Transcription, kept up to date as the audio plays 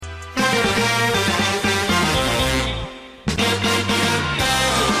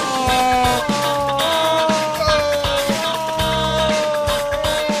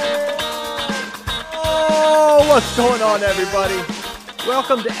What's going on, everybody?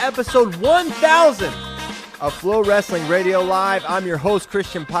 Welcome to episode 1000 of Flow Wrestling Radio Live. I'm your host,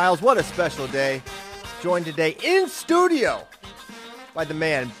 Christian Piles. What a special day. Joined today in studio by the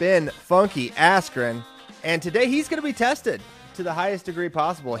man, Ben Funky Askren. And today he's going to be tested to the highest degree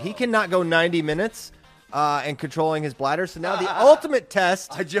possible. He cannot go 90 minutes and controlling his bladder. So now the ultimate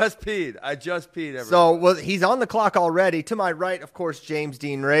test. I just peed, everybody. So he's on the clock already. To my right, of course, James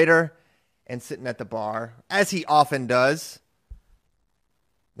Dean Rader. And sitting at the bar, as he often does.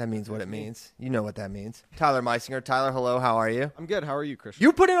 That means what it means. You know what that means. Tyler Meisinger. Tyler, hello. How are you? I'm good. How are you, Christian?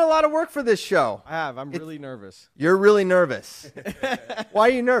 You put in a lot of work for this show. I have. I'm really nervous. You're really nervous. Why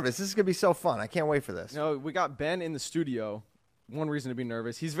are you nervous? This is going to be so fun. I can't wait for this. No, we got Ben in the studio. One reason to be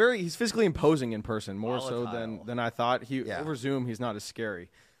nervous. He's physically imposing in person, more so than I thought. Over Zoom, he's not as scary.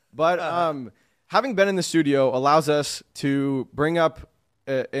 But having Ben in the studio allows us to bring up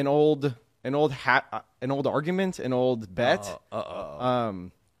an old argument, an old bet.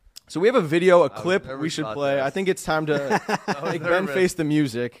 So we have a video, a clip we should play. This. I think it's time to make Ben face the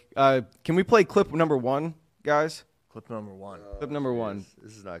music. Can we play clip number 1, guys? Clip number 1. Clip number 1.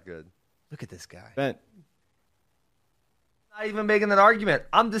 This is not good. Look at this guy. Ben. Not even making that argument.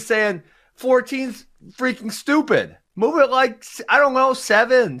 I'm just saying 14's freaking stupid. Move it like, I don't know,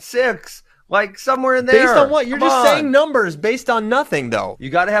 7, 6. Like somewhere in there. Based on what? You're just saying numbers based on nothing, though. You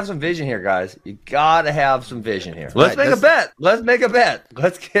got to have some vision here, guys. You got to have some vision here. Let's make a bet. Let's make a bet.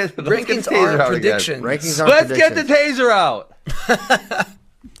 Let's get rankings the taser are out predictions. Rankings are Let's predictions. get the taser out.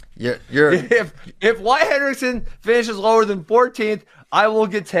 You're if Wyatt Hendrickson finishes lower than 14th, I will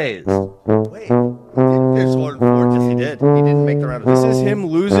get tased. Wait. He didn't finish lower than 14th. Yes, he did. He didn't make the round of This is him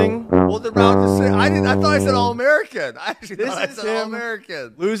losing. Well, the round of 6. I thought I said All-American. I actually This thought I is said him.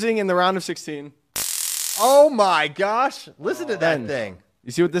 All-American. Losing in the round of 16. Oh, my gosh. Listen to that Ben. thing.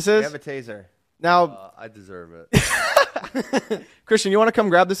 You see what this We is? have a taser. Now, I deserve it. Christian, you want to come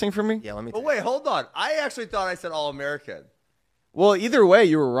grab this thing for me? Yeah, let me But wait, hold on. I actually thought I said All-American. Well, either way,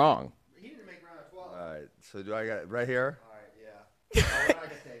 you were wrong. He didn't make round of 12. All right. So do I got it right here? All right, yeah. We're not going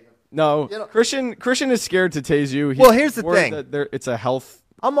to take him. No, You know- Christian is scared to tase you. Well, here's the worried thing. that it's a health.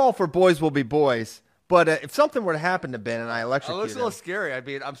 I'm all for boys will be boys. But if something were to happen to Ben and I It electrocute looks a him, little scary. I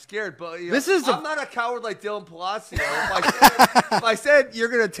mean, I'm scared, but This is I'm not a coward like Dylan Palacio. If I said you're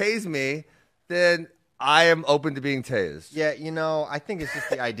going to tase me, then I am open to being tased. yeah, I think it's just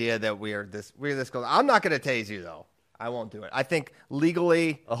the idea that we're this close. I'm not going to tase you, though. I won't do it. I think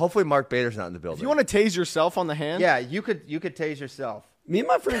legally, Hopefully Mark Bader's not in the building. If you want to tase yourself on the hand, yeah, you could tase yourself. Me and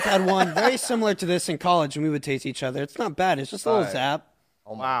my friends had one very similar to this in college, and we would taste each other. It's not bad. It's just a little zap.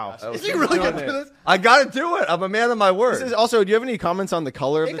 Oh my Wow. gosh. Is he really going to do this? I got to do it. I'm a man of my word. This is also. Do you have any comments on the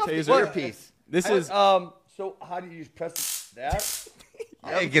color of Take the off the taser? earpiece. This is. So how do you press that?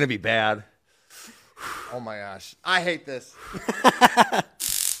 Ain't going to be bad. Oh my gosh. I hate this.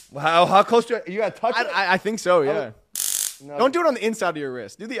 How close do you got to touch it? I think so. Yeah. No. Don't do it on the inside of your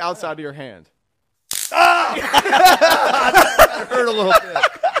wrist. Do the outside of your hand. It hurt a little bit.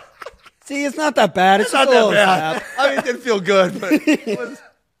 See, it's not that bad. It's just a little zap. I mean, it didn't feel good, but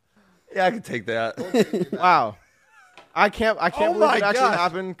yeah, I can take that. Wow. I can't Oh believe my it actually gosh.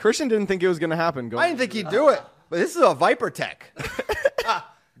 happened. Christian didn't think it was going to happen. I didn't think he'd do it. But this is a Viper Tech.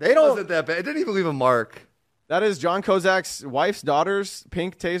 They don't. Wasn't that bad? It didn't even leave a mark. That is John Kozak's wife's daughter's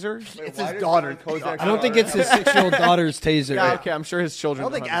pink taser. It's his daughter. I don't think it's his 6-year-old daughter's taser. Yeah, okay. I'm sure his I children.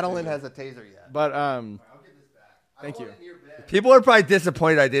 don't think don't have a Adeline taser. has a taser yet. But I'll give this back. Thank you. People are probably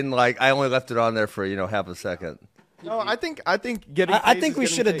disappointed I only left it on there for, half a second. No, I think getting. I think we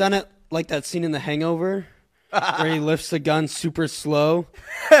should have done it like that scene in The Hangover, where he lifts the gun super slow,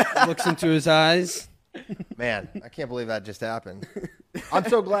 looks into his eyes. Man, I can't believe that just happened. I'm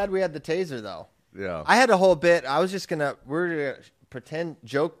so glad we had the taser, though. Yeah. I had a whole bit. We're going to pretend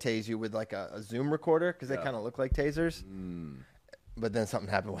joke tase you with like a Zoom recorder because they kind of look like tasers. But then something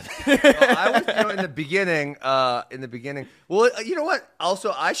happened with it. Well, I was in the beginning. Well, you know what?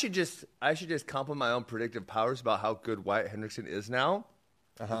 Also, I should just compliment my own predictive powers about how good Wyatt Hendrickson is now.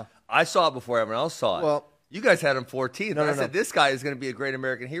 I saw it before everyone else saw it. Well, you guys had him 14th. No, I no, said this guy is going to be a great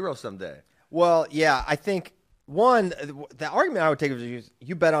American hero someday. Well, yeah, I think the argument I would take is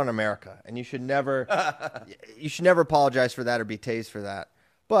you bet on America, and you should never apologize for that or be tased for that.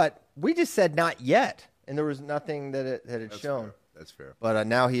 But we just said not yet, and there was nothing that it had shown. Fair. That's fair. But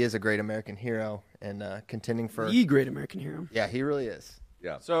now he is a great American hero and contending for. The great American hero. Yeah, he really is.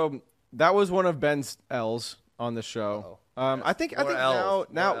 Yeah. So that was one of Ben's L's on the show. I think L's.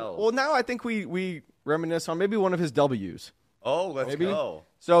 now I think we reminisce on maybe one of his W's. Oh, let's go.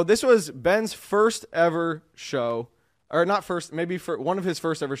 So this was Ben's first ever show, or not first, maybe for one of his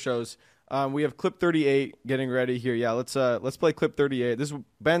first ever shows. We have clip 38 getting ready here. Yeah, let's play clip 38. This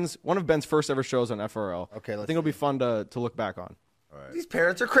is one of Ben's first ever shows on FRL. Okay, I think it'll be fun to look back on. Right. These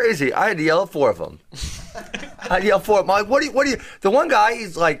parents are crazy. I had to yell at 4 of them. I had to yell at 4 of them. I'm like, what do you? The one guy,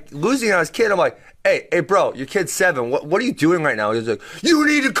 he's like losing on his kid. I'm like, hey, bro, your kid's 7. What are you doing right now? He's like, you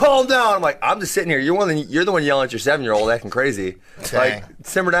need to calm down. I'm like, I'm just sitting here. You're the one yelling at your 7-year-old acting crazy. Like,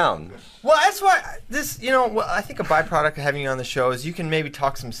 simmer down. Well, that's why I think a byproduct of having you on the show is you can maybe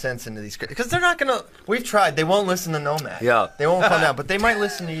talk some sense into these kids. Because they're not going to, we've tried, they won't listen to Nomad. Yeah. They won't calm down, but they might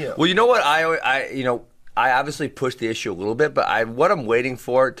listen to you. Well, you know what? I obviously pushed the issue a little bit, but what I'm waiting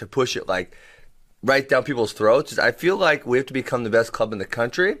for to push it like right down people's throats is I feel like we have to become the best club in the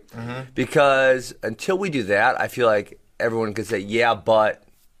country because until we do that, I feel like everyone can say, yeah, but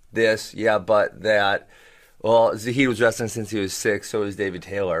this, yeah, but that. Well, Zahid was wrestling since he was 6, so was David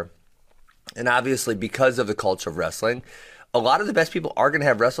Taylor. And obviously, because of the culture of wrestling, a lot of the best people are going to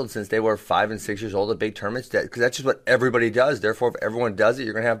have wrestled since they were 5 and 6 years old at big tournaments because that's just what everybody does. Therefore, if everyone does it,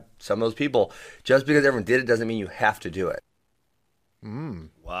 you're going to have some of those people. Just because everyone did it doesn't mean you have to do it.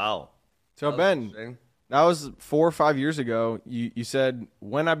 Wow. So, Ben, that was 4 or 5 years ago. You said,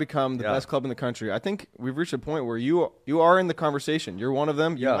 when I become the best club in the country, I think we've reached a point where you are in the conversation. You're one of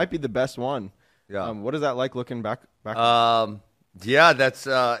them. You might be the best one. Yeah. What is that like looking back? Yeah, that's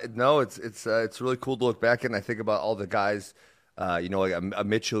it's really cool to look back and I think about all the guys, like a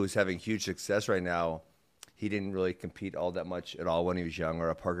Mitchell who's having huge success right now. He didn't really compete all that much at all when he was young, or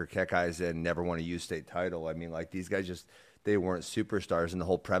a Parker Keckeisen never won a U state title. I mean, like these guys they weren't superstars, and the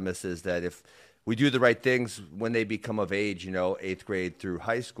whole premise is that if we do the right things when they become of age, 8th grade through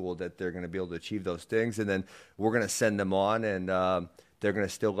high school, that they're going to be able to achieve those things, and then we're going to send them on and. They're going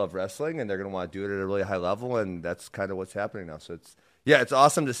to still love wrestling, and they're going to want to do it at a really high level, and that's kind of what's happening now. So it's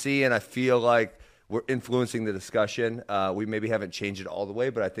awesome to see, and I feel like we're influencing the discussion. We maybe haven't changed it all the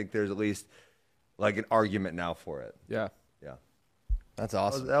way, but I think there's at least like an argument now for it. Yeah. That's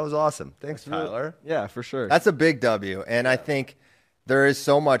awesome. That was awesome. Thanks, Tyler. Yeah, for sure. That's a big W, and I think there is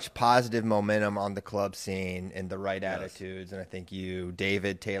so much positive momentum on the club scene and the right attitudes, and I think you,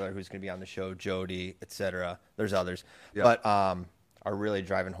 David, Taylor, who's going to be on the show, Jody, etc. There's others, but are really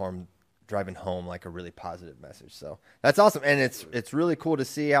driving home like a really positive message. So that's awesome, and it's really cool to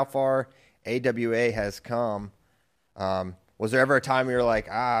see how far AWA has come. Was there ever a time you were like,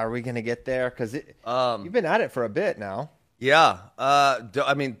 are we going to get there? Because you've been at it for a bit now. Yeah,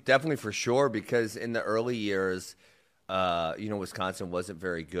 I mean, definitely for sure. Because in the early years, Wisconsin wasn't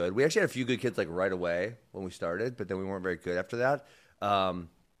very good. We actually had a few good kids like right away when we started, but then we weren't very good after that.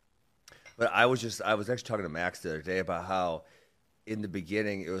 But I was actually talking to Max the other day about how. In the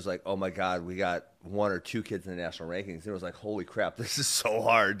beginning, it was like, oh, my God, we got 1 or 2 kids in the national rankings. And it was like, holy crap, this is so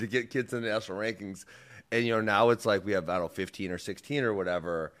hard to get kids in the national rankings. And, now it's like we have, 15 or 16 or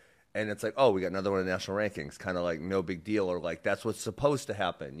whatever. And it's like, oh, we got another one in the national rankings. Kind of like no big deal, or like that's what's supposed to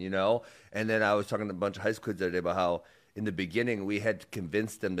happen, And then I was talking to a bunch of high school kids the other day about how in the beginning we had to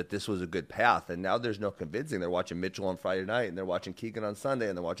convince them that this was a good path. And now there's no convincing. They're watching Mitchell on Friday night, and they're watching Keegan on Sunday,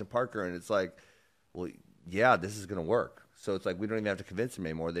 and they're watching Parker. And it's like, well, yeah, this is going to work. So it's like we don't even have to convince them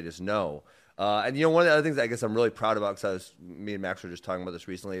anymore. They just know. And, one of the other things I guess I'm really proud about, because me and Max were just talking about this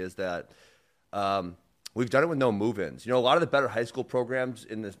recently, is that we've done it with no move-ins. A lot of the better high school programs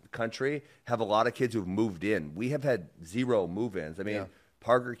in this country have a lot of kids who've moved in. We have had 0 move-ins. I mean,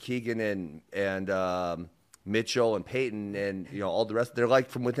 Parker, Keegan, and Mitchell and Peyton and, all the rest, they're like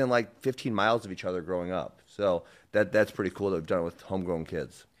from within like 15 miles of each other growing up. So that's pretty cool that we've done it with homegrown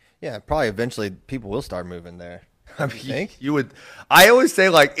kids. Yeah, probably eventually people will start moving there. I mean, you would. I always say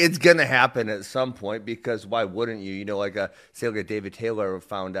like it's gonna happen at some point, because why wouldn't you? Like a David Taylor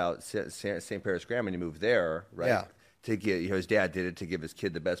found out St. Paris Graham and he moved there, right? Yeah. To get his dad did it to give his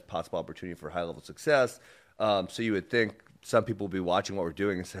kid the best possible opportunity for high level success. So you would think some people would be watching what we're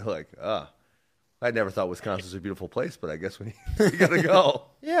doing and say like, I never thought Wisconsin was a beautiful place, but I guess we gotta go.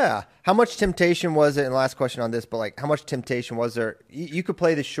 Yeah. How much temptation was it? And last question on this, but like, how much temptation was there? You could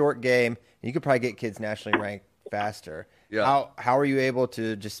play the short game, and you could probably get kids nationally ranked faster. Yeah. How are you able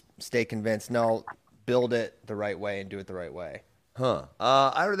to just stay convinced? No, build it the right way and do it the right way.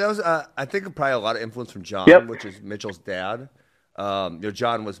 I think probably a lot of influence from John, which is Mitchell's dad.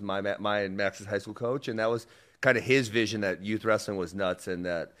 John was my and Max's high school coach, and that was kind of his vision that youth wrestling was nuts and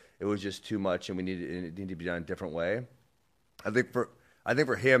that it was just too much and it needed to be done a different way. I think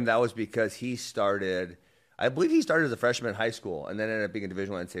for him that was because I believe he started as a freshman in high schoal and then ended up being a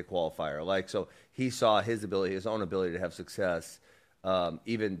Division I NCAA qualifier. So he saw his own ability to have success.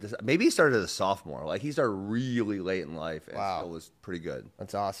 Maybe he started as a sophomore. He started really late in life and still was pretty good.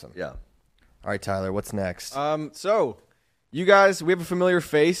 That's awesome. Yeah. All right, Tyler, what's next? So You guys, we have a familiar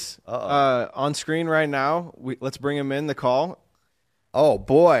face on screen right now. Let's bring him in the call. Oh,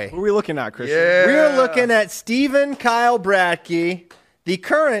 boy. Who are we looking at, Christian? Yeah. We're looking at Stephen Kyle Bratke, the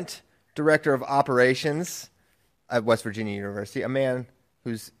current director of operations at West Virginia University, a man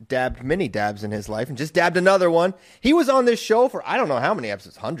who's dabbed many dabs in his life and just dabbed another one. He was on this show for I don't know how many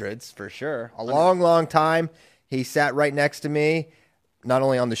episodes, hundreds for sure, a long, long time. He sat right next to me, not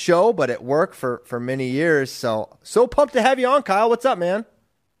only on the show, but at work for many years. So pumped to have you on, Kyle. What's up, man?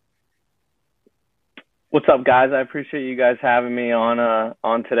 What's up, guys? I appreciate you guys having me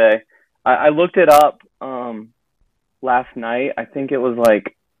on today. I looked it up last night. I think it was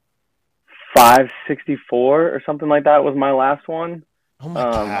like 564 or something like that was my last one. Oh my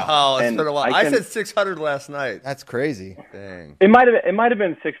God! Oh, it's been a while. I said 600 last night. That's crazy. Dang. It might have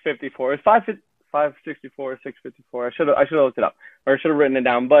been 654. It's 564, 654. I should have looked it up, or I should have written it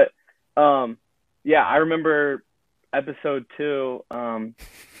down. But yeah, I remember episode 2.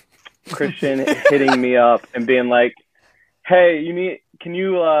 Christian hitting me up and being like, "Hey, can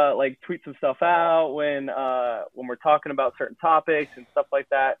you like tweet some stuff out when we're talking about certain topics and stuff like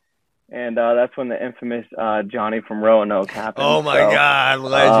that?" And that's when the infamous Johnny from Roanoke happened. Oh my God,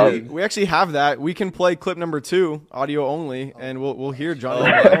 legend! We actually have that. We can play clip number 2, audio only, and we'll hear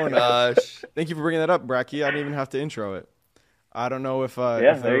Johnny. Oh my gosh! Thank you for bringing that up, Bracky. I didn't even have to intro it. I don't know if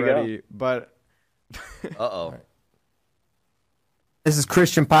there they're you ready, go. but Uh-oh. This is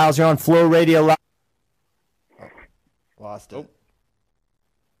Christian Piles. You're on Flow Radio Live. Lost it. Oh.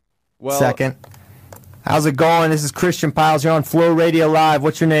 Well, Second. How's it going? This is Christian Piles. You're on Flow Radio Live.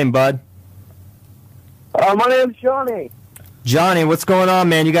 What's your name, bud? My name's Johnny. Johnny, what's going on,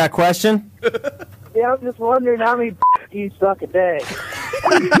 man? You got a question? Yeah, I'm just wondering how many you suck a day.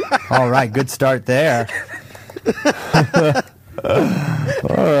 All right, good start there.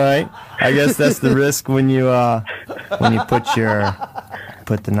 All right. I guess that's the risk when you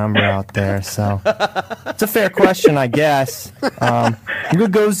put the number out there. So it's a fair question, I guess. I'm gonna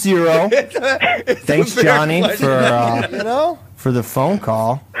go 0. Thanks, Johnny, for the phone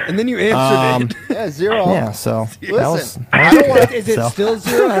call. And then you answered it. Yeah, 0. Yeah, so Listen, is it still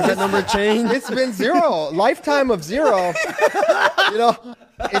 0? Has that number changed? It's been 0. Lifetime of 0.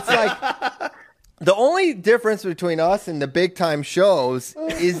 It's like the only difference between us and the big time shows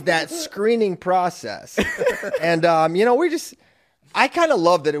is that screening process. And I kind of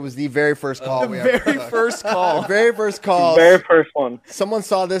love that it was the very first call. very first call. Very first call. Very first one. Someone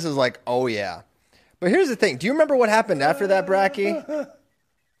saw this as like, oh yeah. But here's the thing. Do you remember what happened after that, Bracky?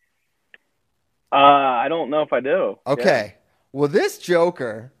 I don't know if I do. Okay. Well, this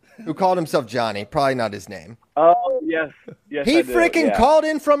joker who called himself Johnny, probably not his name. Oh, yes. Yes, He I do. freaking Yeah. called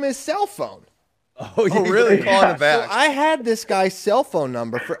in from his cell phone. Oh, really? Calling it back. So I had this guy's cell phone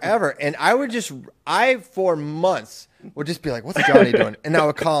number forever, and for months would just be like, "What's Johnny doing?" And I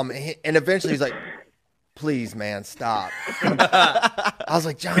would call him, and eventually he's like, "Please, man, stop." I was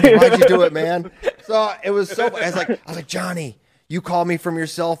like, "Johnny, why'd you do it, man?" So it was so. I was like, "Johnny, you called me from your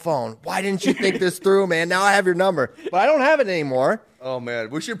cell phone. Why didn't you think this through, man? Now I have your number, but I don't have it anymore." Oh man,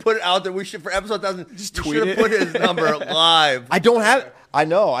 we should put it out there. We should for episode 1000. Just we tweet should it. have put his number live. I don't have it. I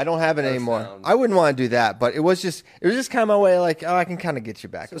know I don't have it That anymore. sounds- I wouldn't want to do that, but it was just kind of my way. Like, oh, I can kind of get you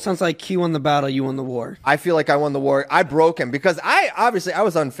back. So it sounds like he won the battle, you won the war. I feel like I won the war. I broke him because I was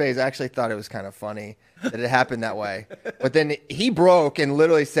unfazed. I actually thought it was kind of funny that it happened that way. But then he broke and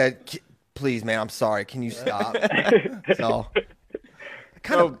literally said, "Please, man, I'm sorry. Can you stop?" So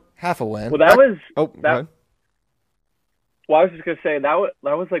kind of half a win. Well, that was Oh, go ahead. Well, I was just gonna say that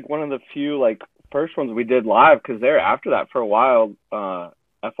was like one of the few like first ones we did live, because there after that for a while,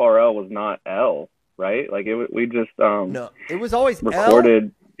 FRL was not L, right? Like we just No, it was always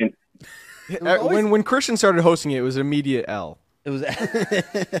recorded. When Christian started hosting it, it was immediate L. It was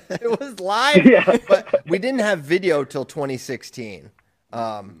it was live, Yeah. but we didn't have video till 2016.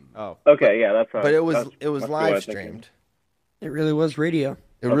 Okay, yeah, that's right. But it was That's- live that's what I was thinking. streamed. It really was radio.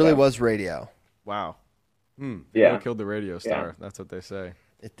 It really was radio. Wow. Yeah. Really killed the radio star. That's what they say.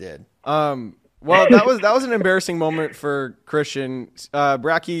 It did. Well, that was an embarrassing moment for Christian.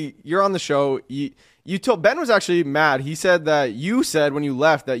 Bracky, you're on the show. You told Ben was actually mad. He said that you said when you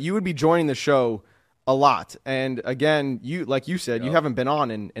left that you would be joining the show a lot. And again, you said, you haven't been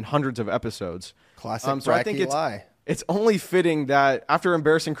on in hundreds of episodes. Classic So I think Bracky lie. it's only fitting that after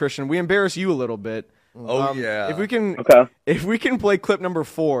embarrassing Christian, we embarrass you a little bit. Oh yeah. If we can, Okay. if we can play clip number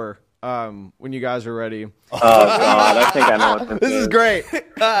 4 when you guys are ready. Oh God, I think I know what This is great.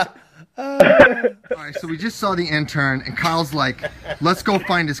 All right, so we just saw the intern, and Kyle's like, let's go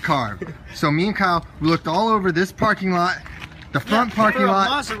find his car. So me and Kyle, we looked all over this parking lot, the front parking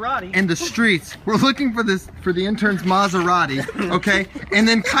lot, and the streets. We're looking for the intern's Maserati, okay? And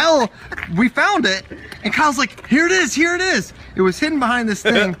then Kyle, we found it, and Kyle's like, here it is, here it is. It was hidden behind this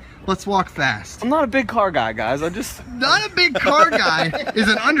thing. Let's walk fast. I'm not a big car guy, guys. Not a big car guy is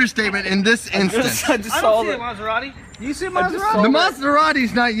an understatement in this instance. I just saw the Maserati. You see Maserati? The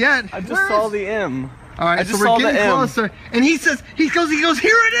Maserati's not yet. I just saw the M. All right, so we're getting closer, and he goes,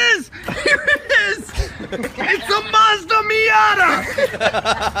 here it is, here it is. It's a Mazda Miata.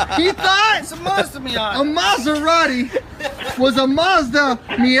 He thought It's a Mazda Miata. a Maserati was a Mazda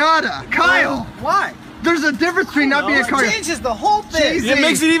Miata. Kyle, Why? there's a difference between not being a car. It changes the whole thing. Jay-Z. It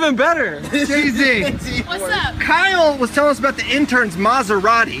makes it even better. Jay-Z. What's up? Kyle was telling us about the intern's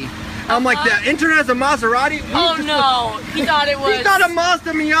Maserati. I'm like, the intern has a Maserati? Oh no, he thought it was. He thought a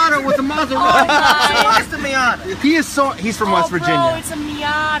Mazda Miata was a Maserati. It's a Miata. He's from West Virginia. Bro, it's a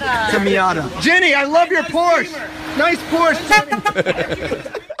Miata. It's a Miata. Jenny, I love your Porsche. Nice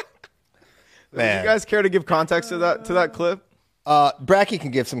Porsche. Man. You guys care to give context to that clip? Bracky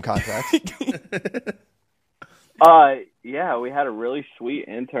can give some context. Yeah, we had a really sweet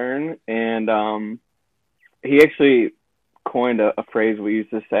intern, and he actually coined a phrase we used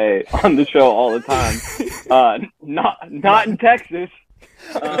to say on the show all the time. Not in Texas.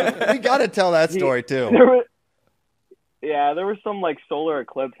 We got to tell that story too. There was some like solar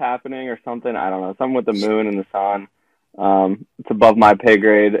eclipse happening or something. I don't know, something with the moon and the sun. It's above my pay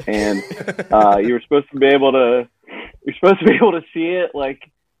grade, and you were supposed to be able to see it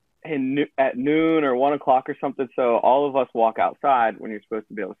like at noon or 1 o'clock or something. So all of us walk outside when you're supposed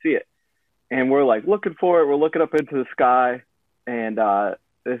to be able to see it. And we're like looking for it. We're looking up into the sky, and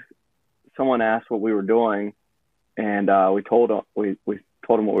someone asked what we were doing, and we told him what we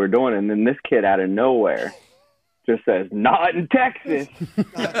were doing. And then this kid out of nowhere just says, "Not in Texas."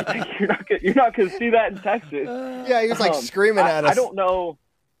 Like, you're not gonna see that in Texas. Yeah, he was like screaming at us. I don't know.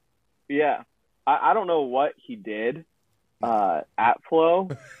 Yeah, I don't know what he did at Flow.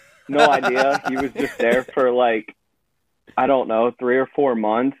 No idea. He was just there for like, I don't know, 3 or 4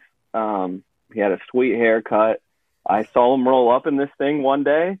 months. He had a sweet haircut. I saw him roll up in this thing one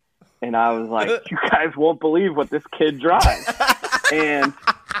day, and I was like, you guys won't believe what this kid drives. And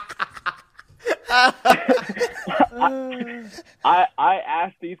I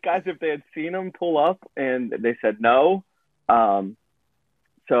asked these guys if they had seen him pull up, and they said no.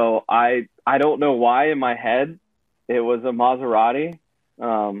 So I don't know why in my head it was a Maserati,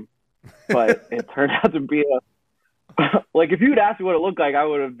 but it turned out to be like, if you'd asked me what it looked like, I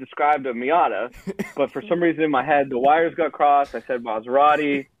would have described a Miata. But for some reason in my head, the wires got crossed. I said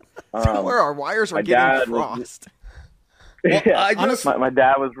Maserati. Where our wires are getting crossed. Yeah, my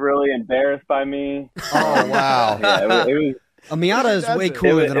dad was really embarrassed by me. Oh, wow. Yeah, it was, a Miata is way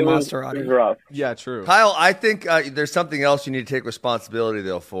cooler than a Maserati. It was rough. Yeah, true. Kyle, I think there's something else you need to take responsibility,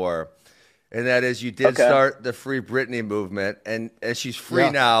 though, for. And that is, you did start the Free Britney movement, and she's free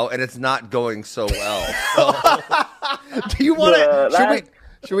now, and it's not going so well. So. Do you want to?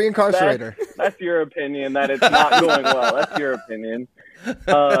 Should we incarcerate her? That's your opinion. That it's not going well. That's your opinion.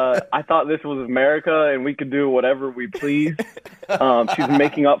 I thought this was America, and we could do whatever we please. She's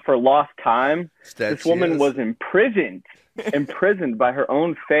making up for lost time. This woman was imprisoned by her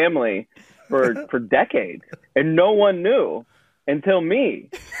own family for decades, and no one knew. Until me,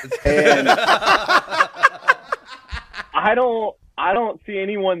 and I don't see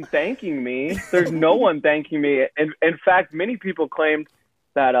anyone thanking me. There's no one thanking me. And in fact, many people claimed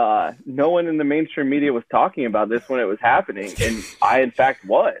that no one in the mainstream media was talking about this when it was happening, and I in fact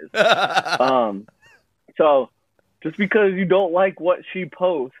was. So just because you don't like what she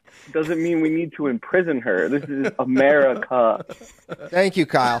posts doesn't mean we need to imprison her. This is America. Thank you,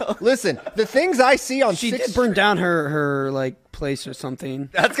 Kyle. Listen, the things I see on she did burn down her like place or something.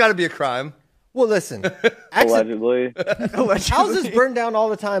 That's got to be a crime. Well, listen. Allegedly. Houses burn down all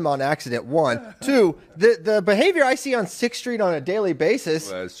the time on accident, 1. 2, the behavior I see on 6th Street on a daily basis.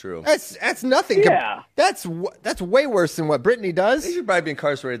 Well, that's true. That's nothing. Yeah. That's way worse than what Britney does. They should probably be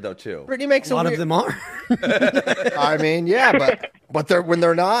incarcerated, though, too. Britney makes a lot of them are. I mean, yeah, but when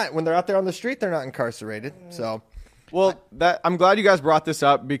they're out there on the street, they're not incarcerated. So. Well, I'm glad you guys brought this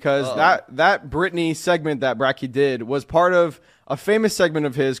up, because that Britney segment that Bracky did was part of a famous segment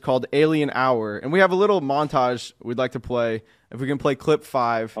of his called Alien Hour, and we have a little montage we'd like to play. If we can play clip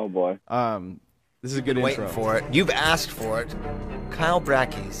 5. Oh boy, this is a good intro. Waiting for it. You've asked for it. Kyle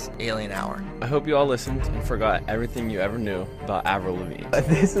Bracky's Alien Hour. I hope you all listened and forgot everything you ever knew about Avril Lavigne.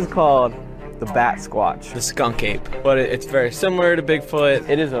 This is called the bat squatch. The skunk ape. But it's very similar to Bigfoot.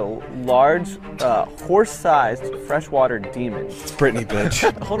 It is a large, horse-sized freshwater demon. It's Brittany, bitch.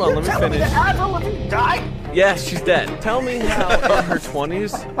 Hold on, let me finish. Avril Lavigne died? Yes, she's dead. Tell me how in her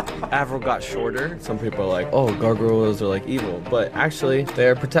 20s, Avril got shorter. Some people are like, oh, gargoyles are like evil. But actually,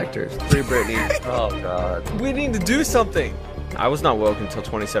 they're protectors. Free Brittany. Oh, God. We need to do something. I was not woke until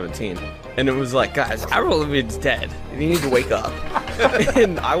 2017. And it was like, guys, Avril Lavigne's dead. You need to wake up.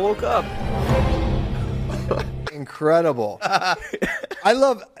 And I woke up. Incredible. I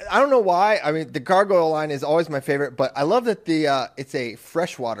don't know why. I mean, the gargoyle line is always my favorite, but I love that it's a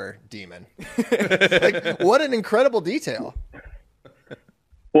freshwater demon. Like, what an incredible detail.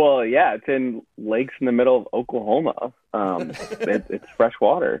 Well, yeah, it's in lakes in the middle of Oklahoma. It's fresh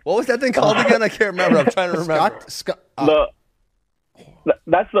water. What was that thing called again? I can't remember. I'm trying to remember.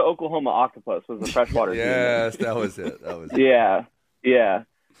 That's the Oklahoma octopus. Was the freshwater demon. Yes, that was it. Yeah. Yeah.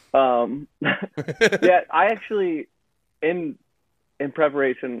 I actually, in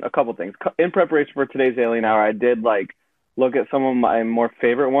preparation, a couple things. In preparation for today's Alien Hour, I did look at some of my more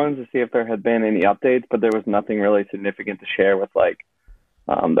favorite ones to see if there had been any updates, but there was nothing really significant to share with the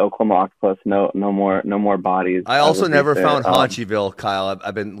Oklahoma octopus. No more bodies. I also never found Haunchyville, Kyle.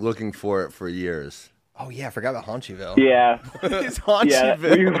 I've been looking for it for years. Oh yeah, I forgot about Haunchyville. Yeah, it's Haunchyville.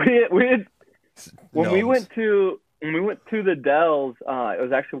 Yeah, we had when we went to the Dells. It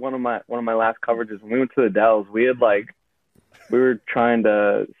was actually one of my last coverages. When we went to the Dells, we had we were trying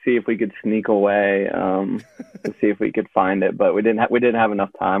to see if we could sneak away to see if we could find it, but we didn't have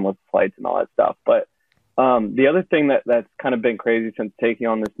enough time with flights and all that stuff. But the other thing that's kind of been crazy since taking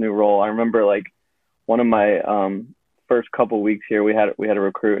on this new role, I remember one of my first couple weeks here, we had a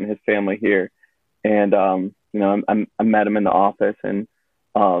recruit and his family here, and I met him in the office, and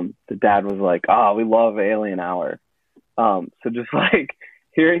the dad was like, we love Alien Hour. So just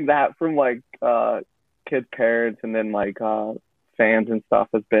hearing that from kids' parents and then fans and stuff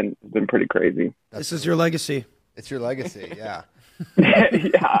has been pretty crazy. This is your legacy. It's your legacy, yeah.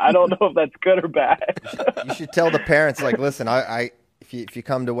 Yeah, I don't know if that's good or bad. You should tell the parents, listen, if you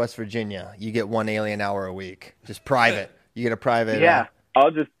come to West Virginia, you get 1 Alien Hour a week, just private. You get a private. Yeah,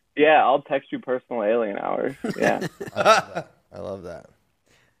 I'll text you personal Alien Hours. Yeah, I love that.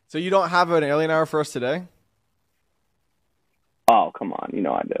 So you don't have an Alien Hour for us today? Oh, come on. You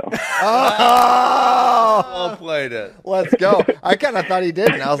know I do. Oh! Well played it. Let's go. I kind of thought he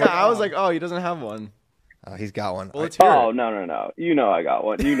didn't. I was like, oh, he doesn't have one. Oh, he's got one. Well, let's hear it. No. You know I got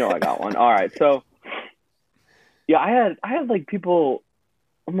one. All right. So, yeah, I had people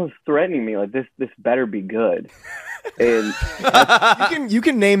almost threatening me this better be good. And you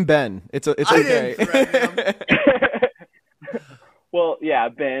can name Ben. It's okay. Well, yeah,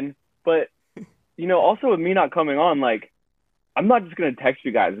 Ben. But also with me not coming on, I'm not just gonna text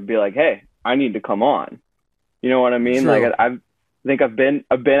you guys and be like, "Hey, I need to come on." You know what I mean? True. I think I've been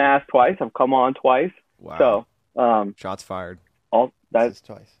asked twice. I've come on twice. Wow. So, shots fired. All that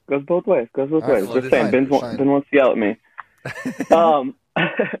twice goes both ways. Right, just saying, Ben wants to yell at me.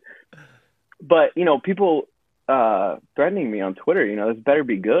 But people threatening me on Twitter. This better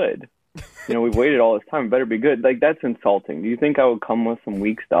be good. We've waited all this time. It better be good. That's insulting. Do you think I would come with some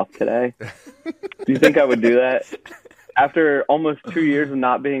weak stuff today? Do you think I would do that? After almost 2 years of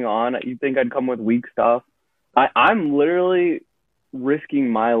not being on, you think I'd come with weak stuff? I'm literally risking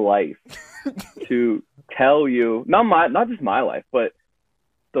my life to tell you, not just my life, but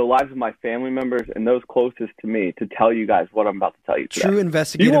the lives of my family members and those closest to me, to tell you guys what I'm about to tell you today. True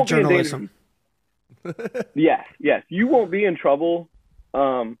investigative journalism. Yes. You won't be in trouble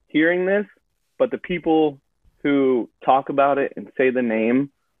hearing this, but the people who talk about it and say the name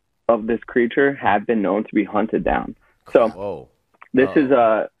of this creature have been known to be hunted down. So this is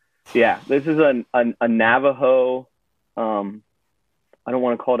a Navajo. I don't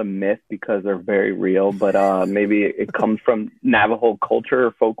want to call it a myth because they're very real, but maybe it comes from Navajo culture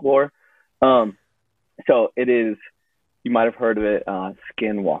or folklore. So it is. You might have heard of it.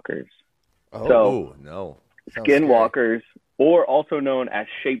 Skinwalkers. Oh no! Skinwalkers, or also known as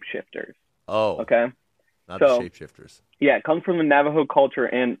shapeshifters. Oh, okay. Not the shapeshifters. Yeah, it comes from the Navajo culture,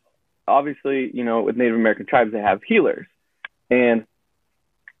 and obviously, with Native American tribes, they have healers. And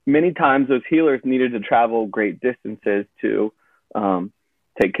many times those healers needed to travel great distances to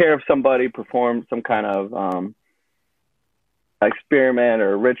take care of somebody, perform some kind of experiment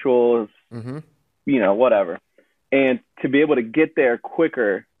or rituals, whatever. And to be able to get there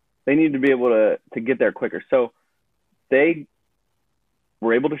quicker, they needed to be able to get there quicker. So they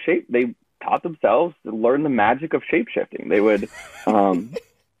were able to they taught themselves to learn the magic of shape-shifting. They would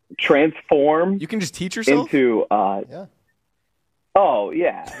transform. You can just teach yourself? Into, Oh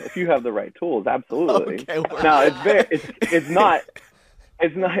yeah, if you have the right tools, absolutely. Okay, now it's not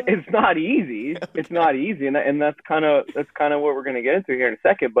easy. It's not easy, and that's kind of what we're going to get into here in a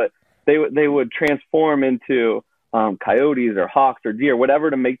second. But they would transform into coyotes or hawks or deer,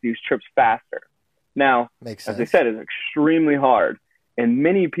 whatever, to make these trips faster. Now, Makes as sense. I said, it's extremely hard, and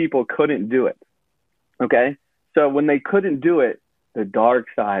many people couldn't do it. Okay, so when they couldn't do it, the dark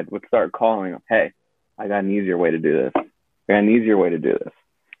side would start calling them, "Hey, I got an easier way to do this. I got an easier way to do this."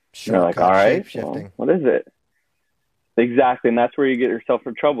 And they're like, "All right, well, what is it?" Exactly, and that's where you get yourself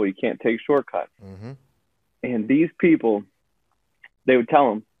in trouble. You can't take shortcuts. Mm-hmm. And these people, they would tell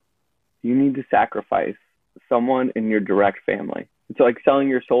them, you need to sacrifice someone in your direct family. It's like selling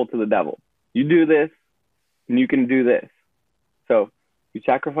your soul to the devil. You do this, and you can do this. So you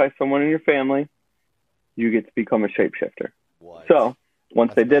sacrifice someone in your family, you get to become a shapeshifter. What? So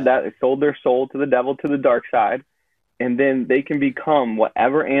once they did that, they sold their soul to the devil, to the dark side, and then they can become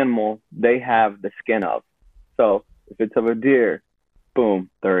whatever animal they have the skin of. So if it's of a deer, boom,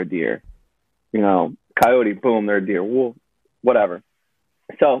 they're a deer. You know, coyote, boom, they're a deer. Wolf, whatever.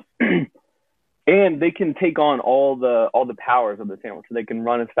 So, and they can take on all the powers of this animal. So they can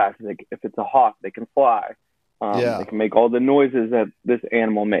run as fast as if it's a hawk, they can fly. They can make all the noises that this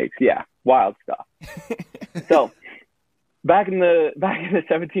animal makes. Yeah, wild stuff. So, back in the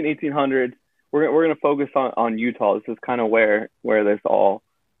 1800s, we're going to focus on Utah. This is kind of where this all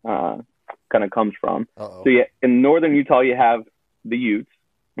kind of comes from. So in northern Utah, you have the Utes.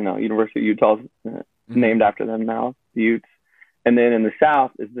 You know, University of Utah's named after them now, the Utes. And then in the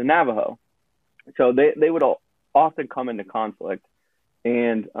south is the Navajo. So they would all often come into conflict.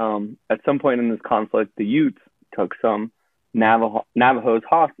 And at some point in this conflict, the Utes took some Navajos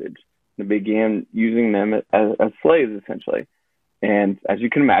hostage and began using them as slaves, essentially. And as you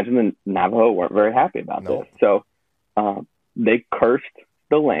can imagine, the Navajo weren't very happy about this. So they cursed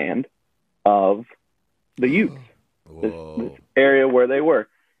the land of the Utes, this area where they were.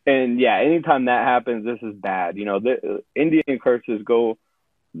 And yeah, anytime that happens, this is bad. You know, the Indian curses go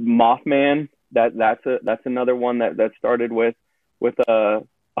Mothman. That's another one that started with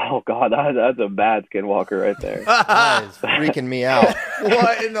oh God, that's a bad skinwalker right there. That is freaking me out.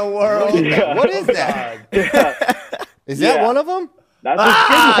 What in the world? What is that? Is that one of them? That's a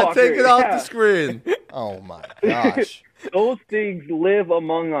skinwalker. Take it off the screen. Oh my gosh. Those things live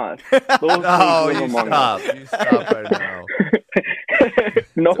among us. You stop right now.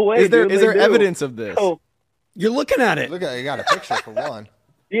 No way. Is there evidence of this? Oh, you're looking at it. Look at it. You got a picture for one.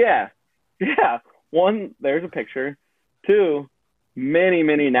 Yeah. One, there's a picture. Two,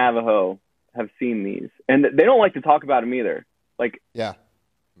 many Navajo have seen these, and they don't like to talk about them either. Like,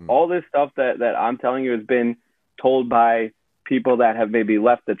 all this stuff that I'm telling you has been told by people that have maybe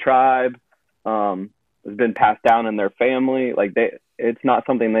left the tribe, has been passed down in their family. Like, it's not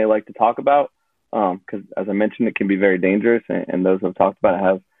something they like to talk about, because as I mentioned, it can be very dangerous, and those who have talked about it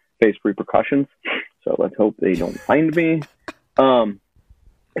have faced repercussions. So let's hope they don't find me.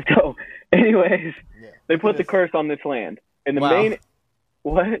 So anyways, they put the curse on this land. And the main,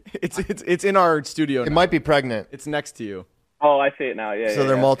 what? It's in our studio. It might be pregnant. It's next to you. Oh, I see it now. Yeah. So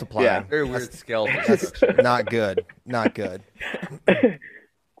they're multiplying. Yeah. Very weird skeleton. That's not good. Not good.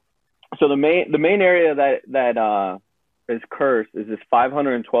 So the main area that is cursed is this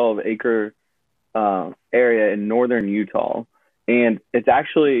 512 acre area in northern Utah, and it's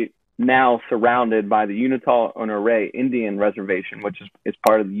actually now surrounded by the Unetah Onore Indian Reservation, which is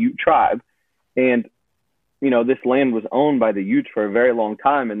part of the Ute tribe. And you know, this land was owned by the Utes for a very long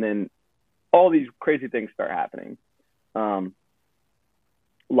time, and then all these crazy things start happening.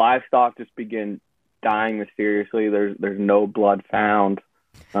 Livestock just begin dying mysteriously. There's no blood found,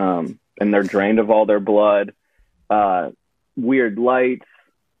 and they're drained of all their blood. Weird lights,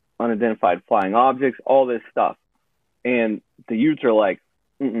 unidentified flying objects, all this stuff. And the Utes are like,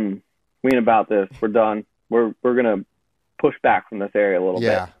 we ain't about this. We're done. We're gonna push back from this area a little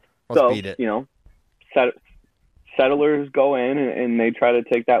bit. Let's beat it. You know, settlers go in and they try to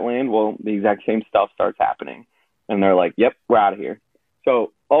take that land. Well, the exact same stuff starts happening, and they're like, "Yep, we're out of here."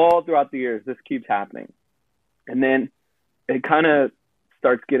 So all throughout the years, this keeps happening, and then it kind of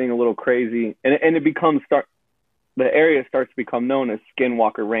starts getting a little crazy, and it becomes the area starts to become known as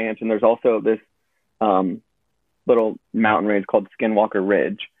Skinwalker Ranch, and there's also this little mountain range called Skinwalker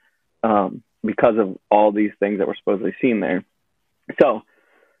Ridge because of all these things that were supposedly seen there. So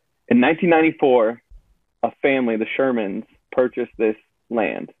in 1994, a family, the Shermans, purchased this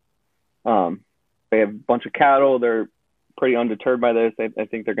land. They have a bunch of cattle. They're pretty undeterred by this. I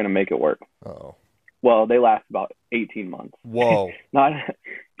think they're going to make it work. Oh. Well, they last about 18 months. Whoa. Not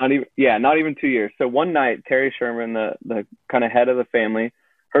not even 2 years. So one night, Terry Sherman, the kind of head of the family,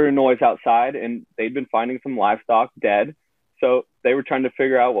 heard a noise outside, and they'd been finding some livestock dead. So they were trying to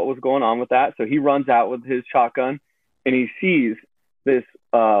figure out what was going on with that. So he runs out with his shotgun, and he sees this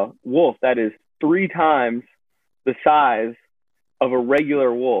wolf that is 3 times the size of a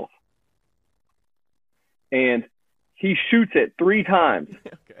regular wolf. And he shoots it 3 times.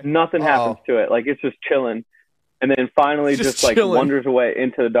 Okay. Nothing happens to it. Like, it's just chilling. And then finally just like wanders away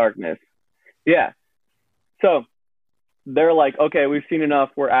into the darkness. Yeah. So they're like, okay, we've seen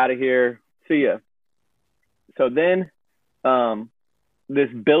enough. We're out of here. See ya. So then this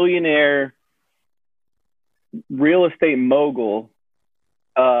billionaire real estate mogul,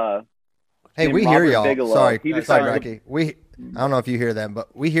 hey, we Robert hear y'all. Bigelow, Sorry, Rocky. I don't know if you hear them,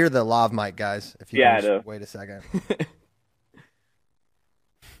 but we hear the lav mic guys. If you can just wait a second.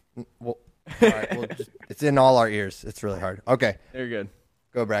 Well, all right, it's in all our ears. It's really hard. Okay. You're good.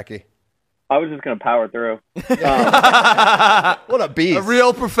 Go, Bracky. I was just going to power through. What a beast. A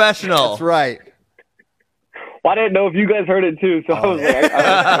real professional. That's right. Well, I didn't know if you guys heard it too, so I was like,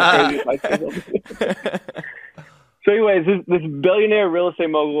 I was crazy. So anyways, this billionaire real estate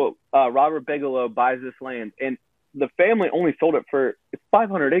mogul, Robert Bigelow, buys this land, and the family only sold it for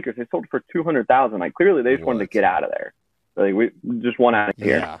 500 acres. They sold it for $200,000. Like, clearly they just wanted to get out of there. Like, we just want out of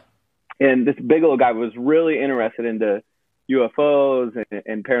here. Yeah. And this Bigelow guy was really interested into UFOs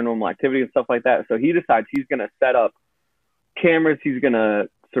and paranormal activity and stuff like that. So he decides he's going to set up cameras. He's going to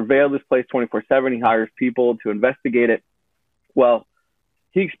surveil this place 24/7. He hires people to investigate it. Well,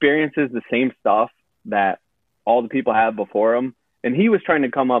 he experiences the same stuff that all the people have before him. And he was trying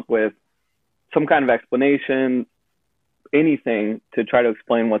to come up with some kind of explanation, anything to try to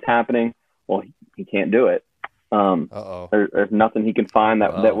explain what's happening. Well, he can't do it. There's nothing he can find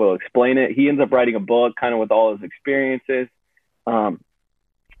that will explain it. He ends up writing a book kind of with all his experiences, and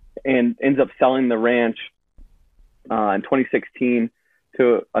ends up selling the ranch in 2016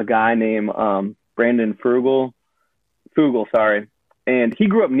 to a guy named Brandon Fugal, sorry. And he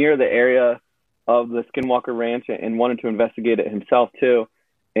grew up near the area of the Skinwalker Ranch and wanted to investigate it himself too.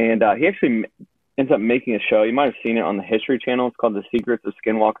 And he actually ends up making a show. You might have seen it on the History Channel. It's called The Secrets of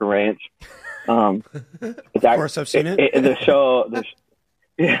Skinwalker Ranch. Of course, I've seen it. The show, the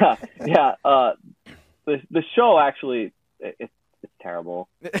show actually, it's terrible.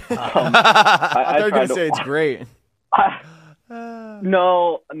 I was going to say it's great.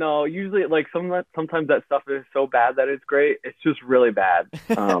 No. Usually, like sometimes that stuff is so bad that it's great. It's just really bad.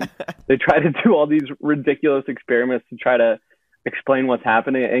 They try to do all these ridiculous experiments to try to explain what's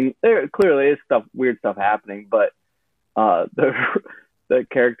happening, and there clearly is weird stuff happening. But the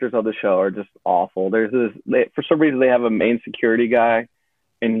characters of the show are just awful. For some reason, they have a main security guy,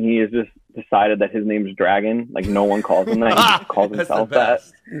 and he has just decided that his name's Dragon. Like, no one calls him that. He just calls himself that.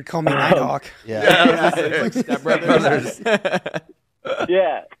 You call me Nighthawk. It's like Step Brothers.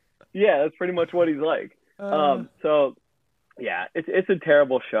 Yeah, that's pretty much what he's like. So, yeah, it's a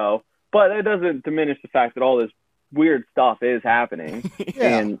terrible show, but it doesn't diminish the fact that all this weird stuff is happening,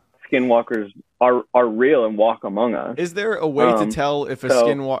 and skinwalkers are real and walk among us. Is there a way to tell if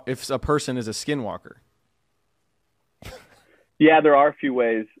a person is a skinwalker? Yeah, there are a few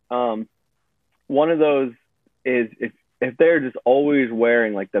ways. One of those is if they're just always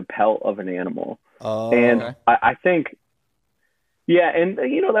wearing like the pelt of an animal. And okay. I think, and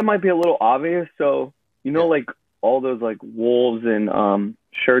that might be a little obvious. So, like all those like wolves and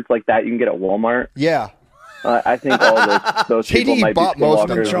shirts like that you can get at Walmart. Yeah. I think all those people might be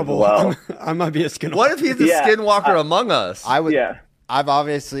skinwalkers as well. I might be a skinwalker. What if he's a skinwalker among us? I've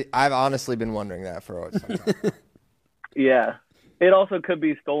honestly been wondering that for some time. Yeah. It also could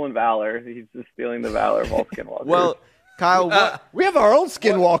be stolen valor. He's just stealing the valor of all skinwalkers. Well, Kyle, we have our own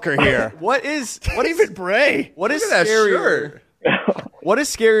skinwalker here. What is David Bray? What is scarier? What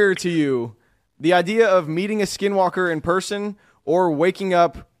is scarier to you? The idea of meeting a skinwalker in person or waking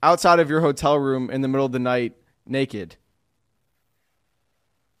up outside of your hotel room in the middle of the night naked?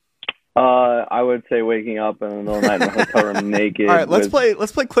 I would say waking up in the middle of the night in the hotel room naked. All right, let's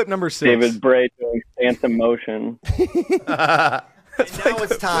play clip number 6. David Bray doing phantom motion. And now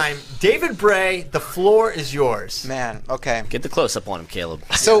it's time. David Bray, the floor is yours. Man, okay. Get the close-up on him, Caleb.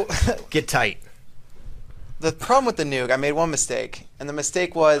 So, get tight. The problem with the nuke, I made one mistake. And the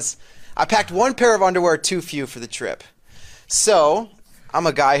mistake was I packed one pair of underwear too few for the trip. So, I'm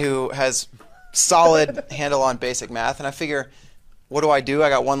a guy who has solid handle on basic math. And I figure, what do? I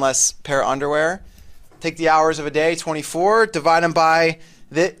got one less pair of underwear. Take the hours of a day, 24, divide them by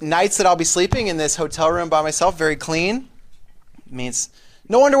the nights that I'll be sleeping in this hotel room by myself, very clean. Means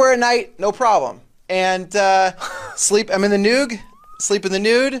no underwear at night, no problem. And I'm in the Noog, sleep in the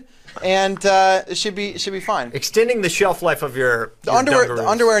nude, and it should be fine. Extending the shelf life of your underwear. The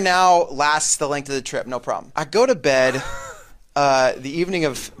underwear now lasts the length of the trip, no problem. I go to bed the evening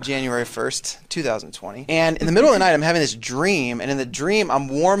of January 1st, 2020, and in the middle of the night, I'm having this dream, and in the dream, I'm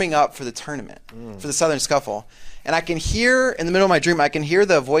warming up for the tournament, for the Southern Scuffle. And I can hear, in the middle of my dream, I can hear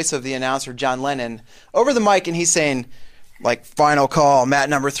the voice of the announcer, John Lennon, over the mic, and he's saying, like, final call, mat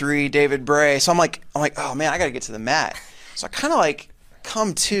number 3, David Bray. So I'm like, oh man, I got to get to the mat. So I kind of like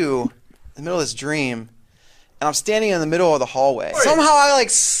come to the middle of this dream, and I'm standing in the middle of the hallway. Somehow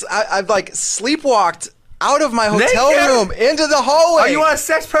I've sleepwalked out of my hotel room into the hallway. Are you on a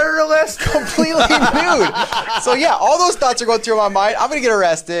sex predator list? Completely nude. So yeah, all those thoughts are going through my mind. I'm gonna get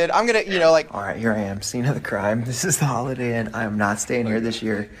arrested. I'm gonna, All right, here I am, scene of the crime. This is the Holiday Inn. I am not staying here this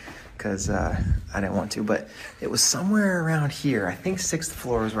year because I didn't want to, but it was somewhere around here. I think 6th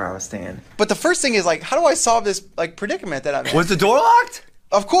floor is where I was staying. But the first thing is how do I solve this predicament that I'm in? Was the door locked?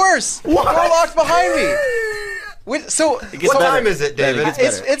 Of course. What? The door locked behind me. What time is it, David?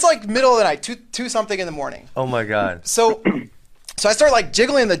 It's like middle of the night, 2 something in the morning. Oh my God. So I start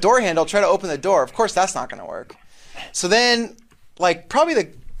jiggling the door handle, try to open the door. Of course, that's not going to work. So then, probably the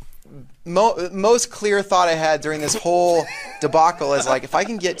most clear thought I had during this whole debacle is if I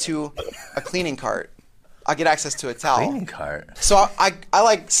can get to a cleaning cart, I'll get access to a towel. Cleaning cart. So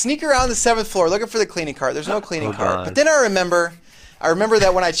I sneak around the 7th floor looking for the cleaning cart. There's no cleaning cart. God. But then I remember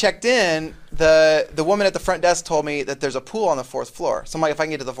that when I checked in, the woman at the front desk told me that there's a pool on the 4th floor. So I'm like, if I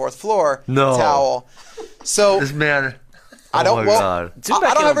can get to the 4th floor, towel. So this man. I don't. God.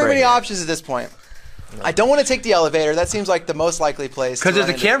 I don't have very many options at this point. No. I don't want to take the elevator. That seems like the most likely place. Because there's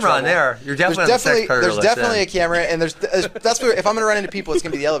a camera on there. You're definitely on the sex predator list. There's definitely a camera, and that's where if I'm going to run into people, it's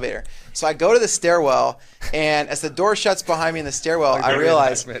going to be the elevator. So I go to the stairwell, and as the door shuts behind me in the stairwell, I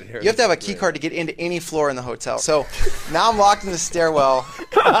realize you have to have a key card to get into any floor in the hotel. So now I'm locked in the stairwell,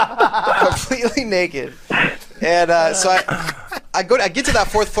 completely naked, and so I get to that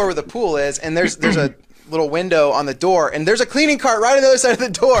 4th floor where the pool is, and there's a little window on the door, and there's a cleaning cart right on the other side of the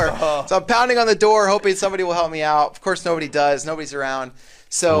door. So I'm pounding on the door, hoping somebody will help me out. Of course, nobody does. Nobody's around.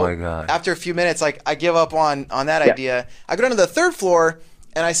 So after a few minutes, I give up on that idea. I go down to the 3rd floor,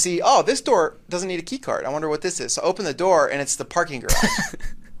 and I see, this door doesn't need a key card. I wonder what this is. So I open the door, and it's the parking garage.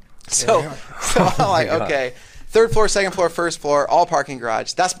 so I'm like, okay, 3rd floor, 2nd floor, 1st floor, all parking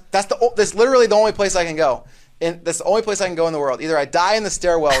garage. That's literally the only place I can go. And that's the only place I can go in the world. Either I die in the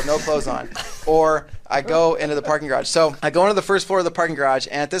stairwell with no clothes on, or I go into the parking garage. So I go into the 1st floor of the parking garage,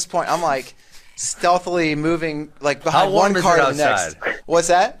 and at this point, I'm stealthily moving behind one car to the next. What's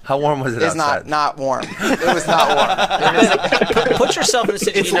that? How warm was it outside? It's not warm. It was not warm. Put yourself in a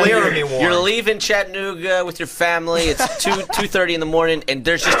situation. It's layering warm. You're leaving Chattanooga with your family. It's 2:30 in the morning, and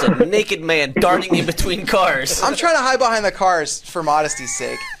there's just a naked man darting in between cars. I'm trying to hide behind the cars for modesty's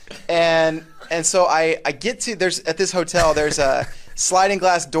sake, and so I get to at this hotel. There's a sliding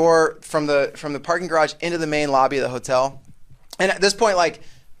glass door from the parking garage into the main lobby of the hotel, and at this point,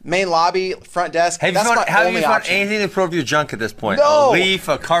 main lobby, front desk. Have you found anything to prove your junk at this point? No. A leaf,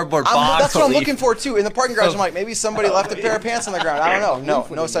 a cardboard box. That's what I'm looking for too. In the parking garage, I'm like, maybe somebody left a pair of pants on the ground. I don't know.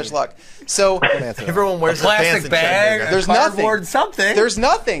 No such luck. So everyone wears a plastic bag. There's cardboard, nothing. Something. There's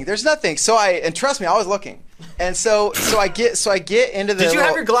nothing. So and trust me, I was looking. And so I get into the. Did you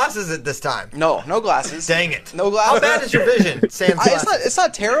have your glasses at this time? No glasses. Dang it. No glasses. How bad is your vision? It's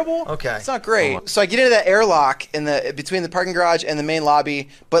not terrible. Okay. It's not great. So I get into that airlock between the parking garage and the main lobby,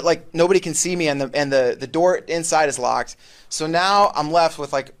 but nobody can see me, and the door inside is locked. So now I'm left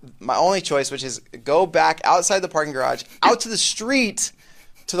with my only choice, which is go back outside the parking garage, out to the street,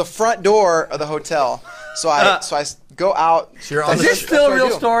 to the front door of the hotel. So I go out. Is this still a real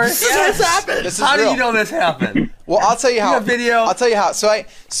story? Yes. This happened. How do you know this happened? Well, I'll tell you how. You have video. I'll tell you how. So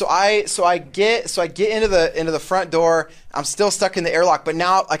I get into the front door. I'm still stuck in the airlock, but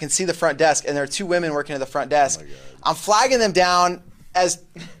now I can see the front desk, and there are 2 women working at the front desk. I'm flagging them down as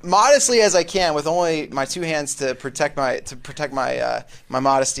modestly as I can with only my 2 hands to protect my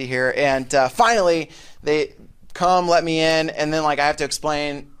modesty here. And finally, they come let me in, and then I have to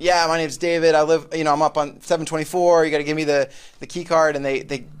explain, my name's David, I live, I'm up on 724, you got to give me the key card, and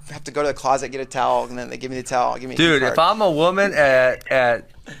they have to go to the closet, get a towel, and then they give me the towel, give me a key card. If I'm a woman at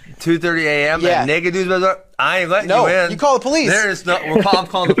 2:30 a.m. and naked dudes, I ain't letting you in. No, you call the police. I'm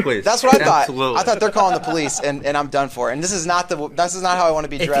calling the police. That's what I thought. Absolutely. I thought they're calling the police, and I'm done for. And this is not how I want to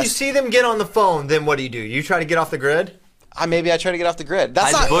be dressed. If you see them get on the phone, then what do? You try to get off the grid? Maybe I try to get off the grid.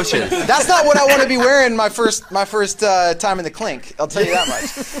 That's That's not what I want to be wearing my first time in the clink. I'll tell you that much.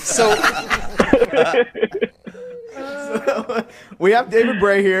 So we have David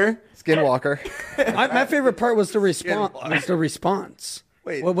Bray here. Skinwalker. My favorite part was the response.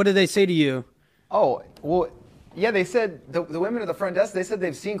 Wait. What did they say to you? Oh, well, yeah, they said, the women at the front desk, they said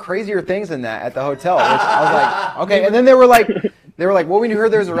they've seen crazier things than that at the hotel. Which I was like, okay. And then they were like, well, we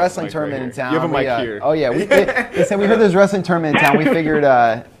heard there was a wrestling tournament in town. You have a mic here. Oh, yeah. They said we heard there's a wrestling tournament in town. We figured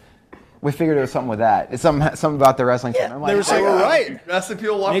it was something with that. It's something about the wrestling tournament. They were saying, we're right. Wrestling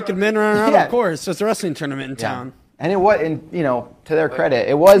people walk Naked around. men running around, Yeah. of course. It's a wrestling tournament in town. And it was, and to their credit,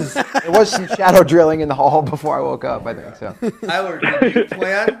 it was some shadow drilling in the hall before I woke up, I think so. Tyler, did you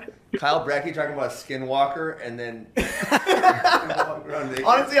plan Kyle Brackey talking about a Skinwalker and then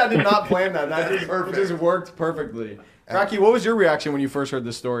Honestly, I did not plan that. It just worked perfectly. Brackey, what was your reaction when you first heard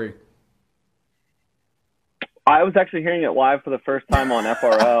this story? I was actually hearing it live for the first time on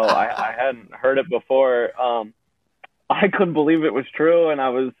FRL. I hadn't heard it before. I couldn't believe it was true, and I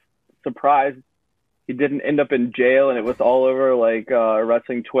was surprised he didn't end up in jail, and it was all over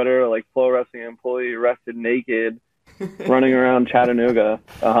wrestling Twitter, like Flow Wrestling employee arrested naked, running around Chattanooga.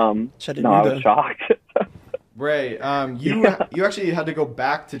 No, I was shocked. Ray, you actually had to go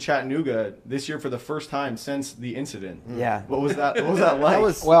back to Chattanooga this year for the first time since the incident. Yeah. What was that like?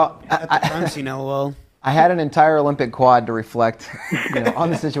 At the crime scene, LOL. I had an entire Olympic quad to reflect, on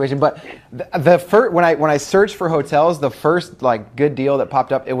the situation. But the first, when I searched for hotels, the first good deal that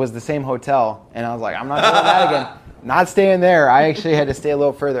popped up, it was the same hotel, and I was like, I'm not doing that again. Not staying there. I actually had to stay a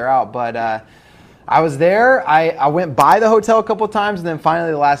little further out, but I was there. I went by the hotel a couple of times, and then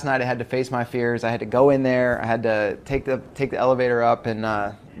finally the last night I had to face my fears. I had to go in there. I had to take the elevator up and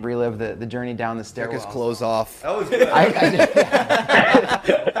relive the journey down the stairwell. Took his clothes off. That was good.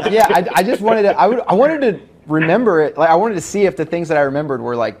 I just wanted to. I wanted to remember it. I wanted to see if the things that I remembered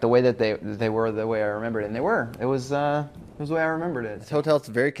were the way that they were the way I remembered it, and they were. It was the way I remembered it. This hotel's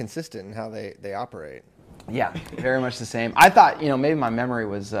very consistent in how they operate. Yeah, very much the same. I thought maybe my memory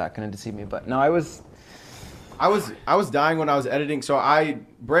was going to deceive me, but no, I was dying when I was editing. So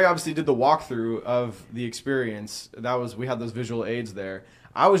Bray obviously did the walkthrough of the experience. We had those visual aids there.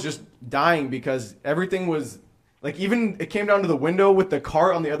 I was just dying because everything was even it came down to the window with the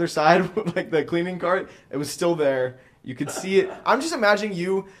cart on the other side, the cleaning cart. It was still there. You could see it. I'm just imagining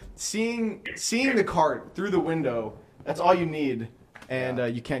you seeing the cart through the window. That's all you need.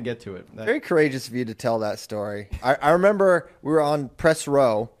 And you can't get to it. Very courageous of you to tell that story. I remember we were on press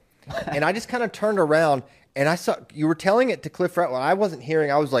row, and I just kind of turned around, and I saw you were telling it to Cliff Fretwell. I wasn't hearing.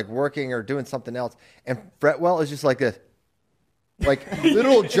 I was working or doing something else, and Fretwell is just like this,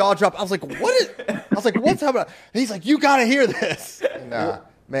 little jaw drop. I was like, what's happening? And he's like, you got to hear this. And,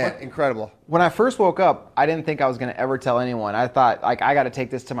 man, incredible. When I first woke up, I didn't think I was going to ever tell anyone. I thought, I got to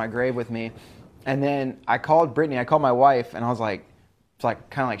take this to my grave with me. And then I called Brittany. I called my wife, and I was like,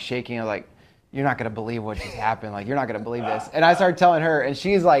 kind of shaking. I was like, you're not going to believe what just happened. You're not going to believe this. And I started telling her, and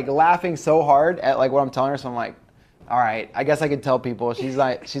she's laughing so hard at what I'm telling her. So I'm like, all right, I guess I could tell people. She's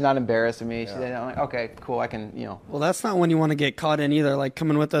not embarrassed of me. Yeah. I'm like, okay, cool. I can, Well, that's not when you want to get caught in either.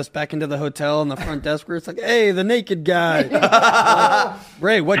 Coming with us back into the hotel and the front desk where it's hey, the naked guy.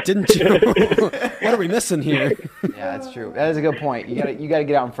 Ray, what didn't you? What are we missing here? Yeah, that's true. That is a good point. You got to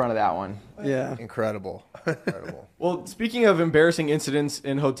get out in front of that one. Yeah. Incredible. Well, speaking of embarrassing incidents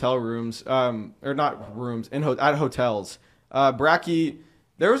in hotel rooms, or not rooms, at hotels, Brackey,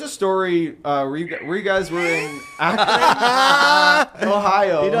 there was a story where you guys were in Akron,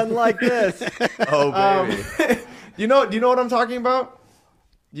 Ohio. He doesn't like this. Oh, baby. Do you know what I'm talking about?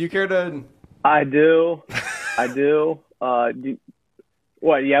 Do you care to? I do.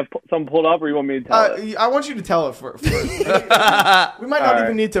 What, you have something pulled up, or you want me to tell it? I want you to tell it first. We might not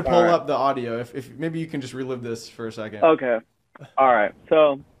even need to pull up the audio. If maybe you can just relive this for a second. Okay. All right.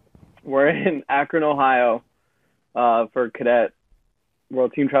 So we're in Akron, Ohio, for cadet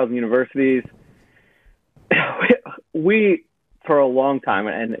World Team Trials and Universities. We, for a long time,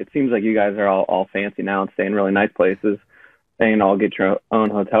 and it seems like you guys are all fancy now and stay in really nice places and all get your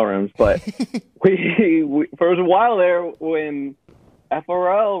own hotel rooms. But we for a while there when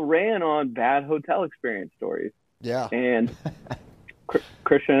FRL ran on bad hotel experience stories. Yeah. And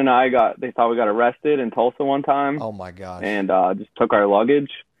Christian and I they thought we got arrested in Tulsa one time. Oh my gosh. And just took our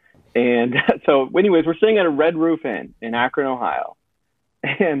luggage. And so anyways, we're staying at a Red Roof Inn in Akron, Ohio.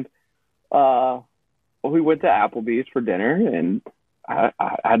 And we went to Applebee's for dinner, and I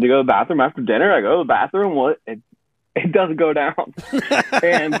had to go to the bathroom after dinner. I go to the bathroom. It doesn't go down.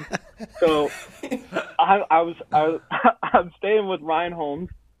 And so I was staying with Ryan Holmes,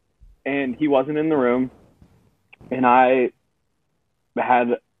 and he wasn't in the room, and I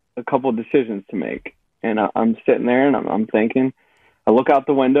had a couple of decisions to make. And I'm sitting there, and I'm thinking. I look out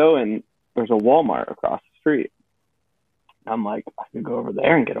the window, and there's a Walmart across the street. I'm like, I could go over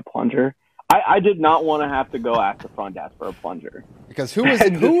there and get a plunger. I did not want to have to go ask the front desk for a plunger. Because who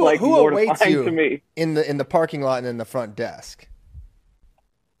awaits you to me. in the parking lot and in the front desk?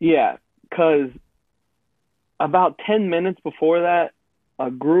 Yeah, because about 10 minutes before that, a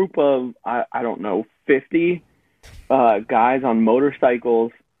group of, I don't know, 50 guys on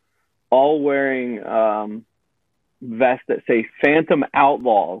motorcycles, all wearing vests that say Phantom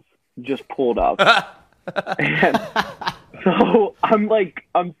Outlaws, just pulled up. And so I'm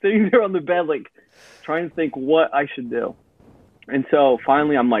sitting there on the bed, like, trying to think what I should do. And so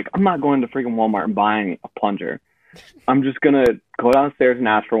finally I'm like, I'm not going to freaking Walmart and buying a plunger. I'm just going to go downstairs and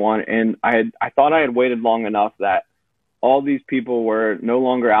ask for one. And I thought I had waited long enough that all these people were no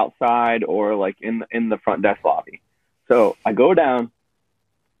longer outside or like in the front desk lobby. So I go down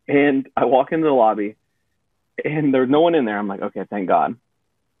and I walk into the lobby and there's no one in there. I'm like, okay, thank God.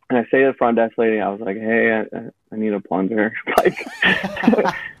 And I say to the front desk lady, I was like, hey, I need a plunger. Like,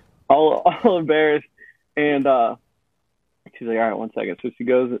 all embarrassed. And she's like, all right, 1 second. So she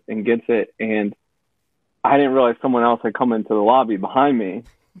goes and gets it. And I didn't realize someone else had come into the lobby behind me.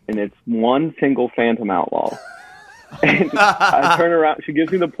 And it's one single Phantom Outlaw. And I turn around. She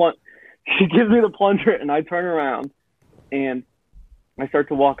gives me the plunger, and I turn around. And I start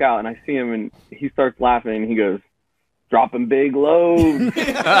to walk out, and I see him, and he starts laughing, and he goes, dropping big loads.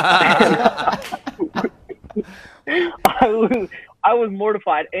 I was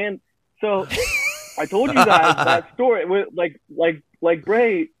mortified. And so I told you guys that story. Like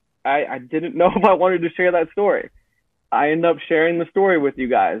Bray, I didn't know if I wanted to share that story. I ended up sharing the story with you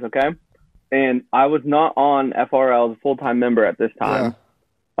guys, okay? And I was not on FRL as a full-time member at this time.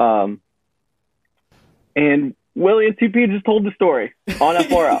 Yeah. And Willie and TP just told the story on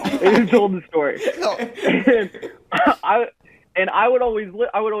FRL. They just told the story. And I would always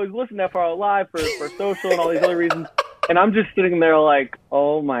listen to FRL Live for social and all these other reasons. And I'm just sitting there like,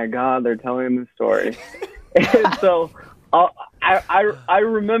 oh my God, they're telling the story. And so I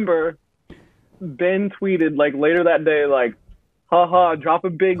remember Ben tweeted like later that day, like, haha,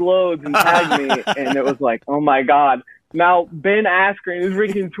 dropping big loads and tag me. And it was like, oh my God. Now Ben Askren is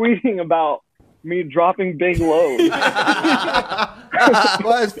freaking tweeting about me dropping big loads.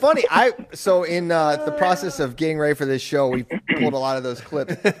 Well, it's funny. So in the process of getting ready for this show, we pulled a lot of those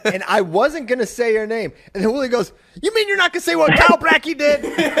clips, and I wasn't gonna say your name, and then Willie goes, "You mean you're not gonna say what Cal Brackey did?"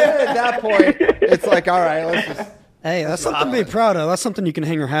 And at that point, it's like, all right, let's just. Hey, that's something to be proud of. That's something you can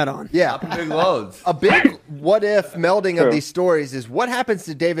hang your hat on. Yeah, big loads. A big what if melding of these stories is what happens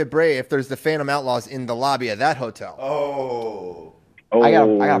to David Bray if there's the Phantom Outlaws in the lobby of that hotel. I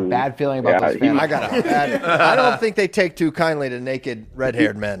got a bad feeling about those fans. I don't think they take too kindly to naked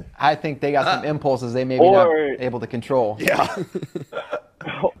red-haired men. I think they got some impulses they maybe not able to control. Yeah.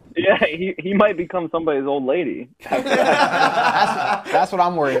 Yeah, he might become somebody's old lady. That's what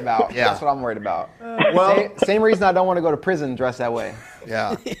I'm worried about. Yeah. That's what I'm worried about. Well, same reason I don't want to go to prison dressed that way.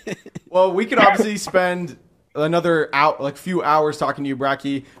 Yeah. Well, we could obviously spend another few hours talking to you,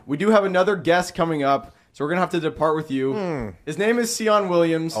 Bracky. We do have another guest coming up. So we're going to have to depart with you. His name is Sion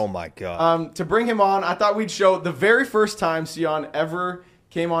Williams. Oh, my God. To bring him on, I thought we'd show the very first time Sion ever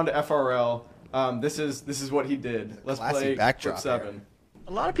came on to FRL. This is what he did. Let's play clip 7.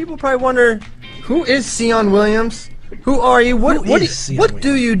 A lot of people probably wonder, who is Sion Williams? Who are you? What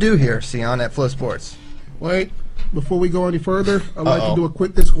do you do here, Sion, at Flow Sports? Wait, before we go any further, I'd like to do a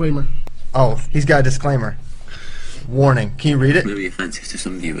quick disclaimer. Oh, he's got a disclaimer. Warning. Can you read it? May be offensive to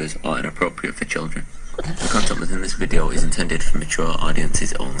some viewers or inappropriate for children. The content within this video is intended for mature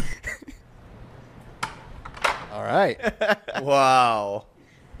audiences only. All right. Wow.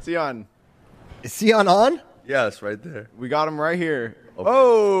 Sion. Is Sion on? Yes, right there. We got him right here. Okay.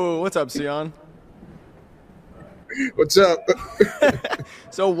 Oh, what's up, Sion? What's up?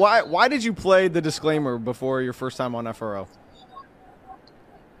 So why did you play the disclaimer before your first time on FRL?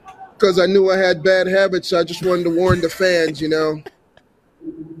 Because I knew I had bad habits. I just wanted to warn the fans, you know.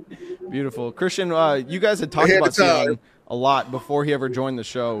 Beautiful. Christian, you guys had talked about Sion a lot before he ever joined the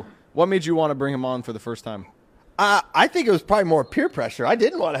show. What made you want to bring him on for the first time? I think it was probably more peer pressure. I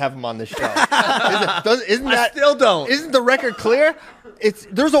didn't want to have him on the show. Still don't. Isn't the record clear?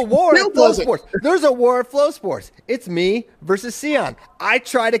 There's a war at Flow Sports. There's a war at Flow Sports. It's me versus Sion. I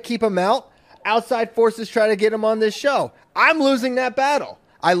try to keep him out. Outside forces try to get him on this show. I'm losing that battle.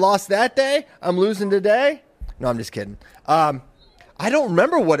 I lost that day. I'm losing today. No, I'm just kidding. I don't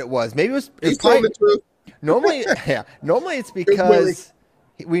remember what it was. Maybe it was probably, the truth. Normally it's because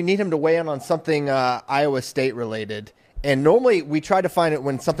we need him to weigh in on something Iowa State related. And normally we try to find it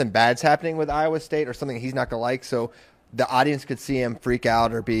when something bad's happening with Iowa State or something he's not going to like. So the audience could see him freak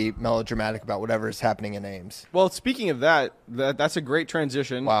out or be melodramatic about whatever is happening in Ames. Well, speaking of that's a great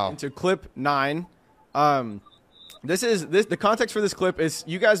transition into clip 9. The context for this clip is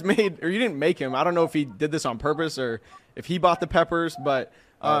you guys made, or you didn't make him. I don't know if he did this on purpose or if he bought the peppers, but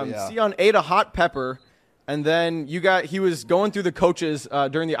Sion ate a hot pepper, and then he was going through the coaches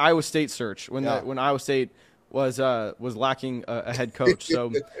during the Iowa State search when Iowa State was lacking a head coach.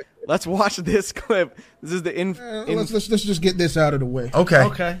 So let's watch this clip. This is let's just get this out of the way.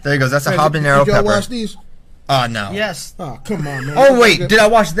 Okay. There he goes. That's a habanero Did y'all pepper. watch these? No. Yes. Oh, come on, man. Oh, wait. Did I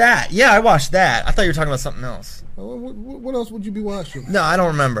watch that? Yeah, I watched that. I thought you were talking about something else. What else would you be watching? No, I don't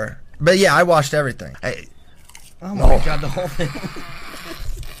remember. But yeah, I watched everything. Oh my God, the whole thing.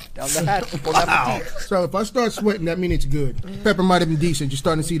 Down the hatch. Wow. So if I start sweating, that means it's good. Pepper might have been decent. You're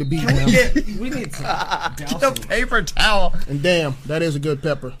starting to see the beat now. We need some Get a paper towel. And damn, that is a good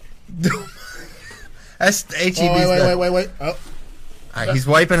pepper. That's HEB's. Wait. Oh. All right, he's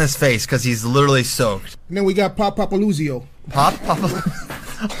wiping his face because he's literally soaked. And then we got Papaluzio. We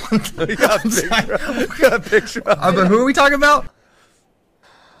got a picture. But who are we talking about?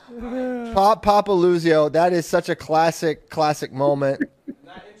 Papaluzio. That is such a classic moment.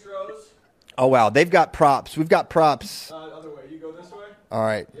 Oh, wow. They've got props. We've got props. Other way. You go this way? All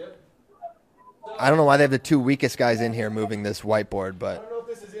right. Yep. I don't know why they have the two weakest guys in here moving this whiteboard, but. I don't know if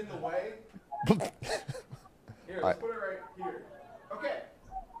this is in the way. Here, let's put it right here. Okay.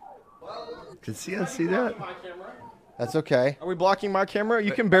 Well, Can Sion see that? That's okay. Are we blocking my camera?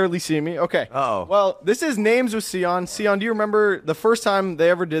 You can barely see me. Okay. Uh-oh. Well, this is Names with Sion. Sion, do you remember the first time they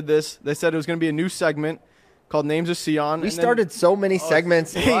ever did this? They said it was going to be a new segment called Names with Sion. We started so many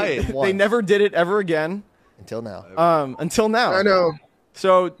segments. They never did it ever again. Until now. Until now. I know.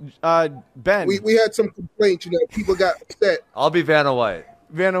 So, Ben. We had some complaints. People got upset. I'll be Vanna White.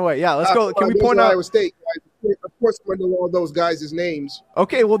 Vanna White. Yeah, let's go. Can we point out? Iowa State guys. Of course, I know all those guys' names.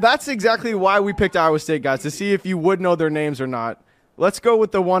 Okay, well, that's exactly why we picked Iowa State guys, to see if you would know their names or not. Let's go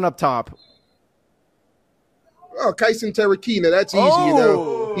with the one up top. Oh, Kyson Terrakina. That's easy, you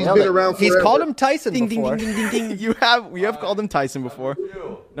know. He's been around forever. He's called him Tyson Ding, before. ding, ding, ding, ding. We have called him Tyson before.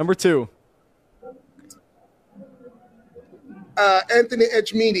 Number 2. Anthony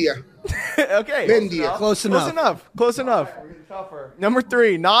Edgemedia. Okay. Mendia. Close enough. Number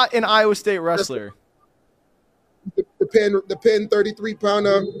 3, not an Iowa State wrestler. The pen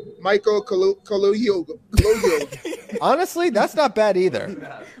 33-pounder, Michael Cologio. Honestly, that's not bad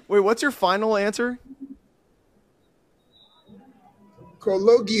either. Wait, what's your final answer?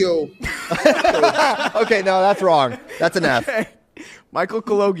 Cologio. Okay, no, that's wrong. That's an F. Okay. Michael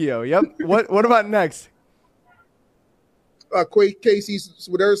Cologio. Yep. What about next? Casey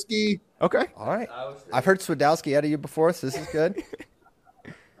Swiderski. Okay. All right. I've heard Swidowski out of you before, so this is good.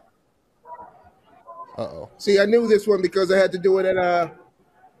 Uh-oh. See, I knew this one because I had to do it at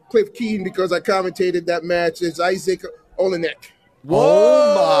Cliff Keen because I commentated that match. It's Isaac Olenek.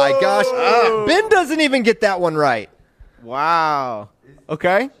 Oh, my gosh. Ben doesn't even get that one right. Wow.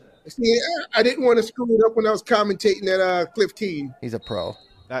 Okay. See, I didn't want to screw it up when I was commentating at Cliff Keen. He's a pro.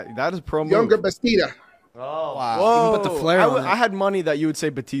 That is a pro move. Younger Bastida. Oh, wow. Whoa. Put the flair on it. I had money that you would say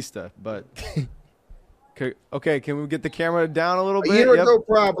Batista, but okay. Can we get the camera down a little bit? A year ago,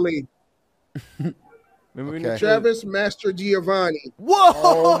 probably. Maybe we Okay. Travis Master Giovanni. Whoa!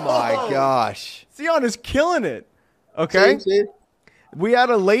 Oh, my gosh. Sion is killing it. Okay. See? We had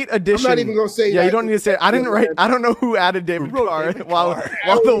a late addition. I'm not even gonna say Yeah, that. you don't need to say it. I didn't write. I don't know who added David Carr while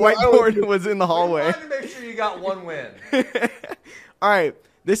the whiteboard was in the hallway. To make sure you got one win. All right.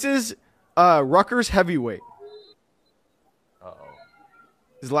 This is Rutgers heavyweight. Uh-oh.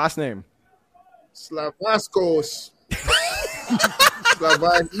 His last name. Slavaskos.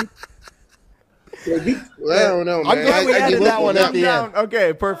 Slavaki. Well, I don't know, man. I'm glad we added that one at the end.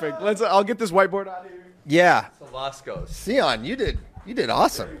 Okay, perfect. I'll get this whiteboard out of here. Yeah. Velasco. Sion, you did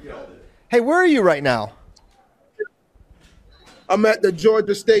awesome. Hey, where are you right now? I'm at the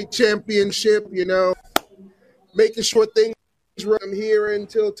Georgia State Championship, making sure things run. I'm here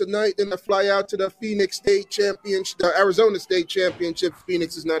until tonight, then I fly out to the Phoenix State Championship, the Arizona State Championship.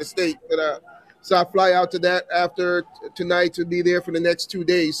 Phoenix is not a state, but so I fly out to that after tonight to be there for the next 2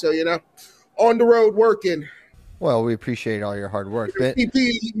 days. So, on the road working. Well, we appreciate all your hard work. PP,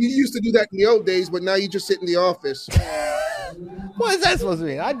 you used to do that in the old days, but now you just sit in the office. What is that supposed to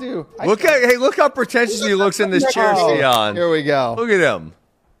mean? I do. Look how pretentious he looks in this chair, Sion. Here we go. Look at him.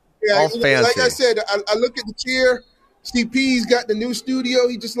 Yeah, all fancy. Like I said, I look at the chair. CP's got the new studio.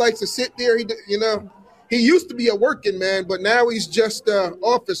 He just likes to sit there. He used to be a working man, but now he's just an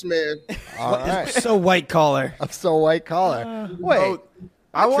office man. All right. So white collar. I'm so white collar. Wait.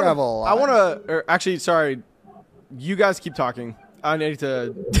 I travel. want to. Actually, sorry. you guys keep talking. I need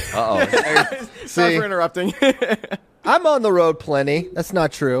to. Sorry for interrupting. I'm on the road plenty. That's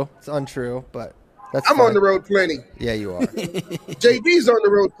not true. It's untrue, but that's I'm fine. on the road plenty. Yeah, you are. JD's on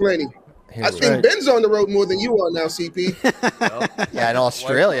the road plenty. I think Ben's on the road more than you are now, CP. Yeah, in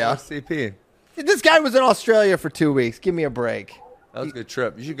Australia. CP. This guy was in Australia for 2 weeks. Give me a break. That was a good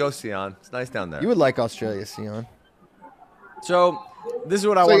trip. You should go, Sion. It's nice down there. You would like Australia, Sion. So, this is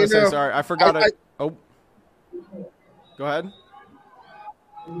what I want to say. Sorry, I forgot. Go ahead.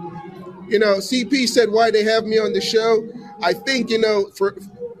 CP said why they have me on the show. I think,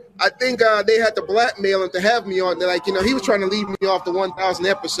 they had to blackmail him to have me on. He was trying to leave me off the 1,000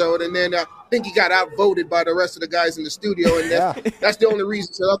 episode, and then I think he got outvoted by the rest of the guys in the studio, and that's the only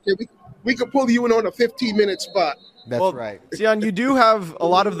reason. So, okay, we could pull you in on a 15-minute spot. That's right. Sion, you do have a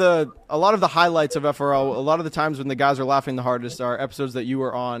lot of the highlights of FRL. A lot of the times when the guys are laughing the hardest are episodes that you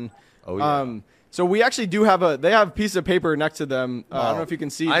were on. Oh yeah. So we actually do have they have a piece of paper next to them. I don't know if you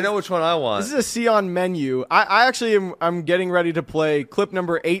can see. I know which one I want. This is a Sion menu. I actually I'm getting ready to play clip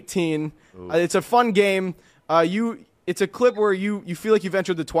number 18. It's a fun game. It's a clip where you feel like you've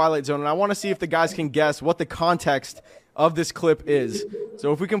entered the Twilight Zone, and I want to see if the guys can guess what the context of this clip is.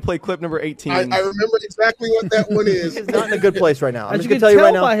 So if we can play clip number 18. I remember exactly what that one is. He's not in a good place right now. As you can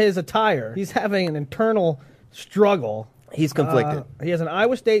tell by his attire, he's having an internal struggle. He's conflicted. He has an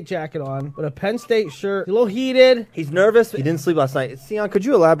Iowa State jacket on, with a Penn State shirt. He's a little heated. He's nervous. He didn't sleep last night. Sion, could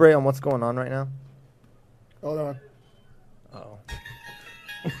you elaborate on what's going on right now? Hold on. Oh.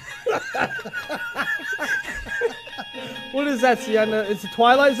 What is that, Sion? It's the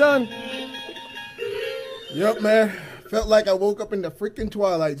Twilight Zone? Yep, man. Felt like I woke up in the freaking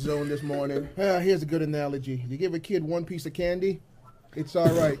Twilight Zone this morning. Here's a good analogy. You give a kid one piece of candy, it's all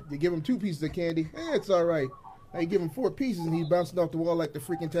right. You give him 2 pieces of candy, it's all right. Now you give him 4 pieces and he's bouncing off the wall like the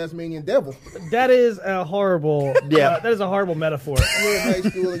freaking Tasmanian devil. That is a horrible. That is a horrible metaphor. You're in high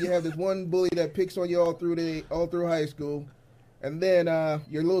school and you have this one bully that picks on you all through high school, and then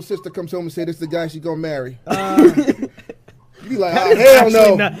your little sister comes home and says, "This is the guy she's gonna marry." You be like, "Oh hell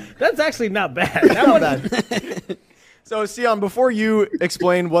no!" That's actually not bad. That one. Bad. So Sion, before you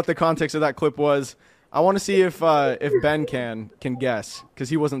explain what the context of that clip was, I want to see if Ben can guess because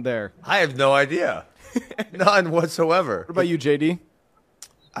he wasn't there. I have no idea. None whatsoever. What about you, JD?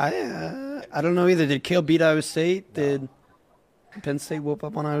 I don't know either. Did Cale beat Iowa State? Did Penn State whoop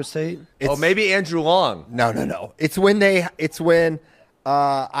up on Iowa State? Maybe Andrew Long. No. It's when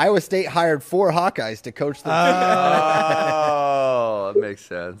Iowa State hired 4 Hawkeyes to coach them. Oh, that makes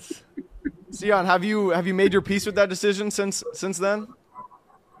sense. Sion, have you made your peace with that decision since then?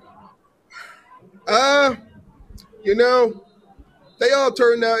 They all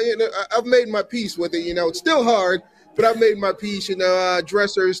turned out, I've made my peace with it, it's still hard, but I've made my peace,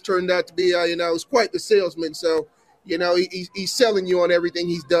 Dressers turned out to be, it's quite the salesman. So, he's selling you on everything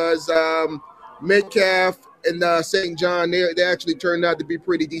he does. Metcalf and St. John, they actually turned out to be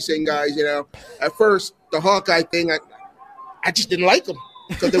pretty decent guys, At first, the Hawkeye thing, I just didn't like them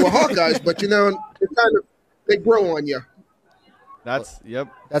because they were Hawkeyes, but, they grow on you.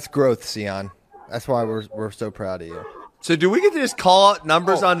 That's growth, Sion. That's why we're so proud of you. So do we get to just call out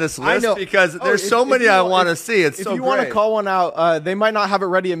numbers on this list? Because there's so many I want to see. It's so great. If you want to call one out, they might not have it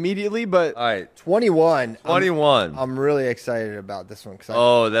ready immediately, but... All right. 21. 21. I'm really excited about this one.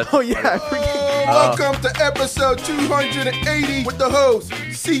 Welcome to episode 280 with the host,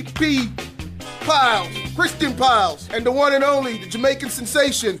 CP Piles, Christian Piles, and the one and only, the Jamaican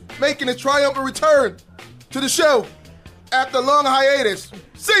sensation, making a triumphant return to the show after a long hiatus,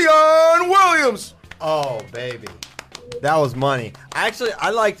 Sion Williams. Oh, baby. That was money.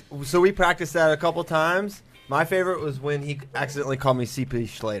 So we practiced that a couple times. My favorite was when he accidentally called me CP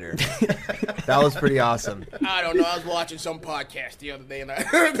Schlater. That was pretty awesome. I don't know. I was watching some podcast the other day, and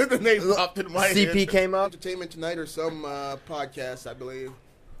the name popped in my head. CP came up? Entertainment Tonight or some podcast, I believe.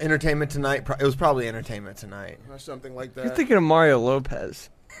 Entertainment Tonight. It was probably Entertainment Tonight. Or something like that. You're thinking of Mario Lopez.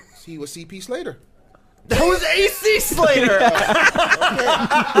 He was CP Slater. That was AC Slater.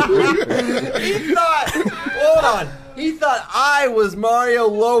 He thought I was Mario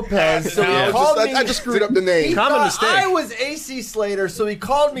Lopez, so he called me. I just screwed up the name. He thought I was AC Slater, so he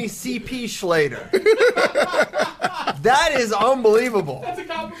called me CP Schlater. That is unbelievable. That's a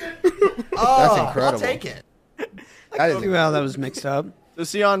compliment. That's incredible. I'll take it. That was mixed up. So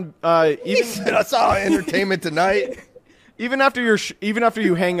Sion, he said I saw Entertainment Tonight. Even after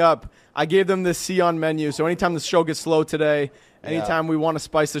you hang up, I gave them this Sion menu. So anytime the show gets slow today, anytime we want to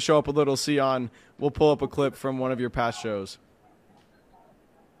spice the show up a little, Sion, we'll pull up a clip from one of your past shows.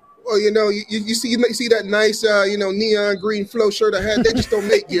 Well, you see that nice, neon green flow shirt I had. They just don't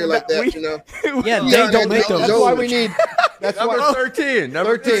make gear like that, Yeah, they don't make those. That's why we need. That's Number why, 13.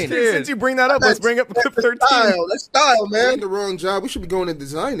 Number 13. 13. Since you bring that up, let's bring up clip 13. That's style, man. The wrong job. We should be going to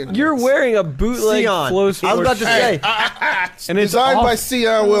designing. You're wearing a bootleg Sion. flow I was about to say. And it's Designed by awful.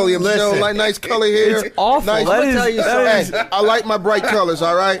 Sion Williams. Listen. Like nice color hair. It's awful. Nice. That I like my bright colors.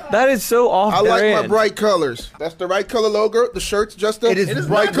 All right. That is so off I like brand. my bright colors. That's the right color logo. The shirt's just a It is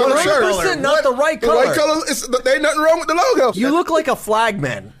bright not color the shirt. right color. Not the right The color. right color. There ain't nothing wrong with the logo. You look like a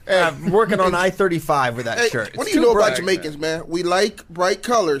flagman working on I-35 with that Hey, shirt. what It's do you too know bright. about Jamaicans, man? We like bright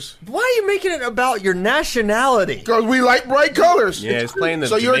colors. Why are you making it about your nationality? Because we like bright colors. Yeah, it's playing the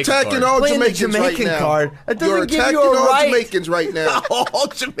So you're Jamaican attacking card. all Playing the Jamaicans Jamaican right now. card. That doesn't You're give attacking you a all right. Jamaicans right now. All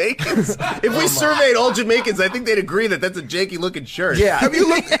Jamaicans. If we surveyed all Jamaicans, I think they'd agree that that's a janky looking shirt. Yeah. Have you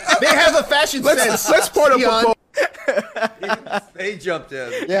looked? They have a fashion sense. Let's part of Sion. They jumped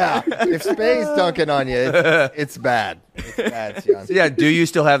in. Yeah. If Spade's dunking on you, it's bad. It's bad, Sion. So, yeah, do you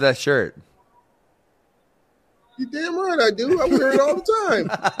still have that shirt? You damn right I do. I wear it all the time.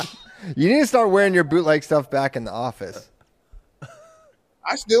 You need to start wearing your bootleg stuff back in the office.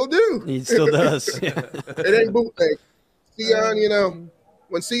 I still do. He still does. Yeah. It ain't bootleg. Sion,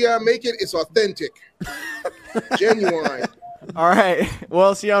 when Sion make it, it's authentic, genuine. All right.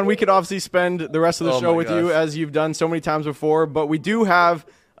 Well, Sion, we could obviously spend the rest of the Oh show my with you gosh. as you've done so many times before, but we do have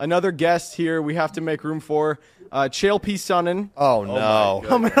another guest here we have to make room for. Chael P. Sonnen Oh, no.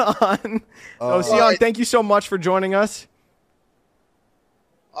 coming on. So, Sion, thank you so much for joining us.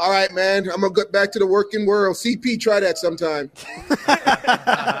 All right, man. I'm gonna get back to the working world. CP, try that sometime.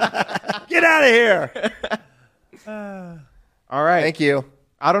 Get out of here. All right. Thank you.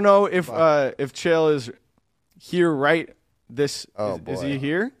 I don't know if Chael is here right this. Oh, is boy. he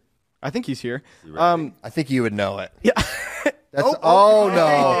here? I think he's here. I think you would know it. Yeah. That's, Oh,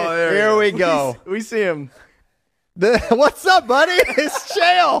 no. there Here we go. We see him. What's up, buddy? It's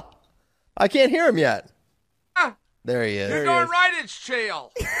Chael. I can't hear him yet. There he is. You're going right, it's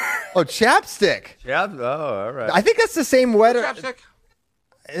Chael. Oh, chapstick. Yeah. Oh, all right. I think that's the same sweater. Chapstick.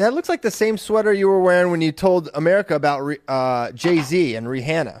 That looks like the same sweater you were wearing when you told America about Jay-Z and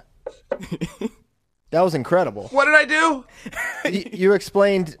Rihanna. That was incredible. What did I do? You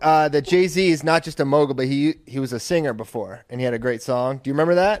explained that Jay-Z is not just a mogul, but he was a singer before, and he had a great song. Do you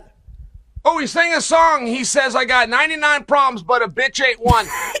remember that? Oh, he sang a song. He says, I got 99 problems, but a bitch ain't one.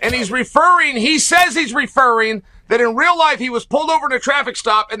 And he says he's referring that in real life he was pulled over in a traffic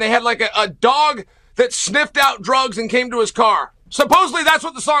stop and they had like a dog that sniffed out drugs and came to his car. Supposedly that's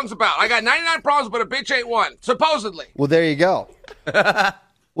what the song's about. I got 99 problems, but a bitch ain't one. Supposedly. Well, there you go.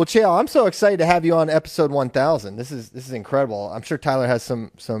 Well, Chael, I'm so excited to have you on episode 1000. This is incredible. I'm sure Tyler has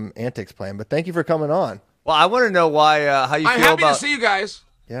some antics planned, but thank you for coming on. Well, I want to know why. How you I'm feel happy about? to see you guys.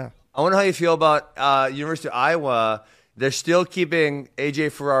 Yeah. I wonder how you feel about University of Iowa. They're still keeping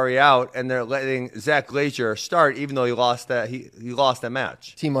AJ Ferrari out, and they're letting Zach Glazier start, even though he lost that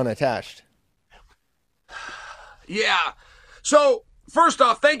match. Team unattached. Yeah. So, first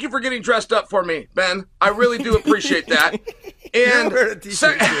off, thank you for getting dressed up for me, Ben. I really do appreciate that. And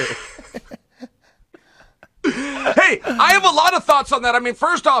hey, I have a lot of thoughts on that. I mean,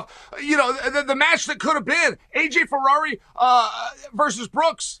 first off, the match that could have been AJ Ferrari versus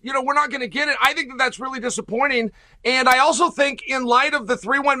Brooks, we're not going to get it. I think that's really disappointing. And I also think in light of the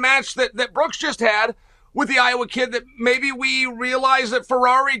 3-1 match that Brooks just had with the Iowa kid, that maybe we realize that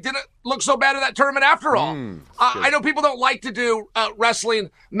Ferrari didn't look so bad in that tournament after all. I know people don't like to do wrestling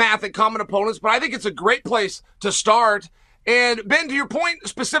math at common opponents, but I think it's a great place to start. And Ben, to your point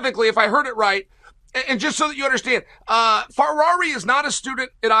specifically, if I heard it right, and just so that you understand, Ferrari is not a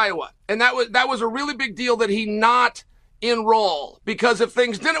student at Iowa, and that was a really big deal that he not enroll, because if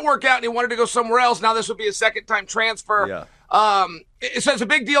things didn't work out and he wanted to go somewhere else, now this would be a second-time transfer. Yeah. So it's a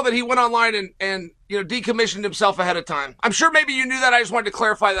big deal that he went online and decommissioned himself ahead of time. I'm sure maybe you knew that. I just wanted to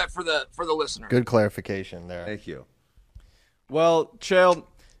clarify that for the listener. Good clarification there. Thank you. Well, Chael,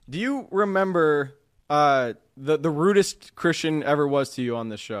 do you remember the rudest Christian ever was to you on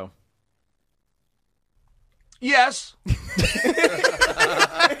this show? Yes.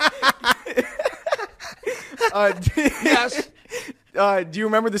 Yes. Do you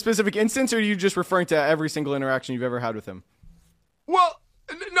remember the specific instance, or are you just referring to every single interaction you've ever had with him? Well,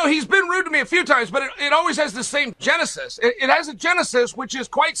 no, he's been rude to me a few times, but it always has the same genesis. It has a genesis, which is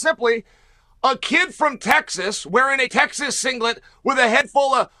quite simply a kid from Texas wearing a Texas singlet with a head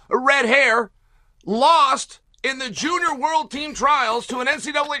full of red hair lost in the junior world team trials to an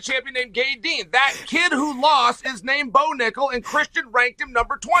NCAA champion named Gabe Dean. That kid who lost is named Bo Nickel, and Christian ranked him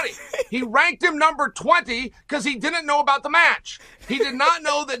number 20. He ranked him number 20 because he didn't know about the match. He did not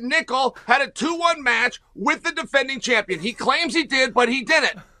know that Nickel had a 2-1 match with the defending champion. He claims he did, but he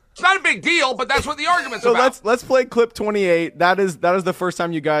didn't. It's not a big deal, but that's what the argument's about. So let's play clip 28. That is the first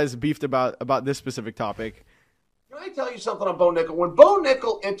time you guys beefed about this specific topic. Can I tell you something on Bo Nickel? When Bo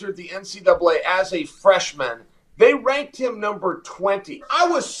Nickel entered the NCAA as a freshman, they ranked him number 20. I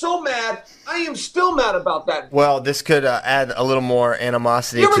was so mad. I am still mad about that. Well, this could add a little more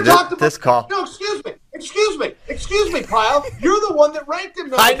animosity to this call. No, excuse me, Pyle. You're the one that ranked him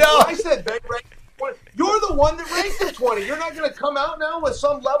number 20. I know. I said they ranked him 20. You're the one that ranked him 20. You're not going to come out now with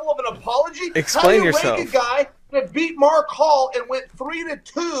some level of an apology? Explain How yourself. Rank a guy that beat Mark Hall and went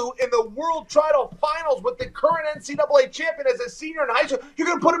 3-2 in the World Title Finals with the current NCAA champion as a senior in high school. You're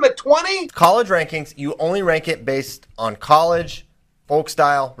going to put him at 20? College rankings, you only rank it based on college, folk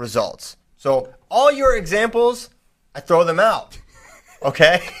style results. So all your examples, I throw them out.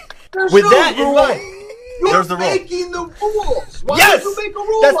 Okay? There's With no that rule. in mind, You're there's the rule. making the rules. Why Yes! would you make a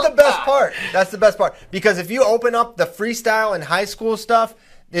rule That's like the best that? part. That's the best part. Because if you open up the freestyle and high school stuff,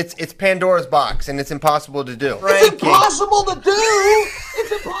 it's Pandora's box, and it's impossible to do. It's impossible to do.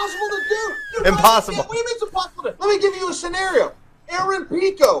 It's impossible to do. Impossible. What do you mean it's impossible to do? Let me give you a scenario. Aaron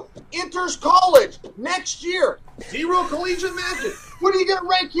Pico enters college next year. 0 collegiate matches. What are you going to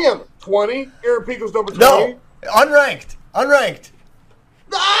rank him? 20? Aaron Pico's number 20? No, unranked.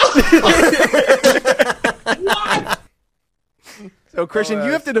 What? So Christian,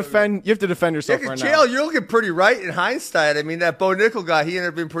 you have to defend yourself Yeah, right Chael, now. you're looking pretty right in hindsight. I mean, that Bo Nickel guy, he ended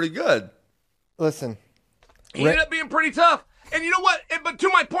up being pretty good. Listen. He ended up being pretty tough. And you know what? But to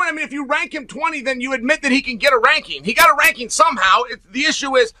my point, I mean, if you rank him 20, then you admit that he can get a ranking. He got a ranking somehow. The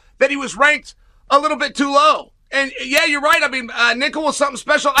issue is that he was ranked a little bit too low. And yeah, you're right. I mean, Nickel was something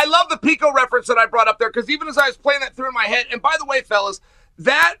special. I love the Pico reference that I brought up there because even as I was playing that through in my head, and by the way, fellas,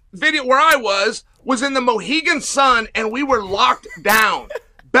 that video where I was in the Mohegan Sun, and we were locked down.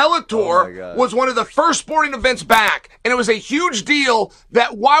 Bellator was one of the first sporting events back, and it was a huge deal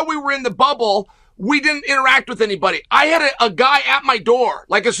that while we were in the bubble, we didn't interact with anybody. I had a guy at my door,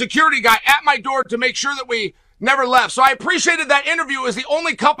 like a security guy at my door to make sure that we never left. So I appreciated that interview. It was the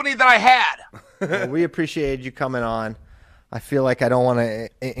only company that I had. Well, we appreciated you coming on. I feel like I don't want to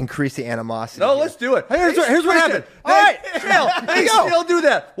increase the animosity. No, let's do it. Here's what happened. All right, Chael, there you go. Still do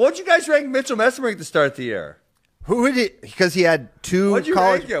that. Why don't you guys rank Mitchell Messerink at the start of the year? Who did it? Because he had 2 What'd you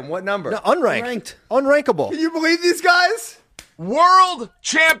college. rank him? What number? No, unranked. Unrankable. Can you believe these guys? World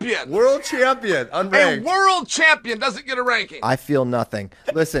champion. Unranked. A world champion doesn't get a ranking. I feel nothing.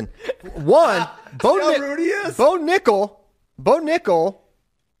 Listen, one, Bo Nickel,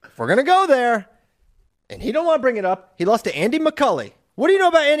 if we're going to go there, and he don't want to bring it up, he lost to Andy McCulley. What do you know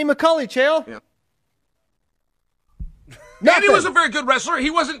about Andy McCulley, Chael? Yeah. Andy was a very good wrestler. He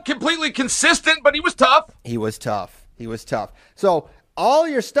wasn't completely consistent, but he was tough. He was tough. So all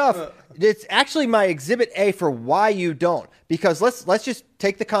your stuff, it's actually my exhibit A for why you don't. Because let's just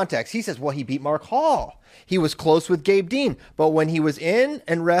take the context. He says, well, he beat Mark Hall. He was close with Gabe Dean. But when he was in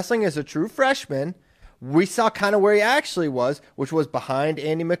and wrestling as a true freshman, we saw kind of where he actually was, which was behind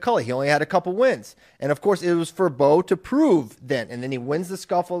Andy McCulley. He only had a couple wins. And, of course, it was for Bo to prove then. And then he wins the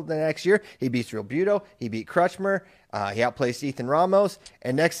scuffle the next year. He beats Real Buto. He beat Crutchmer. He outplaced Ethan Ramos.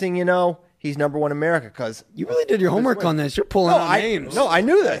 And next thing you know, he's number 1 in America because you really did your homework on this. You're pulling out names. No, I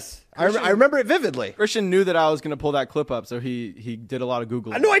knew this. I remember it vividly. Christian knew that I was going to pull that clip up, so he did a lot of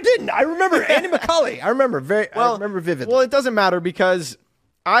Googling. No, I didn't. I remember Andy McCulley. I remember vividly. Well, it doesn't matter because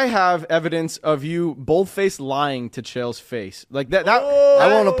I have evidence of you bold-faced lying to Chael's face. Like that. I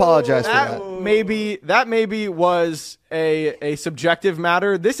won't apologize for that. That maybe was a subjective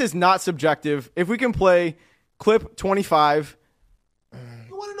matter. This is not subjective. If we can play clip 25.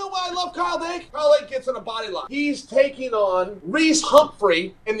 You want to know why I love Kyle Dake? Kyle Dake gets in a body lock. He's taking on Reese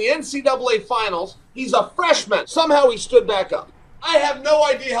Humphrey in the NCAA finals. He's a freshman. Somehow he stood back up. I have no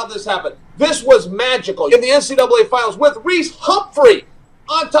idea how this happened. This was magical in the NCAA finals with Reese Humphrey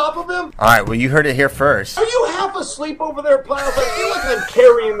on top of him. All right, well, you heard it here first. Are you half asleep over there, Piles? I feel like I'm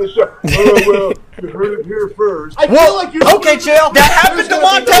carrying the show. Oh, well, you heard it here first. I feel like you're... Okay, Chael, that happened to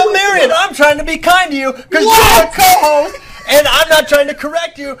Montel Marion. I'm trying to be kind to you because you're a co-host, and I'm not trying to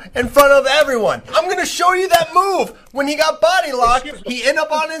correct you in front of everyone. I'm going to show you that move. When he got body locked, he ended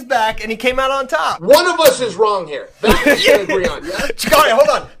up on his back, and he came out on top. One of us is wrong here. That we can agree on, yeah? All right, hold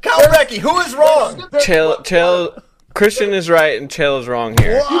on. Kyle Brecky, who is wrong? Chael, Christian is right and Chael is wrong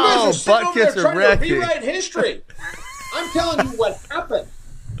here. You guys are sitting over there trying to rewrite history. I'm telling you what happened.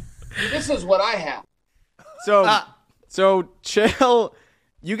 This is what I have. So Chael,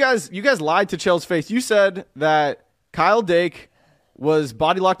 you guys lied to Chael's face. You said that Kyle Dake was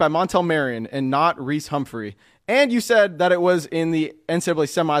body locked by Montel Marion and not Reese Humphrey. And you said that it was in the NCAA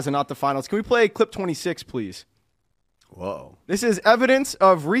semis and not the finals. Can we play clip 26, please? Whoa. This is evidence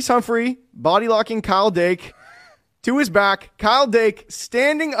of Reese Humphrey body locking Kyle Dake to his back. Kyle Dake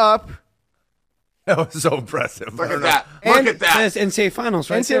standing up. That was so impressive. Look at that. Look at that. That's NCAA Finals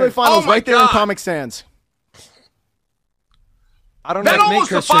right NCAA there. Finals right there in God. Comic Sans. I don't know. That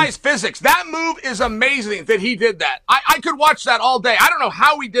almost defies physics. That move is amazing that he did that. I could watch that all day. I don't know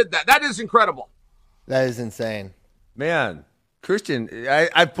how he did that. That is incredible. That is insane. Man, Christian,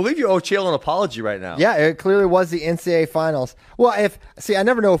 I believe you owe Chael an apology right now. Yeah, it clearly was the NCAA Finals. Well, I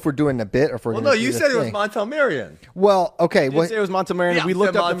never know if we're doing a bit or if we're. Well, gonna no, do you the said it was thing. Montel Marion. Well, okay. He did say it was Montel Marion. Yeah, we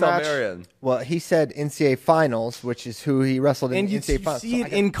looked up the Montel match. Marion. Well, he said NCAA Finals, which is who he wrestled in And you NCAA Finals. see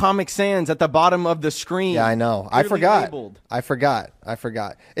it in Comic Sans at the bottom of the screen. Yeah, I know. I Clearly forgot. labeled. I forgot.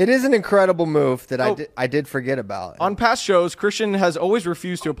 It is an incredible move that I did forget about. On past shows, Christian has always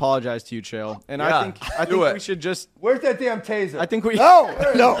refused to apologize to you, Chael. And Yeah, I think do it. we should just. Where's that damn taser? I think we. No,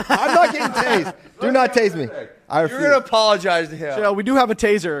 I'm not getting tased. Do not tase me. I refuse. You're going to apologize to him. Chael, we do have a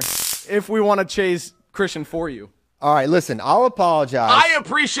taser if we want to chase Christian for you. All right, listen. I'll apologize. I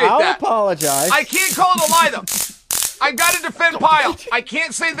appreciate I'll that. apologize. I can't call it a lie, though. I got to defend Pyle. I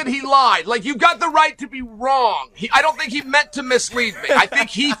can't say that he lied. Like, you got the right to be wrong. I don't think he meant to mislead me. I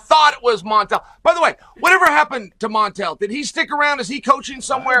think he thought it was Montel. By the way, whatever happened to Montel? Did he stick around? Is he coaching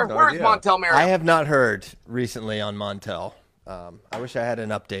somewhere? no Where is idea. Montel Marion? I have not heard recently on Montel. I wish I had an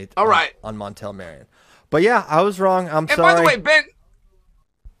update. All right. on Montel Marion. But yeah, I was wrong. I'm And sorry. by the way,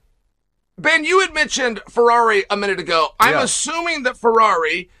 Ben, you had mentioned Ferrari a minute ago. I'm assuming that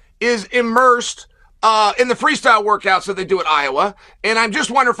Ferrari is immersed in the freestyle workouts that they do at Iowa. And I'm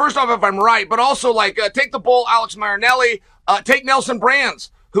just wondering, first off, if I'm right, but also, like, take the bull, Alex Marinelli, take Nelson Brands,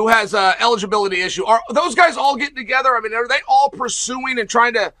 who has an eligibility issue. Are those guys all getting together? I mean, are they all pursuing and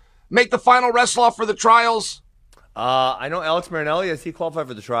trying to make the final wrestle-off for the trials? I know Alex Marinelli, is he qualified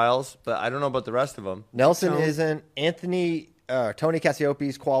for the trials, but I don't know about the rest of them. Nelson isn't. Tony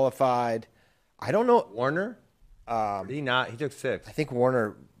Cassioppi's qualified. I don't know. Warner? Did he not? He took 6. I think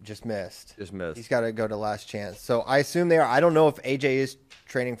Warner just missed. Just missed. He's got to go to last chance. So I assume they are. I don't know if AJ is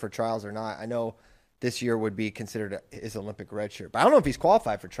training for trials or not. I know this year would be considered his Olympic red shirt, but I don't know if he's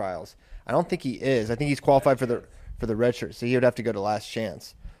qualified for trials. I don't think he is. I think he's qualified for the red shirt, so he would have to go to last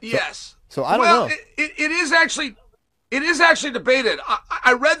chance. Yes. So I don't know. It is actually debated.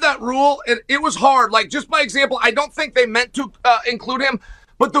 I read that rule, and it was hard. Like, just by example, I don't think they meant to include him,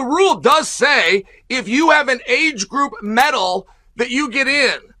 but the rule does say if you have an age group medal that you get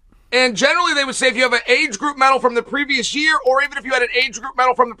in. And generally they would say if you have an age group medal from the previous year, or even if you had an age group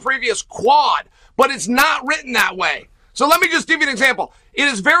medal from the previous quad, but it's not written that way. So let me just give you an example. It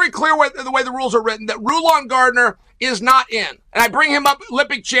is very clear the way the rules are written that Rulon Gardner is not in. And I bring him up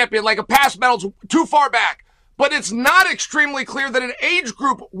Olympic champion, like a past medal's too far back. But it's not extremely clear that an age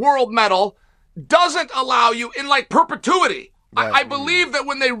group world medal doesn't allow you in, like, perpetuity. Right. I believe that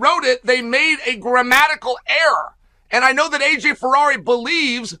when they wrote it, they made a grammatical error. And I know that AJ Ferrari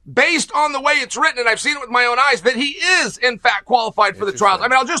believes, based on the way it's written, and I've seen it with my own eyes, that he is, in fact, qualified for the trials. I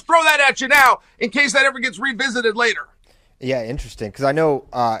mean, I'll just throw that at you now in case that ever gets revisited later. Yeah, interesting. Because I know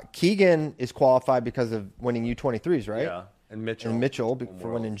Keegan is qualified because of winning U23s, right? Yeah, and Mitchell.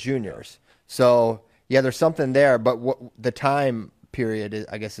 For winning juniors. So, yeah, there's something there. But the time period,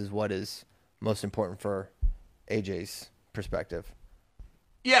 I guess, is what is most important for AJ's perspective.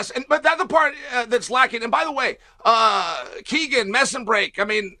 Yes, but that's the part that's lacking. And by the way, Keegan, mess and break. I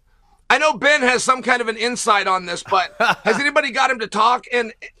mean, I know Ben has some kind of an insight on this, but has anybody got him to talk?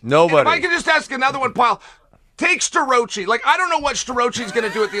 And nobody. And if I could just ask another one, Pyle. Take Starocci. Like, I don't know what Starocci's going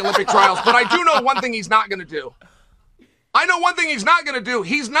to do at the Olympic trials, but I do know one thing he's not going to do. I know one thing he's not going to do.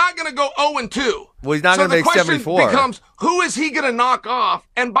 He's not going to go 0-2. Well, he's not going to make 74. So the question becomes, who is he going to knock off?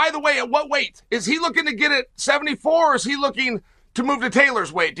 And by the way, at what weight? Is he looking to get it 74, or is he looking to move to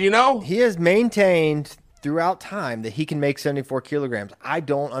Taylor's weight? Do you know? He has maintained throughout time that he can make 74 kilograms. I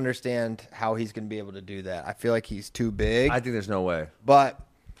don't understand how he's going to be able to do that. I feel like he's too big. I think there's no way. But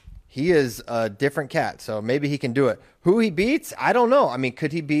he is a different cat, so maybe he can do it. Who he beats, I don't know. I mean,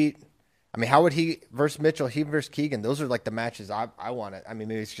 could he beat... I mean, how would he versus Mitchell, he versus Keegan? Those are like the matches I want it. I mean,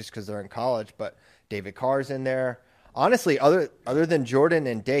 maybe it's just because they're in college, but David Carr's in there. Honestly, other than Jordan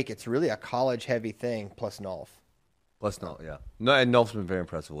and Dake, it's really a college-heavy thing, plus Nolf. Plus Nolf, yeah. No, and Nolf's been very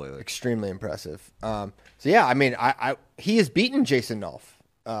impressive lately. Extremely impressive. So, yeah, I mean, he has beaten Jason Nolf,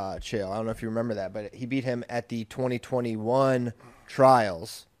 Chael. I don't know if you remember that, but he beat him at the 2021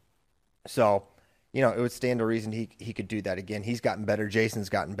 trials. So, it would stand to reason he could do that again. He's gotten better. Jason's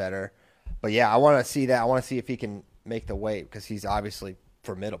gotten better. But yeah, I want to see that. I want to see if he can make the weight because he's obviously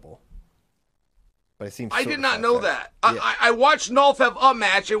formidable. But it seems I did not know that. Yeah. I watched Nolf have a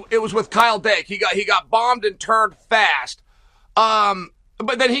match. It was with Kyle Dake. He got bombed and turned fast.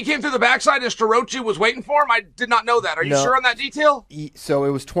 But then he came through the backside and Strorochi was waiting for him. I did not know that. Are you sure on that detail? So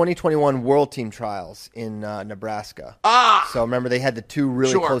it was 2021 World Team Trials in Nebraska. So remember they had the two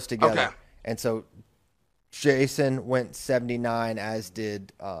really close together. Okay. And so Jason went 79, as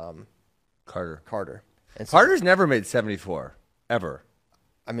did Carter. And so, Carter's never made 74 ever.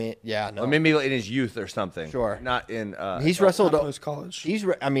 I mean, yeah, no. Or maybe in his youth or something. Sure. Not in. He's wrestled post college.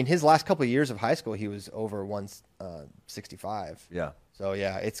 His last couple of years of high school, he was over 165. Yeah. So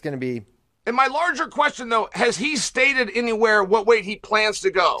yeah, it's going to be. And my larger question, though, has he stated anywhere what weight he plans to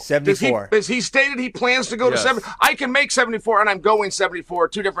go? 74. Has he stated he plans to go to 70? I can make 74, and I'm going 74.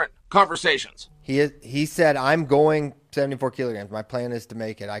 Two different conversations. He said, I'm going 74 kilograms. My plan is to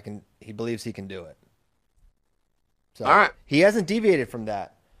make it. He believes he can do it. So all right. He hasn't deviated from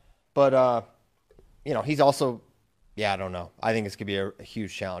that. But, he's also, I don't know. I think it's going to be a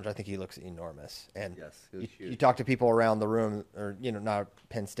huge challenge. I think he looks enormous. And you talk to people around the room, or, not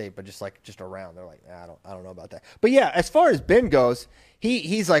Penn State, but just around. They're like, I don't know about that. But yeah, as far as Ben goes,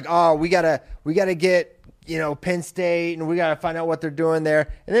 he's like, oh, we gotta get, Penn State, and we gotta find out what they're doing there.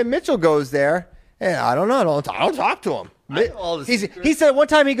 And then Mitchell goes there, and I don't know. I don't talk to him. He said one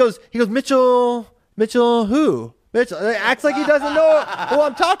time, he goes, Mitchell who? Mitchell acts like he doesn't know who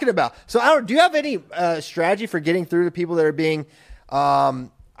I'm talking about. So do you have any strategy for getting through to people that are being,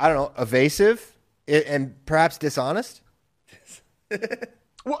 evasive and perhaps dishonest?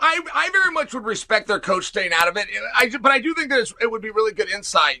 Well, I very much would respect their coach staying out of it. But I do think that it would be really good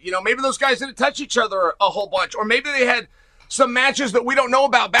insight. Maybe those guys didn't touch each other a whole bunch, or maybe they had some matches that we don't know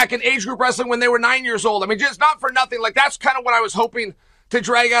about back in age group wrestling when they were 9 years old. I mean, just not for nothing. Like, that's kind of what I was hoping to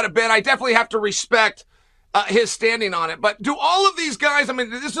drag out a bit. I definitely have to respect his standing on it. But do all of these guys, I mean,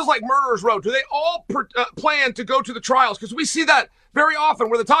 this is like Murderer's Row, do they all plan to go to the trials? Because we see that very often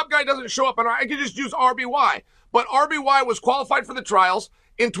where the top guy doesn't show up, and I could just use RBY. But RBY was qualified for the trials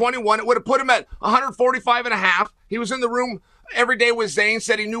in 21. It would have put him at 145 and a half. He was in the room every day with Zane,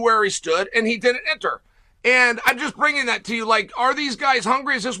 said he knew where he stood, and he didn't enter. And I'm just bringing that to you. Like, are these guys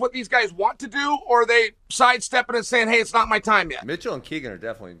hungry? Is this what these guys want to do? Or are they sidestepping and saying, hey, it's not my time yet? Mitchell and Keegan are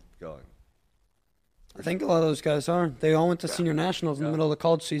definitely going. I think a lot of those guys are. They all went to senior nationals in the middle of the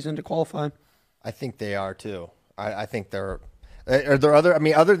college season to qualify. I think they are too. I think they're. Are there other? I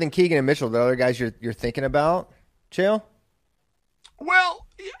mean, other than Keegan and Mitchell, the other guys you're thinking about, Chael? Well,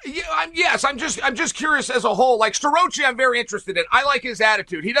 yes. I'm just curious as a whole. Like Strorochi, I'm very interested in. I like his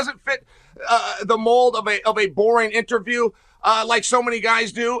attitude. He doesn't fit the mold of a boring interview like so many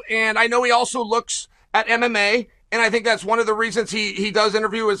guys do. And I know he also looks at MMA. And I think that's one of the reasons he does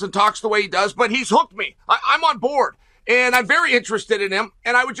interviews and talks the way he does. But he's hooked me. I'm on board. And I'm very interested in him.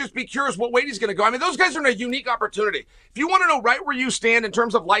 And I would just be curious what weight he's going to go. I mean, those guys are in a unique opportunity. If you want to know right where you stand in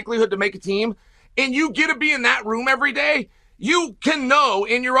terms of likelihood to make a team, and you get to be in that room every day, you can know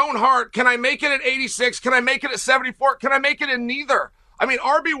in your own heart, can I make it at 86? Can I make it at 74? Can I make it in neither? I mean,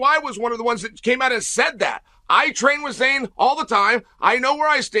 RBY was one of the ones that came out and said that. I train with Zane all the time. I know where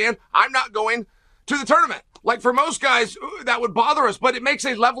I stand. I'm not going to the tournament. Like, for most guys, that would bother us, but it makes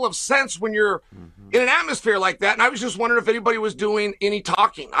a level of sense when you're in an atmosphere like that. And I was just wondering if anybody was doing any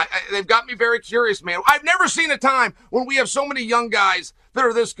talking. They've got me very curious, man. I've never seen a time when we have so many young guys that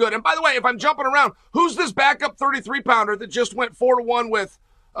are this good. And by the way, if I'm jumping around, who's this backup 33-pounder that just went 4-1 with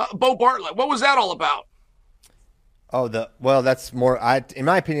Bo Bartlett? What was that all about? Oh, that's more. In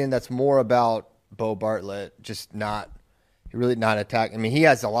my opinion, that's more about Bo Bartlett just not. He really not attack. I mean, he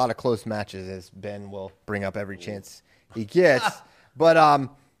has a lot of close matches, as Ben will bring up every chance he gets. But I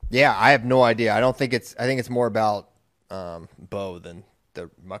have no idea. I think it's more about Bo than the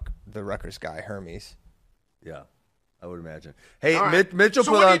Rutgers guy, Hermes. Yeah, I would imagine. Hey, right. Mitchell.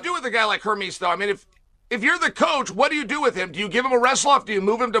 So what do you do with a guy like Hermes, though? I mean, if you're the coach, what do you do with him? Do you give him a wrestle off? Do you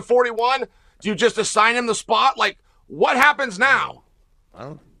move him to 41? Do you just assign him the spot? Like, what happens now? I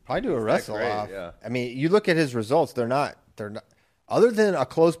don't. Probably do a wrestle off. Yeah. I mean, you look at his results; they're not. Other than a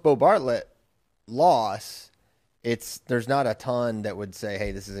close Bo Bartlett loss, there's not a ton that would say,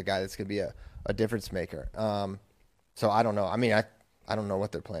 hey, this is a guy that's going to be a difference maker. So I don't know. I mean, I don't know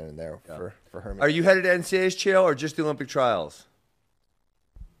what they're planning there for Hermes. Are you headed to NCAA's, Chael, or just the Olympic trials?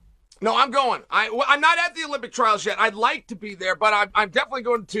 No, I'm going. I'm not at the Olympic trials yet. I'd like to be there, but I'm definitely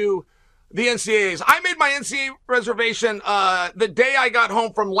going to the NCAAs. I made my NCAA reservation the day I got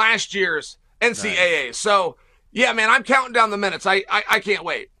home from last year's NCAAs. Nice. So, yeah, man, I'm counting down the minutes. I can't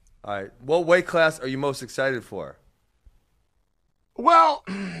wait. All right. What weight class are you most excited for? Well,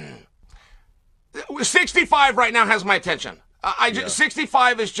 65 right now has my attention.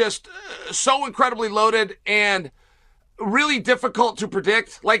 65 is just so incredibly loaded and really difficult to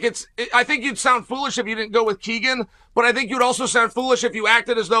predict. Like I think you'd sound foolish if you didn't go with Keegan, but I think you'd also sound foolish if you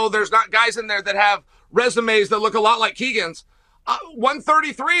acted as though there's not guys in there that have resumes that look a lot like Keegan's.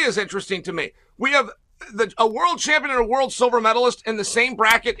 133 is interesting to me. We have a world champion and a world silver medalist in the same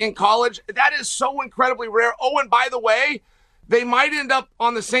bracket in college. That is so incredibly rare. Oh, and by the way, they might end up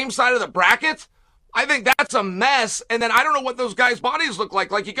on the same side of the bracket. I think that's a mess. And then I don't know what those guys' bodies look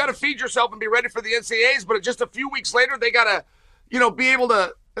like. Like, you got to feed yourself and be ready for the NCAAs, but just a few weeks later, they got to, be able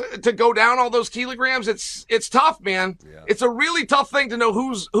to go down all those kilograms. It's tough, man. Yeah. It's a really tough thing to know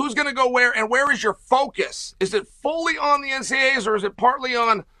who's going to go where and where is your focus. Is it fully on the NCAAs or is it partly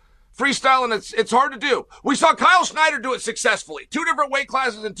on freestyle? And it's hard to do. We saw Kyle Snyder do it successfully. 2 different weight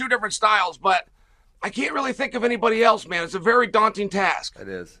classes and 2 different styles, but I can't really think of anybody else, man. It's a very daunting task. It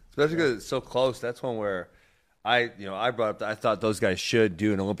is, especially because it's so close. That's one where I brought up that I thought those guys should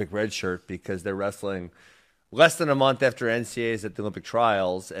do an Olympic red shirt because they're wrestling less than a month after NCAAs at the Olympic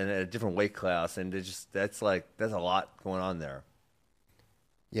trials and at a different weight class, and that's a lot going on there.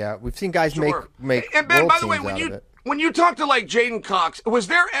 Yeah, we've seen guys make and Ben, world by the way, when you talk to like Jaden Cox, was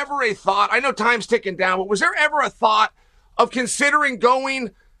there ever a thought? I know time's ticking down, but was there ever a thought of considering going?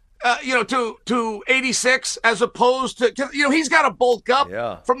 To 86 as opposed to he's got to bulk up.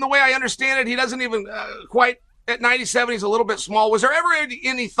 Yeah. From the way I understand it, he doesn't even quite at 97. He's a little bit small. Was there ever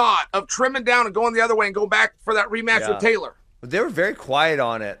any thought of trimming down and going the other way and go back for that rematch with Taylor? They were very quiet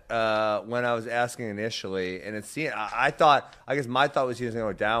on it when I was asking initially, and I guess my thought was he was going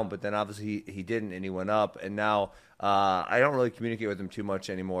to go down, but then obviously he didn't, and he went up, and now I don't really communicate with him too much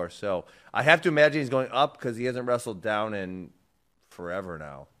anymore. So I have to imagine he's going up because he hasn't wrestled down in forever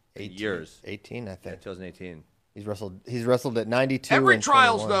now. 18, I think. Yeah, 2018. He's wrestled at 92. Every and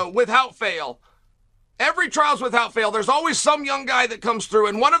trials 21. though, without fail. There's always some young guy that comes through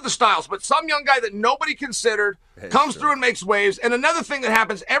in one of the styles, but some young guy that nobody considered comes through and makes waves. And another thing that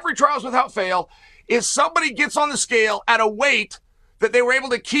happens every trials without fail is somebody gets on the scale at a weight that they were able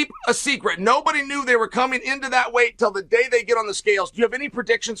to keep a secret. Nobody knew they were coming into that weight till the day they get on the scales. Do you have any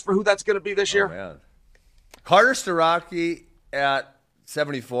predictions for who that's going to be this year? Man. Carter Starocki at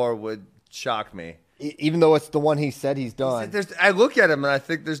 74 would shock me. Even though it's the one he said he's done. I look at him and I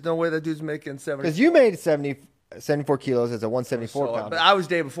think there's no way that dude's making 70. Because you made 74 kilos as a 174 pounder. But I was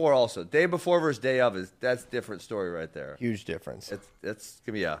day before also. Day before versus day of that's a different story right there. Huge difference. It's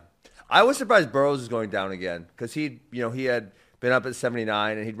gonna be I was surprised Burroughs was going down again because he had been up at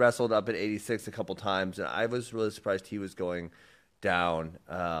 79 and he'd wrestled up at 86 a couple times, and I was really surprised he was going down.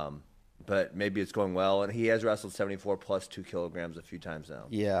 But maybe it's going well, and he has wrestled 74 plus 2 kilograms a few times now.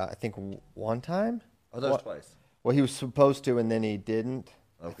 Yeah, I think one time. Oh, that was twice. Well, he was supposed to, and then he didn't.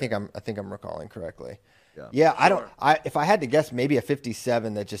 Okay. I think I'm recalling correctly. Yeah. Sure. If I had to guess, maybe a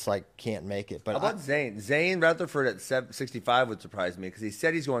 57 that just can't make it. But how about Zane? Zane Rutherford at 65 would surprise me because he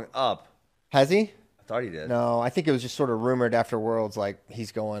said he's going up. Has he? I thought he did. No, I think it was just sort of rumored after Worlds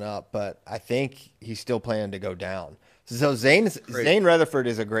he's going up, but I think he's still planning to go down. So Zane Rutherford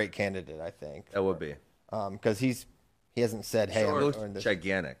is a great candidate, I think. That would be. Because he hasn't said, hey, I'm doing this.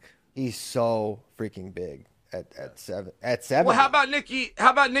 Gigantic. He's so freaking big at 7. Well, how about Nikki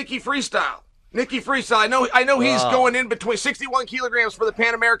Freestyle? Nikki Freestyle. I know he's going in between 61 kilograms for the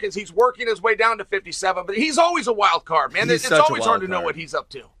Pan Americans. He's working his way down to 57, but he's always a wild card, man. It's always hard to know what he's up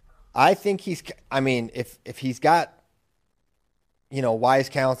to. I think if he's got wise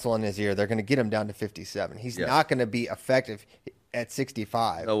counsel in his ear, they're going to get him down to 57. He's not going to be effective at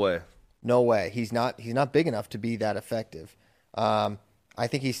 65. No way. He's not big enough to be that effective. I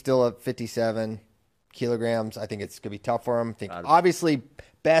think he's still at 57 kilograms. I think it's going to be tough for him. I think obviously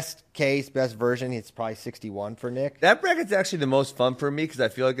best version, it's probably 61 for Nick. That bracket's actually the most fun for me because I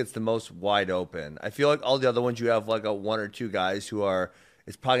feel like it's the most wide open. I feel like all the other ones you have like a 1 or 2 guys who are,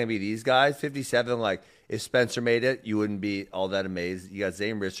 it's probably going to be these guys. 57, if Spencer made it, you wouldn't be all that amazed. You got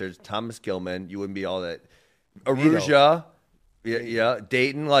Zane Richards, Thomas Gilman, you wouldn't be all that. Aruja,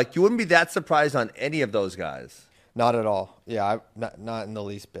 Dayton, you wouldn't be that surprised on any of those guys. Not at all. Yeah, not in the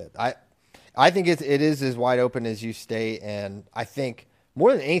least bit. I think it is as wide open as you state, and I think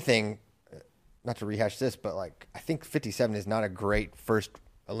more than anything, not to rehash this, but I think 57 is not a great first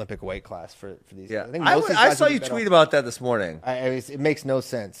Olympic weight class for these. Yeah, I saw you tweet about that this morning. It makes no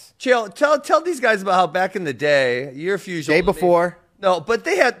sense. Chill. Tell these guys about how back in the day, your fusion day before. No, but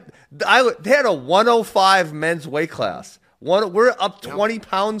they had a 105 men's weight class. We're up 20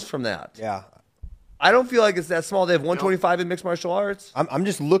 pounds from that. Yeah. I don't feel like it's that small. They have 125 in mixed martial arts. I'm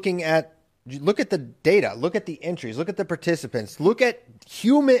just looking at. Look at the data. Look at the entries. Look at the participants. Look at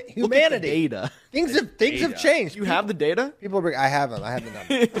humanity. Look at the data. Things have changed. You have the data? I have them. I have the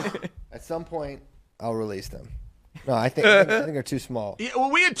numbers. At some point, I'll release them. No, I think they're too small. Yeah,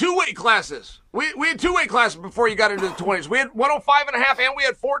 well, we had 2 weight classes. We had 2 weight classes before you got into the 20s. We had 105 and a half, and we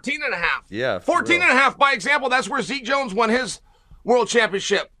had 14 and a half. Yeah, 14 and a half. By example, that's where Zeke Jones won his world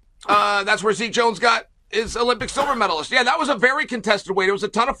championship. That's where Zeke Jones got his Olympic silver medalist. Yeah, that was a very contested weight. It was a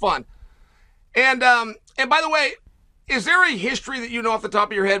ton of fun. And by the way, is there a history that you know off the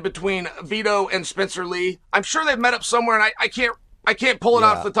top of your head between Vito and Spencer Lee? I'm sure they've met up somewhere, and I can't pull it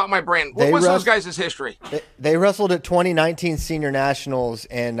out off the top of my brain. What's those guys' history? They wrestled at 2019 Senior Nationals,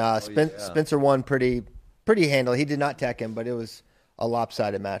 and Spencer won pretty handily. He did not tech him, but it was a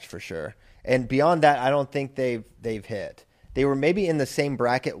lopsided match for sure. And beyond that, I don't think they've hit. They were maybe in the same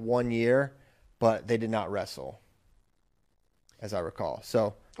bracket one year, but they did not wrestle, as I recall.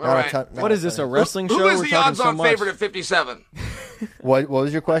 So. What is this, a wrestling show? Who is the odds-on favorite at 57? What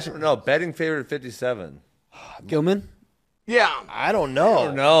was your question? No, betting favorite at 57. Gilman? Yeah. I don't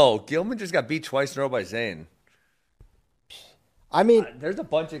know. Gilman just got beat twice in a row by Zayn. I mean, there's a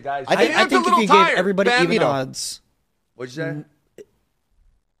bunch of guys. I think if you gave everybody even odds. What'd you say?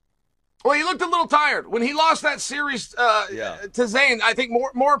 Well, he looked a little tired. When he lost that series to Zayn, I think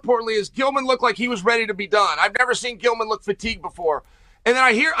more importantly is Gilman looked like he was ready to be done. I've never seen Gilman look fatigued before. And then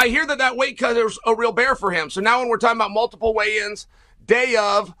I hear that weight cut is a real bear for him. So now when we're talking about multiple weigh-ins, day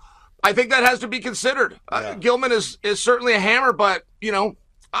of, I think that has to be considered. Gilman is certainly a hammer, but,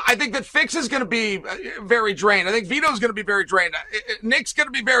 I think that Fix is going to be very drained. I think Vito's going to be very drained. Nick's going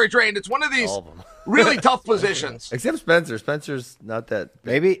to be very drained. It's one of these really tough positions. Except Spencer. Spencer's not that.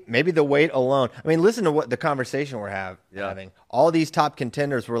 Maybe the weight alone. I mean, listen to what the conversation we're having. All these top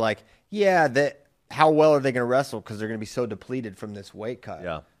contenders were like, how well are they going to wrestle because they're going to be so depleted from this weight cut?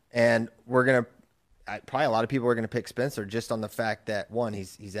 Yeah. And we're going to probably a lot of people are going to pick Spencer just on the fact that, one,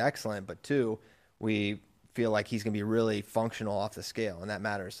 he's excellent, but two, we feel like he's going to be really functional off the scale, and that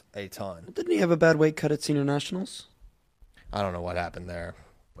matters a ton. Didn't he have a bad weight cut at Senior Nationals? I don't know what happened there.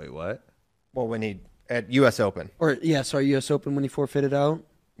 Wait, what? Well, at U.S. Open. U.S. Open when he forfeited out?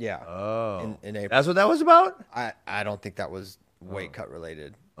 Yeah. Oh. In April. That's what that was about? I don't think that was weight cut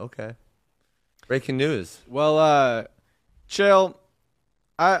related. Okay. Breaking news. Well, Chael,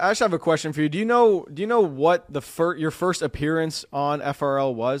 I just have a question for you. Do you know what your first appearance on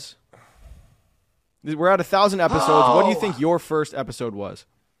FRL was? We're at 1,000 episodes. What do you think your first episode was?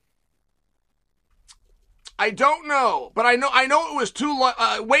 I don't know, but I know it was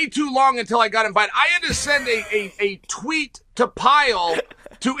way too long until I got invited. I had to send a tweet to Pyle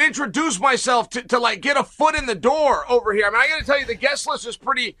to introduce myself to like get a foot in the door over here. I mean, I got to tell you, the guest list is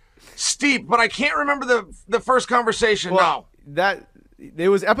pretty steep, but I can't remember the first conversation. Well, it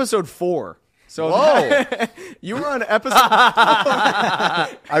was episode 4. So you were on episode 4.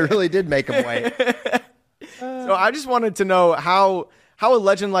 I really did make him wait. So I just wanted to know how a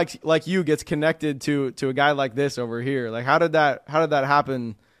legend like you gets connected to a guy like this over here. Like how did that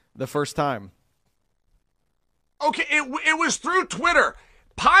happen the first time? Okay, it was through Twitter.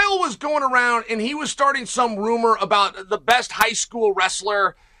 Pyle was going around and he was starting some rumor about the best high school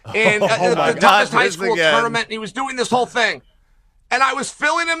wrestler and the toughest high school tournament. And he was doing this whole thing. And I was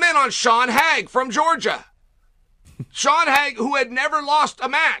filling him in on Sean Hagg from Georgia. Sean Hagg, who had never lost a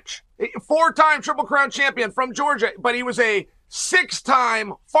match. 4-time Triple Crown champion from Georgia, but he was a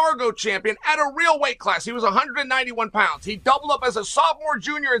 6-time Fargo champion at a real weight class. He was 191 pounds. He doubled up as a sophomore,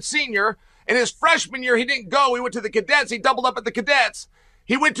 junior, and senior. In his freshman year, he didn't go. He went to the cadets. He doubled up at the cadets.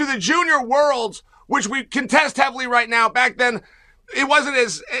 He went to the junior worlds, which we contest heavily right now. Back then,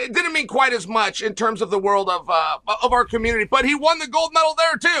 it didn't mean quite as much in terms of the world of our community, but he won the gold medal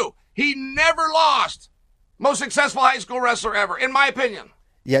there too. He never lost. Most successful high school wrestler ever, in my opinion.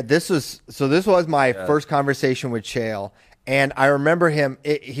 Yeah, this was my first conversation with Chael, and I remember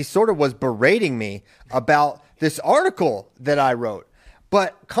he sort of was berating me about this article that I wrote.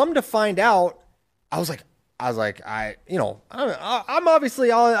 But come to find out, I'm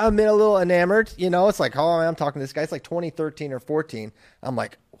obviously I'm a little enamored, It's like, I'm talking to this guy. It's like 2013 or 14. I'm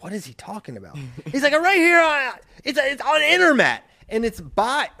like, what is he talking about? He's like, right here, it's on internet, and it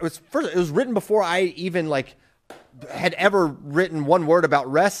was written before I even had ever written one word about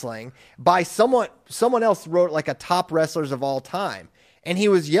wrestling by someone else wrote like a top wrestlers of all time. And he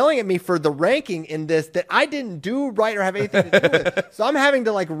was yelling at me for the ranking in this that I didn't do right or have anything to do with. So I'm having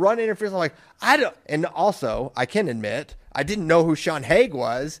to run interference. I'm like, and also I can admit I didn't know who Sean Hagg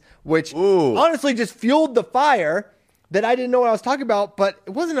was, which honestly just fueled the fire that I didn't know what I was talking about, but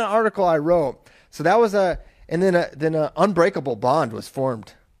it wasn't an article I wrote. So that was and then an unbreakable bond was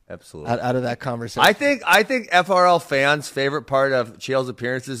formed. Absolutely. Out of that conversation. I think FRL fans' favorite part of Chael's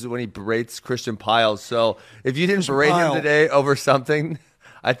appearances is when he berates Christian Piles. So if you didn't berate him today over something,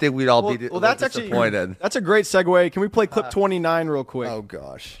 I think we'd all be disappointed. That's a great segue. Can we play clip 29 real quick? Oh,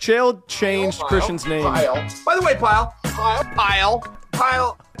 gosh. Chael changed Christian's name. By the way, Pile.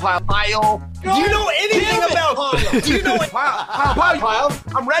 Do you know anything about Pile? Do you know what? Pile.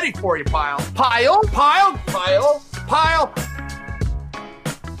 I'm ready for you, Pile. Pile.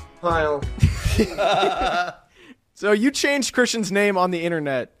 So you changed Christian's name on the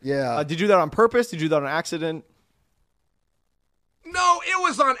internet. Yeah. Did you do that on purpose? Did you do that on accident? No, it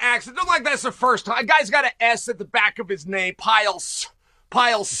was on accident. Don't like that's the first time. A guy's got an S at the back of his name. Piles.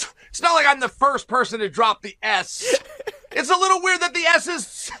 It's not like I'm the first person to drop the S. It's a little weird that the S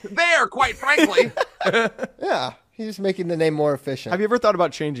is there, quite frankly. Yeah. He's just making the name more efficient. Have you ever thought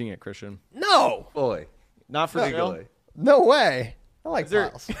about changing it, Christian? No. Boy. Not for Chael? No way. I like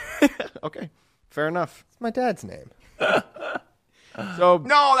Piles. Okay. Fair enough. It's my dad's name.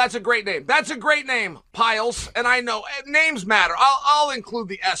 No, that's a great name. That's a great name, Piles. And I know names matter. I'll include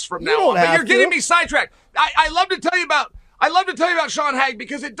the S from now on. But you're getting me sidetracked. I love to tell you about Sean Hagg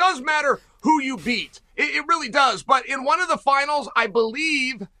because it does matter who you beat. It really does. But in one of the finals, I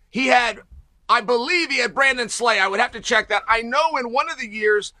believe he had Brandon Slay. I would have to check that. I know in one of the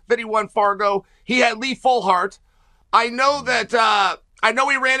years that he won Fargo, he had Lee Fullhart. I know that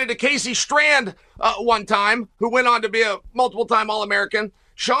he ran into Casey Strand one time, who went on to be a multiple-time All-American.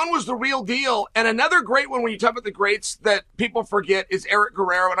 Sean was the real deal. And another great one when you talk about the greats that people forget is Eric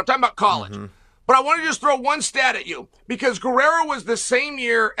Guerrero, and I'm talking about college. Mm-hmm. But I want to just throw one stat at you, because Guerrero was the same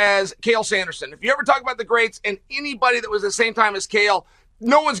year as Cale Sanderson. If you ever talk about the greats and anybody that was the same time as Cale,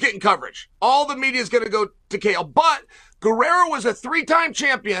 no one's getting coverage. All the media is going to go to Cale. But Guerrero was a 3-time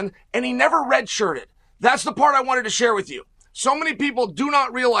champion, and he never redshirted. That's the part I wanted to share with you. So many people do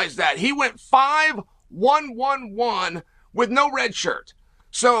not realize that. He went 5-1-1-1 with no red shirt.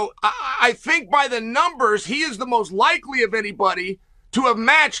 So I think by the numbers, he is the most likely of anybody to have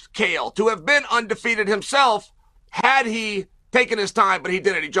matched Cale, to have been undefeated himself, had he taken his time, but he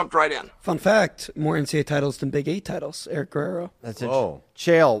didn't. He jumped right in. Fun fact, more NCAA titles than Big 8 titles, Eric Guerrero. That's interesting.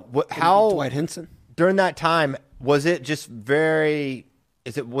 Chael, how Dwight Hinson. During that time, was it just very...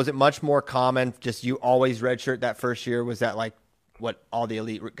 Was it much more common, just you always redshirt that first year? Was that like what all the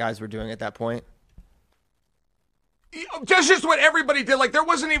elite guys were doing at that point? That's just what everybody did. Like, there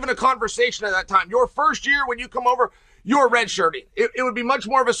wasn't even a conversation at that time. Your first year when you come over, you're redshirting. It would be much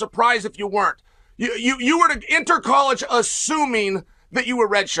more of a surprise if you weren't. You were to enter college assuming that you were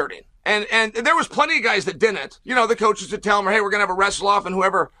redshirting. And there was plenty of guys that didn't. You know, the coaches would tell them, hey, we're going to have a wrestle off, and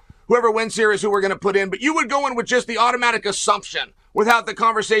whoever wins here is who we're going to put in. But you would go in with just the automatic assumption without the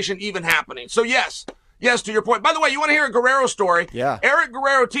conversation even happening. So yes, to your point. By the way, you want to hear a Guerrero story? Yeah. Eric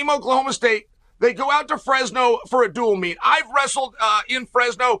Guerrero, Team Oklahoma State, they go out to Fresno for a dual meet. I've wrestled in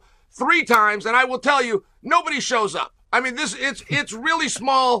Fresno 3 times, and I will tell you, nobody shows up. I mean, it's really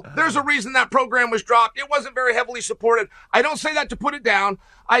small. There's a reason that program was dropped. It wasn't very heavily supported. I don't say that to put it down.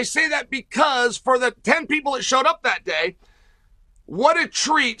 I say that because for the 10 people that showed up that day, what a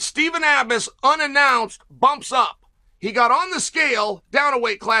treat. Stephen Abbas, unannounced, bumps up. He got on the scale, down a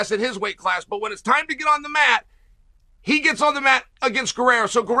weight class in his weight class, but when it's time to get on the mat, he gets on the mat against Guerrero.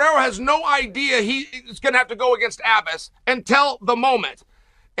 So Guerrero has no idea he's going to have to go against Abbas until the moment.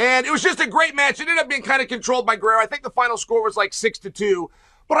 And it was just a great match. It ended up being kind of controlled by Guerrero. I think the final score was like 6-2.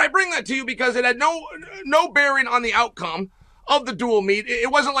 But I bring that to you because it had no bearing on the outcome of the dual meet.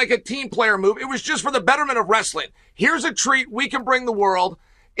 It wasn't like a team player move. It was just for the betterment of wrestling. Here's a treat we can bring the world.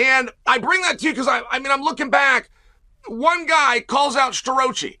 And I bring that to you because, I'm looking back. One guy calls out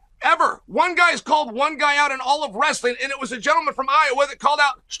Strorochi. Ever. One guy has called one guy out in all of wrestling, and it was a gentleman from Iowa that called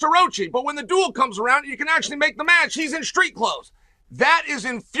out Strorochi. But when the duel comes around, you can actually make the match. He's in street clothes. That is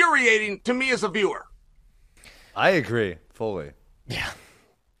infuriating to me as a viewer. I agree fully. Yeah.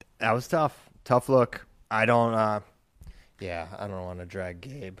 That was tough. Tough look. I don't want to drag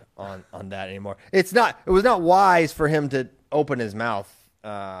Gabe on that anymore. It was not wise for him to open his mouth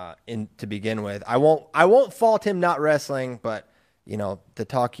to begin with. I won't fault him not wrestling, but the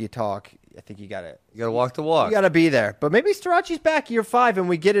talk you talk, I think you gotta walk the walk. You gotta be there. But maybe Strachey's back year 5 and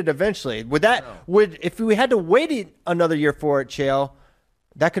we get it eventually. If we had to wait another year for it, Chael,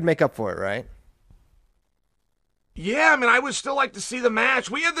 that could make up for it, right? Yeah, I would still like to see the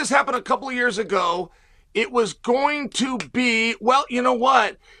match. We had this happen a couple of years ago. It was going to be, well, you know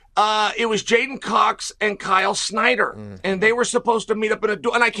what? It was Jaden Cox and Kyle Snyder, and they were supposed to meet up in a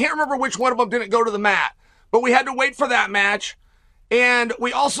duel. And I can't remember which one of them didn't go to the mat, but we had to wait for that match. And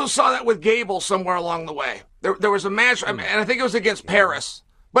we also saw that with Gable somewhere along the way. There was a match, and I think it was against Paris.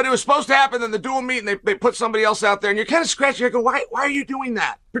 But it was supposed to happen in the dual meet, and they put somebody else out there. And you're kind of scratching your head, why are you doing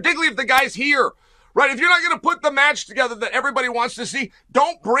that? Particularly if the guy's here, right? If you're not going to put the match together that everybody wants to see,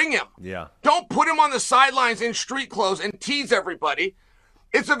 don't bring him. Yeah. Don't put him on the sidelines in street clothes and tease everybody.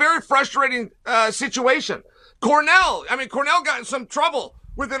 It's a very frustrating situation. Cornell got in some trouble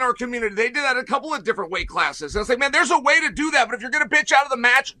within our community. They did that in a couple of different weight classes. And I say, man, there's a way to do that. But if you're going to bitch out of the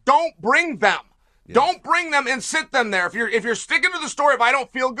match, don't bring them. Yeah. Don't bring them and sit them there. If you're sticking to the story, if I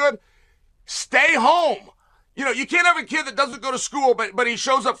don't feel good, stay home. You know, you can't have a kid that doesn't go to school, but he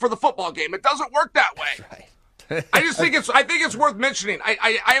shows up for the football game. It doesn't work that way. Right. I think it's worth mentioning.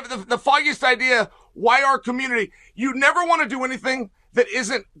 I have the foggiest idea why our community, you never want to do anything that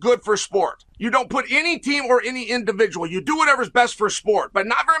isn't good for sport. You don't put any team or any individual. You do whatever's best for sport. But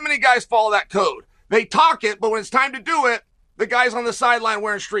not very many guys follow that code. They talk it, but when it's time to do it, the guy's on the sideline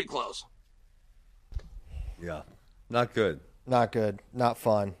wearing street clothes. Yeah, not good. Not good. Not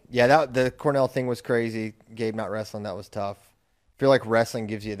fun. Yeah, the Cornell thing was crazy. Gabe not wrestling, that was tough. I feel like wrestling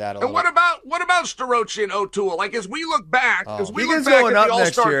gives you that a little. And what about Starochi and O'Toole? Like, as we look back, at Keegan's the going up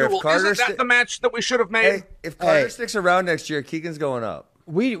All-Star next year. duel, isn't that the match that we should have made? Hey, if Carter sticks around next year, Keegan's going up.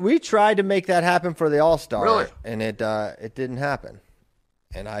 We tried to make that happen for the All-Star. Really? And it didn't happen.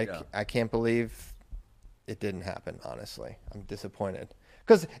 And I can't believe it didn't happen, honestly. I'm disappointed.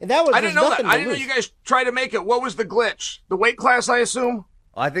 Because that was I didn't know that. I didn't know you guys tried to make it. What was the glitch? The weight class, I assume?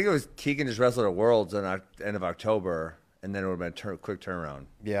 I think it was Keegan just wrestled at Worlds in the end of October, and then it would have been a quick turnaround.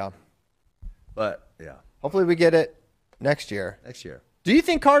 Yeah. But, yeah. Hopefully we get it next year. Next year. Do you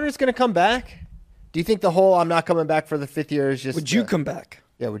think Carter's going to come back? Do you think the whole I'm not coming back for the fifth year is just... Would you come back?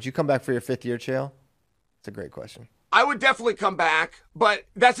 Yeah, would you come back for your fifth year, Chael? It's a great question. I would definitely come back, but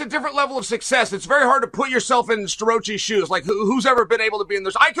that's a different level of success. It's very hard to put yourself in Starochi's shoes. Like, who's ever been able to be in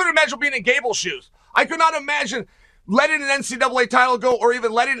those? I couldn't imagine being in Gable's shoes. I could not imagine letting an NCAA title go or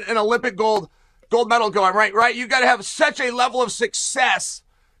even letting an Olympic gold medal go. I'm right? You got to have such a level of success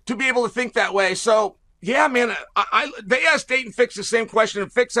to be able to think that way. So, yeah, man, they asked Dayton Fix the same question, and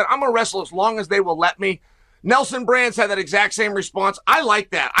Fix said, I'm going to wrestle as long as they will let me. Nelson Brands had that exact same response. I like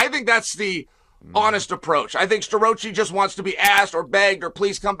that. I think that's the honest approach. I think Starochi just wants to be asked or begged or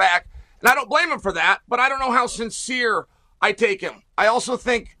please come back. And I don't blame him for that, but I don't know how sincere I take him. I also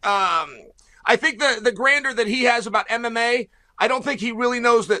think, the grandeur that he has about MMA, I don't think he really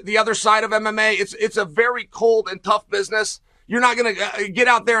knows the other side of MMA. It's a very cold and tough business. You're not going to get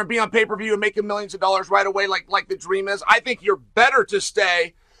out there and be on pay-per-view and making millions of dollars right away like the dream is. I think you're better to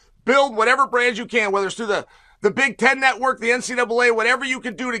stay, build whatever brands you can, whether it's through the Big Ten Network, the NCAA, whatever you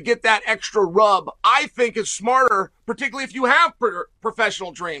can do to get that extra rub, I think is smarter, particularly if you have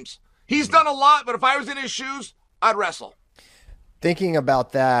professional dreams. He's done a lot, but if I was in his shoes, I'd wrestle. Thinking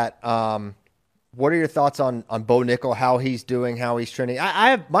about that, what are your thoughts on Bo Nickel, how he's doing, how he's trending? I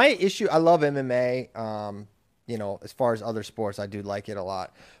have my issue. I love MMA. As far as other sports, I do like it a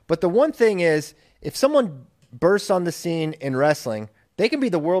lot. But the one thing is, if someone bursts on the scene in wrestling, they can be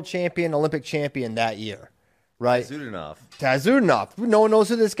the world champion, Olympic champion that year. Right. Tazudinov. No one knows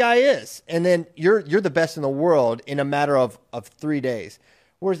who this guy is. And then you're the best in the world in a matter of 3 days.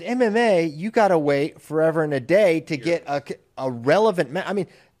 Whereas MMA, you got to wait forever and a day to get a relevant match. I mean,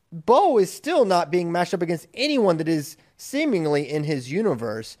 Bo is still not being matched up against anyone that is seemingly in his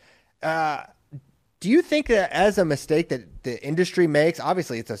universe. Do you think that as a mistake that the industry makes,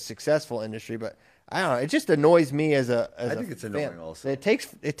 obviously it's a successful industry, but I don't know, it just annoys me I think it's annoying also. It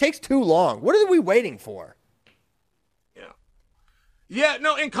takes too long. What are we waiting for? Yeah,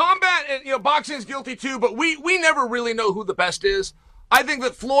 no, in combat, boxing is guilty too, but we never really know who the best is. I think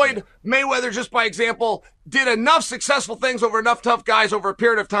that Floyd Mayweather, just by example, did enough successful things over enough tough guys over a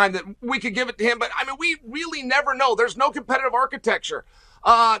period of time that we could give it to him. But, I mean, we really never know. There's no competitive architecture.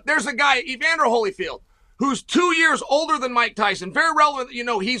 There's a guy, Evander Holyfield, who's 2 years older than Mike Tyson. Very relevant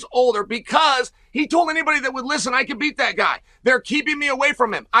that he's older because he told anybody that would listen, I can beat that guy. They're keeping me away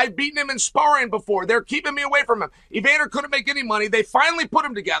from him. I've beaten him in sparring before. They're keeping me away from him. Evander couldn't make any money. They finally put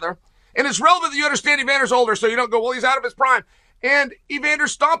him together. And it's relevant that you understand Evander's older, so you don't go, well, he's out of his prime. And Evander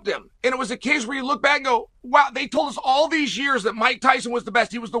stopped him. And it was a case where you look back and go, wow, they told us all these years that Mike Tyson was the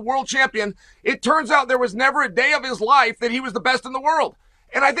best. He was the world champion. It turns out there was never a day of his life that he was the best in the world.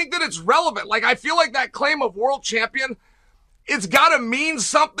 And I think that it's relevant. Like, I feel like that claim of world champion, it's got to mean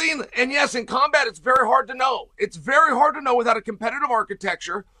something. And yes, in combat, it's very hard to know. It's very hard to know without a competitive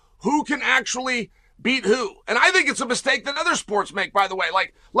architecture who can actually beat who. And I think it's a mistake that other sports make, by the way.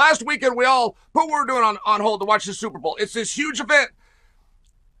 Like, last weekend, we all put what we're doing on hold to watch the Super Bowl. It's this huge event.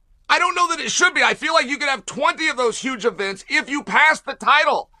 I don't know that it should be. I feel like you could have 20 of those huge events if you pass the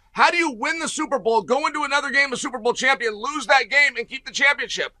title. How do you win the Super Bowl, go into another game of Super Bowl champion, lose that game, and keep the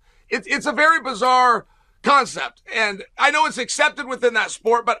championship? It's a very bizarre concept. And I know it's accepted within that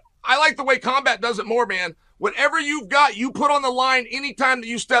sport, but I like the way combat does it more, man. Whatever you've got, you put on the line anytime that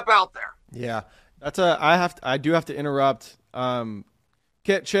you step out there. Yeah. I do have to interrupt.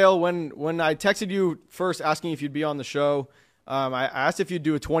 Chael, when I texted you first asking if you'd be on the show, I asked if you'd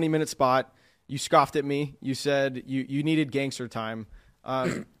do a 20-minute spot. You scoffed at me. You said you needed gangster time.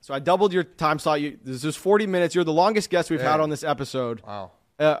 So I doubled your time slot. This is 40 minutes. You're the longest guest we've had on this episode. Wow.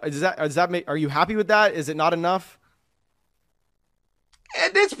 Are you happy with that? Is it not enough?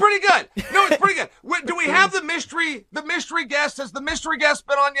 It's pretty good. No, it's pretty good. Do we have the mystery guest? Has the mystery guest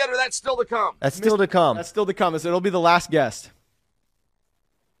been on yet, or that's still to come? That's still to come. That's still to come. It'll be the last guest.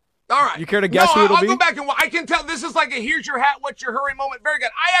 All right. You care to guess who it'll be? I'll go back and I can tell this is like a here's your hat, what's your hurry moment. Very good.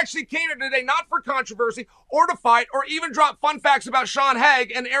 I actually came here today not for controversy or to fight or even drop fun facts about Sean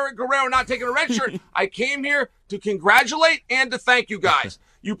Haig and Eric Guerrero not taking a red shirt. I came here to congratulate and to thank you guys.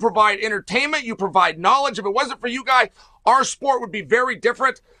 You provide entertainment. You provide knowledge. If it wasn't for you guys, our sport would be very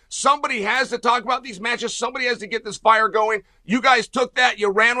different. Somebody has to talk about these matches. Somebody has to get this fire going. You guys took that.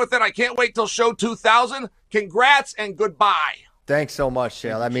 You ran with it. I can't wait till show 2000. Congrats and goodbye. Thanks so much,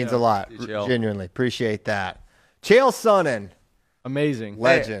 Chael. That means a lot. Genuinely. Appreciate that. Chael Sonnen. Amazing.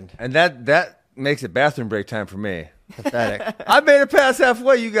 Legend. Hey, and that makes it bathroom break time for me. Pathetic. I made it past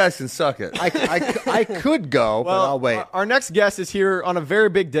halfway. You guys can suck it. I could go, but I'll wait. Our next guest is here on a very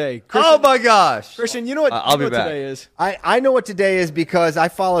big day. Oh, my gosh. Christian, you know what, I'll be back. Today is? I know what today is because I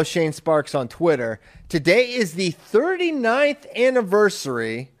follow Shane Sparks on Twitter. Today is the 39th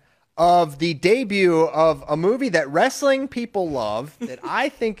anniversary of the debut of a movie that wrestling people love that I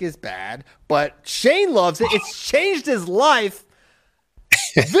think is bad, but Shane loves it. It's changed his life.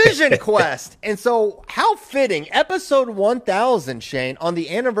 Vision Quest. And so how fitting, episode 1000, Shane, on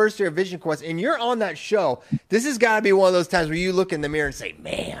the anniversary of Vision Quest, and you're on that show. This has got to be one of those times where you look in the mirror and say,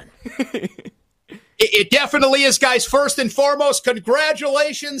 man. It definitely is, guys. First and foremost,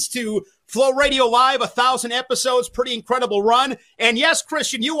 congratulations to Flow Radio Live, 1,000 episodes, pretty incredible run. And yes,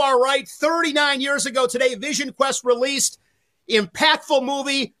 Christian, you are right. 39 years ago today, Vision Quest released. Impactful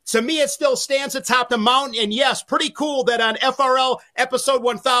movie. To me, it still stands atop the mountain. And yes, pretty cool that on FRL episode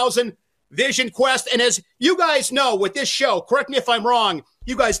 1000, Vision Quest. And as you guys know with this show, correct me if I'm wrong,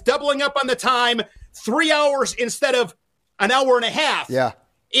 you guys doubling up on the time, 3 hours instead of an hour and a half. Yeah.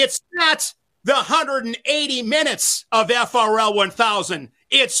 It's not the 180 minutes of FRL 1000.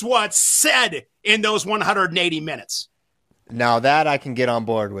 It's what's said in those 180 minutes. Now that I can get on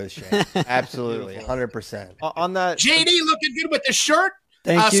board with, Shane. Absolutely, 100%. On that, JD looking good with the shirt.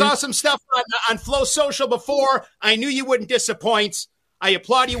 Thank you. Saw some stuff on Flow Social before. I knew you wouldn't disappoint. I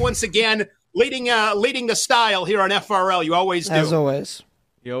applaud you once again, leading the style here on FRL. You always do. As always.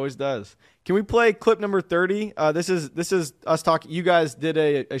 He always does. Can we play clip number 30? This is us talking. You guys did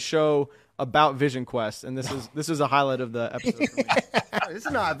a show about Vision Quest, and this is a highlight of the episode for me. This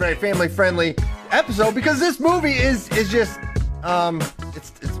is not a very family-friendly episode because this movie is just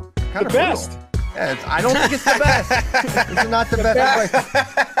it's kind of best. Yeah, I don't think it's the best. This is not the best.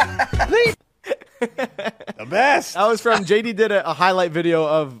 The best. That was from JD did a highlight video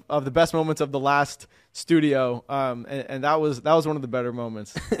of the best moments of the last studio, and that was one of the better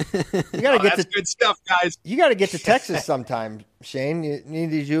moments. You gotta get that's good stuff, guys. You got to get to Texas sometime, Shane. You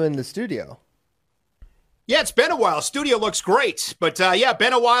needed you in the studio. Yeah, it's been a while. Studio looks great. But,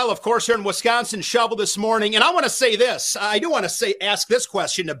 been a while, of course, here in Wisconsin. Shovel this morning. And I want to say this. I do want to ask this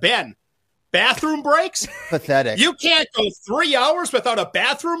question to Ben. Bathroom breaks? Pathetic. You can't go 3 hours without a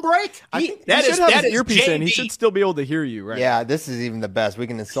bathroom break? That is earpiece in. He should still be able to hear you, right? Yeah, this is even the best. We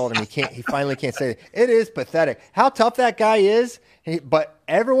can insult him. He finally can't say it. It is pathetic. How tough that guy is. But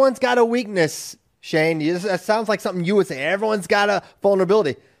everyone's got a weakness, Shane. That sounds like something you would say. Everyone's got a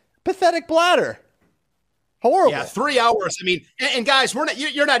vulnerability. Pathetic bladder. Horrible. Yeah, 3 hours. I mean, and guys,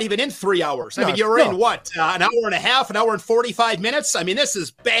 you're not even in 3 hours. I mean, you're in what? An hour and a half, an hour and 45 minutes? I mean, this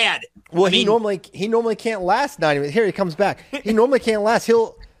is bad. Well, he normally can't last 90 minutes. Here he comes back. He normally can't last.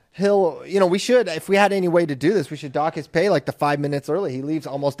 He'll we should, if we had any way to do this, we should dock his pay like the 5 minutes early. He leaves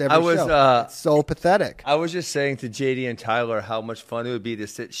almost every show. It's so pathetic. I was just saying to JD and Tyler how much fun it would be to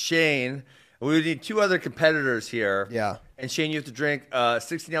sit Shane. We would need two other competitors here. Yeah. And Shane, you have to drink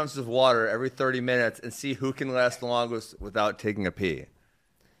 16 ounces of water every 30 minutes and see who can last the longest without taking a pee.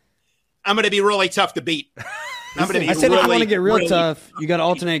 I'm going to be really tough to beat. I said if you want to get real tough, you got to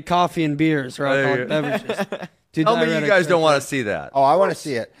alternate coffee and beers or alcoholic beverages. Tell me you guys don't want to see that. Oh, I want to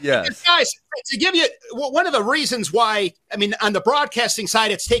see it. Yes. Guys, to give you one of the reasons why, I mean, on the broadcasting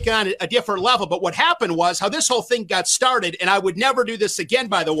side, it's taken on a different level. But what happened was how this whole thing got started, and I would never do this again,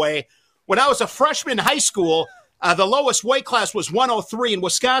 by the way. When I was a freshman in high school, the lowest weight class was 103. In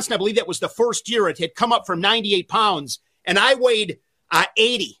Wisconsin, I believe that was the first year. It had come up from 98 pounds, and I weighed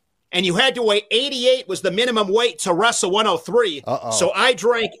 80. And you had to weigh 88 was the minimum weight to wrestle 103. So I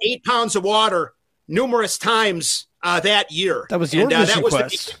drank 8 pounds of water numerous times that year. That was your mission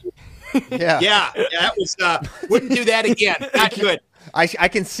quest. Yeah, that was. Wouldn't do that again. Not good. I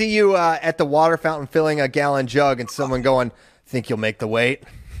can see you at the water fountain filling a gallon jug and someone going, "Think you'll make the weight?"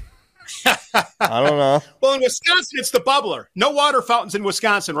 I don't know. Well, in Wisconsin, it's the bubbler. No water fountains in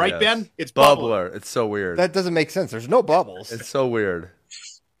Wisconsin, right, Yes. Ben? It's Bubbler. It's so weird. That doesn't make sense. There's no bubbles. It's so weird.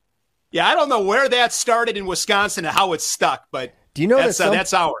 Yeah, I don't know where that started in Wisconsin and how it's stuck, but Do you know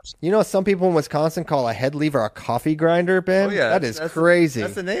that's ours. You know, some people in Wisconsin call a head lever a coffee grinder, Ben? Oh, yeah. That is crazy.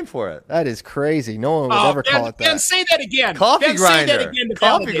 That's the name for it. That is crazy. No one would ever call it that. Ben, say that again. Coffee Ben, grinder. Say that again to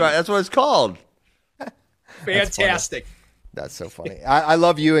Coffee validate. grinder. That's what it's called. Fantastic. That's so funny. I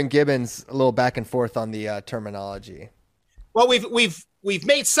love you and Gibbons a little back and forth on the terminology. Well, we've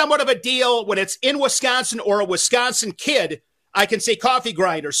made somewhat of a deal when it's in Wisconsin or a Wisconsin kid. I can say coffee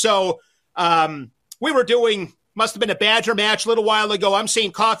grinder. So we were doing. Must have been a Badger match a little while ago. I'm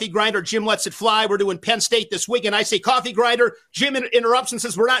saying coffee grinder. Jim lets it fly. We're doing Penn State this week, and I say coffee grinder. Jim interrupts and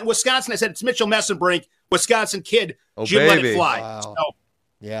says, we're not in Wisconsin. I said, it's Mitchell Messenbrink, Wisconsin kid. Oh, Jim baby. let it fly. Wow. So,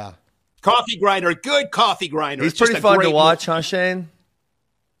 Yeah. coffee grinder, good coffee grinder. He's It's just pretty a fun to great watch, huh, Shane?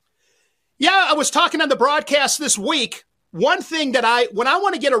 Yeah, I was talking on the broadcast this week. One thing that when I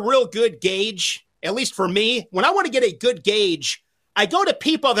want to get a real good gauge, at least for me, when I want to get a good gauge, I go to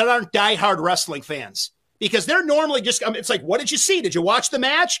people that aren't diehard wrestling fans. Because they're normally just, it's like, what did you see? Did you watch the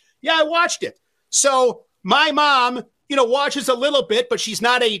match? Yeah, I watched it. So my mom, watches a little bit, but she's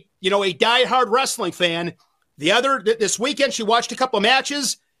not a diehard wrestling fan. This weekend, she watched a couple of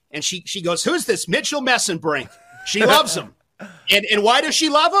matches and she goes, who's this Mitchell Messenbrink? She loves him. And why does she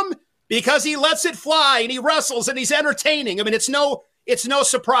love him? Because he lets it fly and he wrestles and he's entertaining. I mean, it's no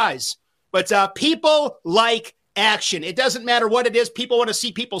surprise, but people like action. It doesn't matter what it is. People want to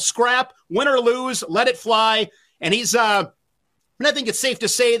see people scrap, win or lose, let it fly. And he's, and I think it's safe to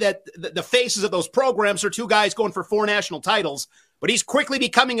say that the faces of those programs are two guys going for 4 national titles, but he's quickly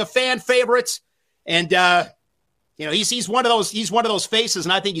becoming a fan favorite. And, he's one of those faces.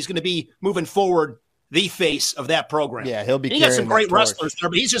 And I think he's going to be moving forward the face of that program. Yeah. He'll be, and he got some great wrestlers there,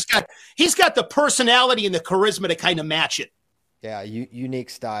 but he's got the personality and the charisma to kind of match it. Yeah, unique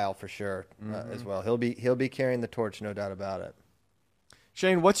style for sure as well. He'll be carrying the torch, no doubt about it.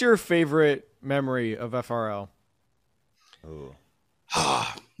 Shane, what's your favorite memory of FRL? Ooh.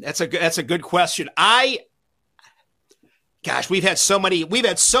 That's a good question. We've had so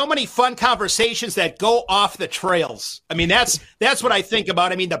many fun conversations that go off the trails. I mean, that's what I think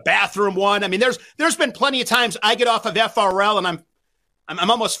about. I mean, the bathroom one. I mean, there's been plenty of times I get off of FRL and I'm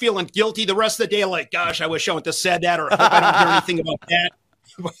almost feeling guilty the rest of the day. Like, gosh, I wish I wouldn't have said that, or I hope I don't hear anything about that.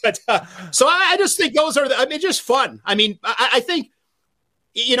 But so I just think those are just fun. I mean, I think,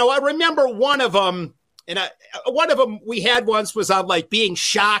 I remember one of them, and one of them we had once was on like being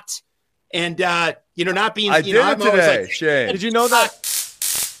shocked and not being. I did it today, like, Shane. Did you know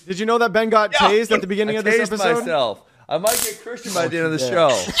that Ben got tased at the beginning of this episode? Myself. I might get Christian by the end of the show.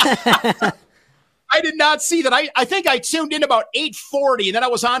 I did not see that. I think I tuned in about 8:40, and then I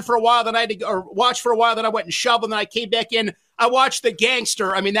was on for a while. Then I had to watch for a while. Then I went and shoveled, and then I came back in. I watched the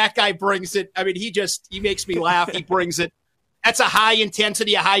Gangster. I mean, that guy brings it. I mean, he makes me laugh. He brings it. That's a high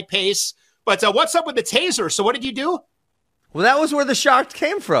intensity, a high pace. But what's up with the taser? So what did you do? Well, that was where the shocked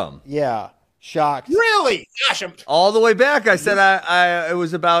came from. Yeah, shocked. Really? Gosh, all the way back. I said it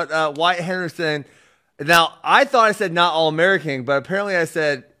was about Wyatt Henderson. Now, I thought I said not All-American, but apparently I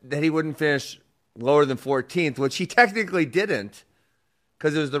said that he wouldn't finish lower than 14th, which he technically didn't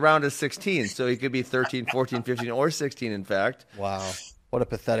because it was the round of 16. So he could be 13, 14, 15, or 16, in fact. Wow. What a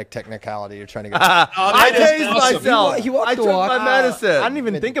pathetic technicality you're trying to get. I tased myself. I took my medicine. I didn't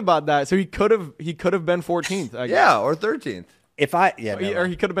even think about that. So he could have been 14th. I guess. Yeah, or 13th. Or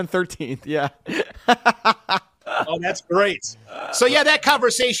he could have been 13th. Yeah. Oh, that's great. So yeah, that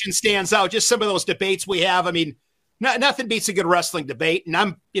conversation stands out. Just some of those debates we have. I mean, nothing beats a good wrestling debate, and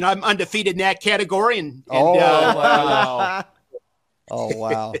I'm undefeated in that category. And wow. Oh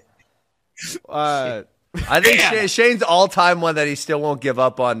wow. I think Shane's all-time one that he still won't give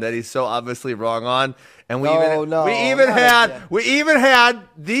up on, that he's so obviously wrong on, and we even had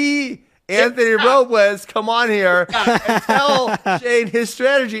the Anthony Robles come on here and tell Shane his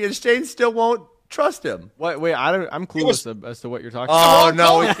strategy, and Shane still won't Trust him. Wait, I'm clueless as to what you're talking Oh, about.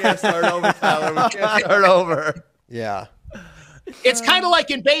 no, we can't start over, Tyler. We can't start over. Yeah. It's kind of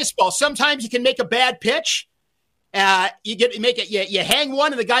like in baseball. Sometimes you can make a bad pitch. You hang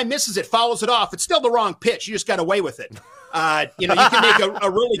one and the guy misses it, fouls it off. It's still the wrong pitch. You just got away with it. You can make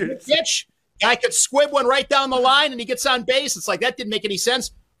a really good pitch. Guy could squib one right down the line and he gets on base. It's like, that didn't make any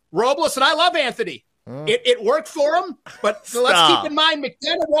sense. Robles, and I love Anthony. It worked for him, but let's keep in mind,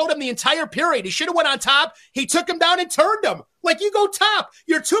 McDonough rode him the entire period. He should have went on top. He took him down and turned him. Like, you go top.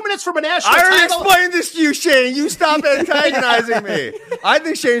 You're 2 minutes from a national title. I already explained this to you, Shane. You stop antagonizing me. I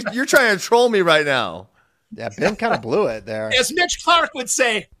think, Shane, you're trying to troll me right now. Yeah, Ben kind of blew it there. As Mitch Clark would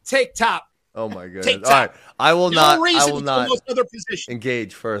say, take top. Oh, my goodness. Take All right. I will not other position.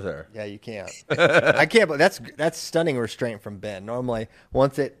 engage further. Yeah, you can't. I can't, but that's stunning restraint from Ben. Normally,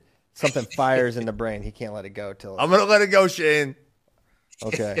 once something fires in the brain, he can't let it go till I'm going to let it go, Shane.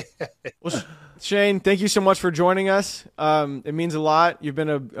 Okay. Well, Shane, thank you so much for joining us. It means a lot. You've been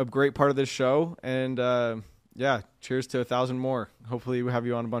a great part of this show, and cheers to 1,000 more. Hopefully we have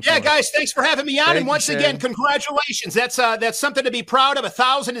you on a bunch more. Yeah, guys, thanks for having me on. And once again, congratulations. That's something to be proud of.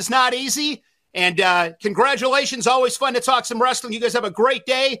 1,000 is not easy. And congratulations. Always fun to talk some wrestling. You guys have a great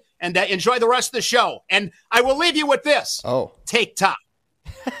day, and enjoy the rest of the show. And I will leave you with this. Oh. Take top.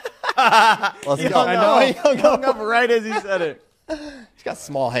 Let's go. I know. He hung up right as he said it. He's got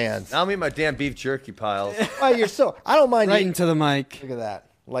small hands. I'll eat my damn beef jerky piles. Oh, I don't mind Right eating. into the mic. Look at that.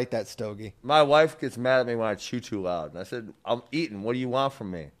 Light that stogie. My wife gets mad at me when I chew too loud. And I said, I'm eating. What do you want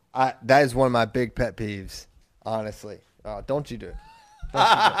from me? That is one of my big pet peeves, honestly. Don't you do it.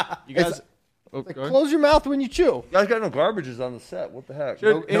 You guys... close your mouth when you chew. You guys got no garbages on the set. What the heck?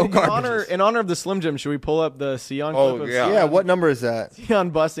 In honor of the Slim Jim, should we pull up the Sion clip? Yeah. Yeah, what number is that?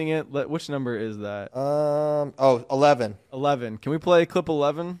 Sion busting it. Which number is that? 11. 11. Can we play clip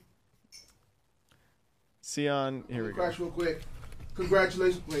 11? Sion, here we go. Crash real quick.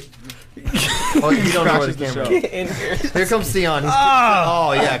 Congratulations. Wait. Oh, you don't know where the camera is. Here comes Sion.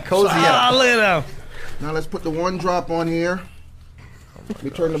 Cozy up. Now let's put the one drop on here. Let me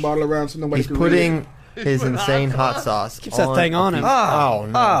turn the bottle around so nobody can read it. He's putting his insane hot sauce. Keeps that thing on him. Oh,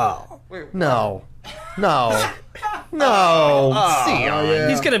 no. No. Oh, yeah.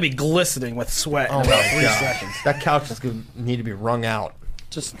 He's going to be glistening with sweat in Oh, about my 3 God. seconds. That couch is going to need to be wrung out.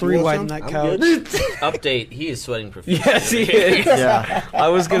 Just 3 wide in that couch. Update, he is sweating profusely. Yes, he is. Yeah. I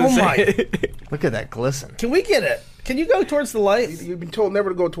was going to say. Look at that glisten. Can we get it? Can you go towards the light? You've been told never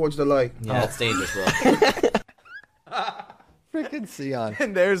to go towards the light. Yeah, it's dangerous, bro. Freaking Sion.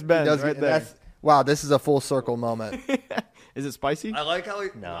 And there's Ben right there. Wow, this is a full circle moment. Is it spicy? I like how he...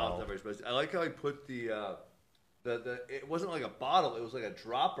 No. It's not very spicy. I like how he put the it wasn't like a bottle. It was like a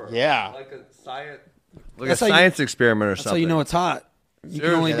dropper. Yeah. Like a science... That's how science experiment or That's something. how you know it's hot. You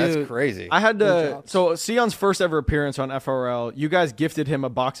can only do. That's crazy. I had to... So, Sion's first ever appearance on FRL, you guys gifted him a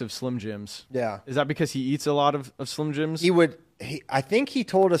box of Slim Jims. Yeah. Is that because he eats a lot of Slim Jims? I think he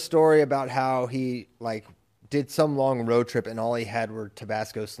told a story about how he, did some long road trip and all he had were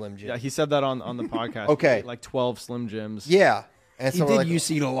Tabasco Slim Jims. Yeah, he said that on the podcast. Okay. He ate like 12 Slim Jims. Yeah. And He so did used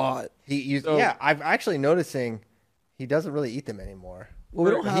to eat a lot. I'm actually noticing he doesn't really eat them anymore. Well,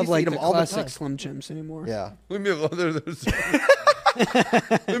 we don't He have used to like eat the them all the classic time. Slim Jims anymore. Yeah. Leave me alone.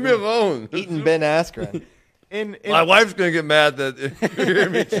 Leave me alone. Eating Ben Askren. My wife's going to get mad that you hear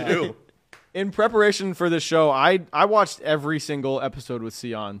me too. In preparation for this show, I watched every single episode with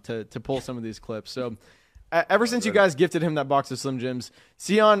Sion to pull some of these clips. So ever since you guys gifted him that box of Slim Jims,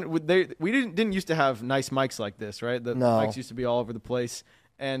 Sion, we didn't used to have nice mics like this, right? The mics used to be all over the place.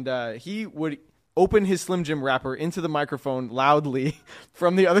 And he would open his Slim Jim wrapper into the microphone loudly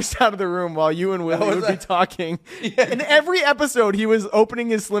from the other side of the room while you and Willie would be talking. Yeah. In every episode, he was opening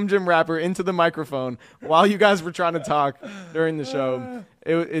his Slim Jim wrapper into the microphone while you guys were trying to talk during the show.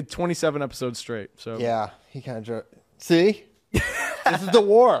 It 27 episodes straight. So yeah, he kind of see. This is the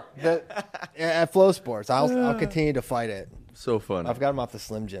war at Flow Sports. I'll continue to fight it. So fun. I've got him off the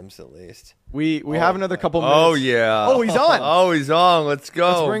Slim Jims at least. We have another couple minutes. Oh yeah. Oh, he's on. Oh, he's on. Let's go.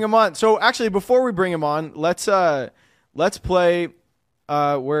 Let's bring him on. So actually, before we bring him on, let's play.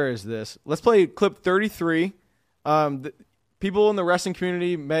 Where is this? Let's play clip 33. People in the wrestling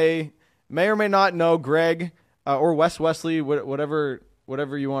community may or may not know Greg or Wes Wesley, whatever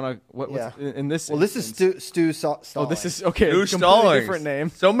you want to. In this. Well, this is Stu Stalling. Oh, this is okay. Stu Completely Stallings. different name.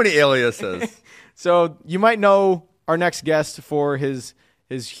 So many aliases. So you might know our next guest for his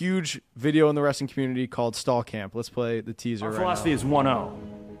huge video in the wrestling community called Stall Camp. Let's play the teaser. Our philosophy is 1-0.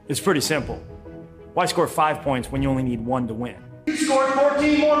 It's pretty simple. Why score 5 points when you only need 1 to win? You scored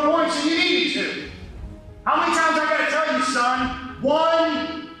 14 more points than you needed to. How many times I gotta tell you, son?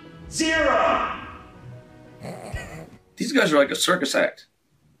 1-0. These guys are like a circus act.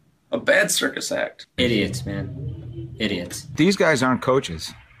 A bad circus act. Idiots, man. Idiots. These guys aren't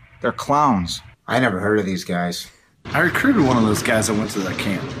coaches. They're clowns. I never heard of these guys. I recruited one of those guys that went to that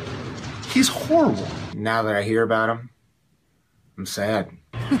camp. He's horrible. Now that I hear about him, I'm sad.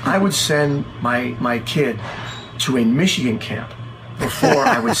 I would send my kid to a Michigan camp before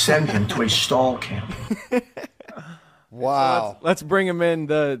I would send him to a stall camp. Wow. So let's bring him in,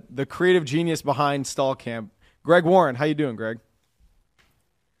 the creative genius behind stall camp. Greg Warren, how you doing, Greg?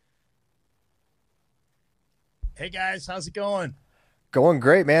 Hey guys, how's it going? Going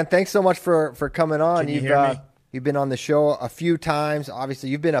great, man. Thanks so much for coming on. Can you hear me? You've been on the show a few times. Obviously,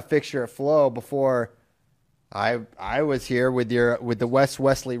 you've been a fixture at Flow before I was here with the West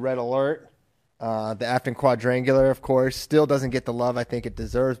Wesley Red Alert, the Afton Quadrangular, of course. Still doesn't get the love I think it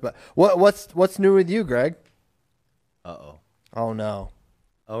deserves. But what's new with you, Greg? Uh-oh. Oh no.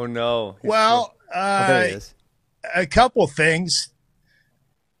 Oh no. Well, there he is. A couple things.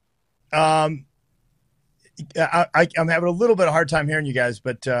 I'm having a little bit of a hard time hearing you guys,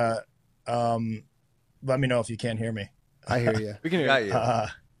 but let me know if you can't hear me. I hear you. We can hear you.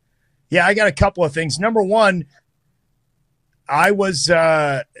 Yeah, I got a couple of things. Number one, I was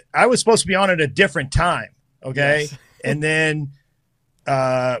supposed to be on at a different time, okay? Yes. And then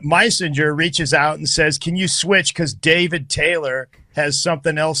Meisinger reaches out and says, "Can you switch because David Taylor has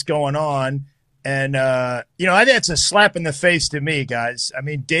something else going on?" And I think that's a slap in the face to me, guys. I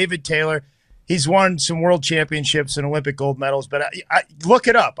mean, David Taylor. He's won some world championships and Olympic gold medals, but I look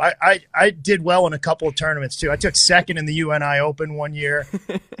it up. I did well in a couple of tournaments too. I took second in the UNI Open one year.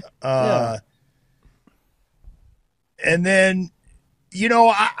 And then,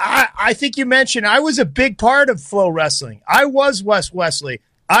 I think you mentioned I was a big part of Flow Wrestling. I was Wes Wesley.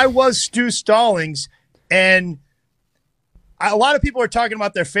 I was Stu Stallings. And a lot of people are talking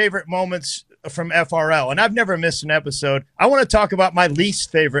about their favorite moments from FRL, and I've never missed an episode. I want to talk about my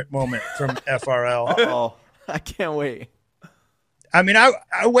least favorite moment from FRL. Oh, I can't wait. I mean, I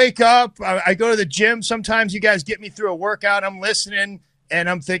wake up, I go to the gym. Sometimes you guys get me through a workout. I'm listening, and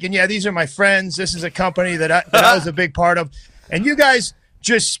I'm thinking, yeah, these are my friends. This is a company that I was a big part of. And you guys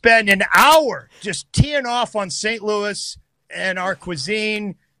just spend an hour just teeing off on St. Louis and our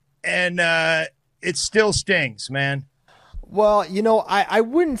cuisine, and it still stings, man. Well, I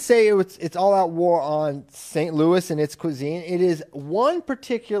wouldn't say it's all out war on St. Louis and its cuisine. It is one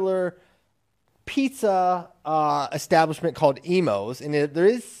particular pizza establishment called Emo's, and it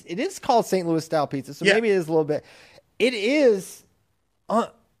is called St. Louis style pizza. So maybe it is a little bit. It is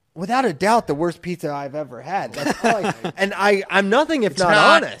without a doubt the worst pizza I've ever had. That's probably, and I'm nothing if not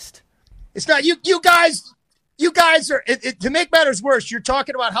honest. It's not you guys. You guys are to make matters worse. You're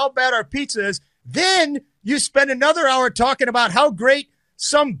talking about how bad our pizza is. Then you spend another hour talking about how great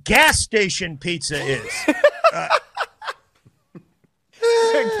some gas station pizza is.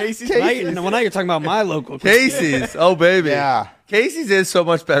 Casey's. Well, now you're talking about my local Casey's. Oh, baby. Yeah. Casey's is so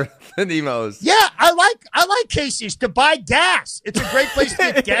much better than Emo's. Yeah, I like Casey's to buy gas. It's a great place to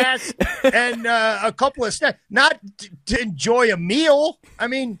get gas and a couple of snacks. Not to enjoy a meal. I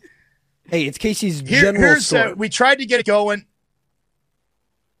mean, hey, it's Casey's general store. We tried to get it going.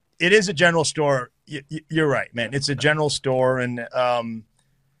 It is a general store. You're right, man. It's a general store, and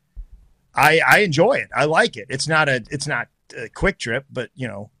I enjoy it. I like it. It's not a Quick Trip, but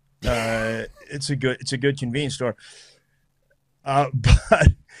it's a good convenience store. But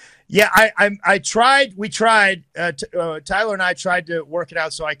yeah, I tried. We tried. Tyler and I tried to work it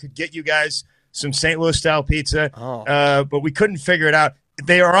out so I could get you guys some St. Louis style pizza, but we couldn't figure it out.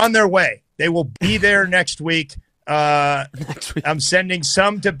 They are on their way. They will be there next week. I'm sending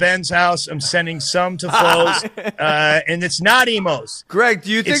some to Ben's house. I'm sending some to Flo's, and it's not Emo's. Greg,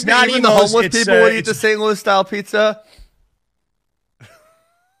 do you think that even the homeless people would eat the St. Louis style pizza?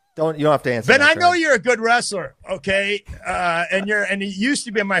 You don't have to answer. Ben, that, I know you're a good wrestler, okay, and you used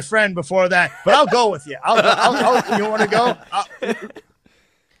to be my friend before that, but I'll go with you. I'll you want to go?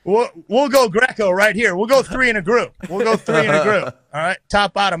 We'll go Greco right here. We'll go three in a group. All right,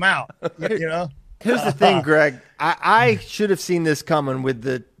 top, bottom, out. Here's the thing, Greg. I should have seen this coming with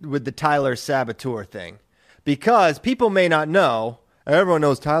the Tyler Saboteur thing, because people may not know. Everyone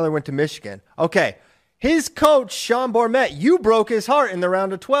knows Tyler went to Michigan. Okay, his coach Sean Bourmet, you broke his heart in the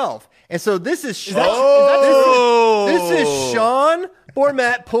round of 12, and so this is Sean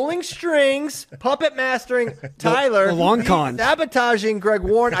Bourmet pulling strings, puppet mastering Tyler, the long con, sabotaging Greg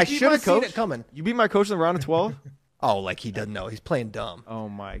Warren. I should have seen it coming. You beat my coach in the round of 12. Oh, like he doesn't know. He's playing dumb. Oh,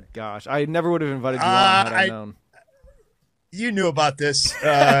 my gosh. I never would have invited you on had I known. You knew about this.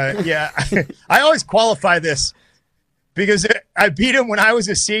 Yeah. I always qualify this because I beat him when I was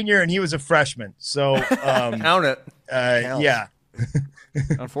a senior and he was a freshman. So count it. Yeah.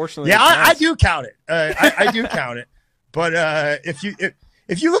 Unfortunately, yeah, I do count it. I do count it. But if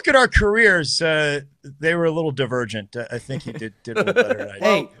you look at our careers, they were a little divergent. I think he did a little better than I did.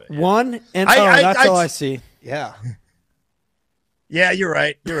 Hey, 1-0. That's all I see. Yeah. Yeah, you're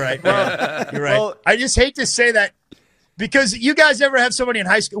right. You're right. Man. You're right. Well, I just hate to say that because you guys ever have somebody in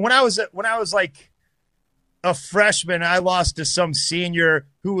high school? When I was like a freshman, I lost to some senior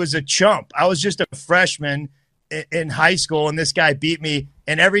who was a chump. I was just a freshman in high school, and this guy beat me.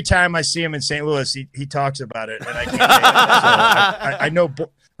 And every time I see him in St. Louis, he talks about it, and I can't take it. So I know.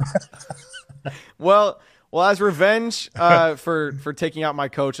 Well, as revenge for taking out my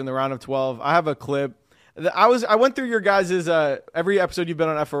coach in the round of 12, I have a clip. I went through your guys' every episode you've been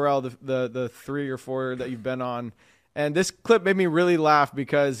on FRL, the 3 or 4 that you've been on, and this clip made me really laugh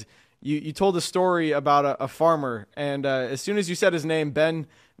because you told a story about a farmer, and as soon as you said his name, Ben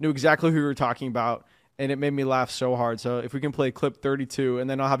knew exactly who you were talking about, and it made me laugh so hard. So if we can play clip 32, and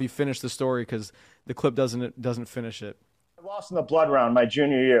then I'll have you finish the story because the clip doesn't finish it. I lost in the blood round my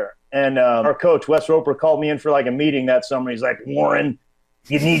junior year, and our coach, Wes Roper, called me in for like a meeting that summer. He's like, Warren,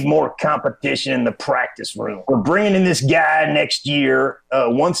 you need more competition in the practice room. We're bringing in this guy next year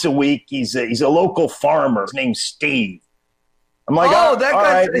once a week. He's a local farmer. His name's Steve. I'm like, that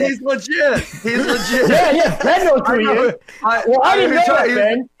guy, right. He's legit. He's legit. yeah, Ben knows who he is. I didn't know that,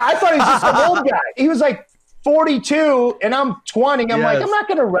 Ben. I thought he was just an old guy. He was like 42, and I'm 20. I'm like, I'm not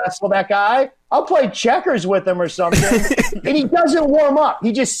going to wrestle that guy. I'll play checkers with him or something. And he doesn't warm up.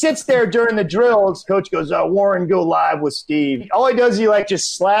 He just sits there during the drills. Coach goes, Warren, go live with Steve. All he does, he like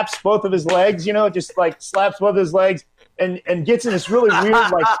just slaps both of his legs, just like slaps both of his legs and gets in this really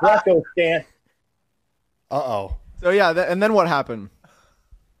weird like Greco stance. Uh-oh. So, yeah, and then what happened?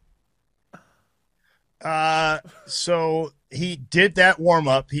 So he did that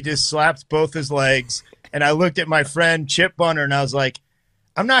warm-up. He just slapped both his legs. And I looked at my friend Chip Bunner, and I was like,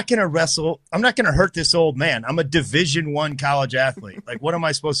 I'm not going to wrestle. I'm not going to hurt this old man. I'm a Division I college athlete. Like, what am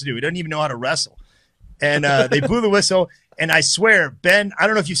I supposed to do? He doesn't even know how to wrestle. And they blew the whistle. And I swear, Ben, I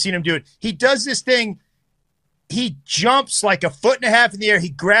don't know if you've seen him do it. He does this thing. He jumps like 1.5 feet in the air. He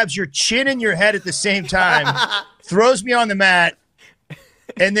grabs your chin and your head at the same time, throws me on the mat,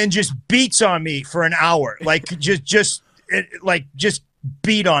 and then just beats on me for an hour. Like just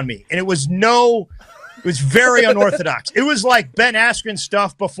beat on me. And it was very unorthodox. It was like Ben Askren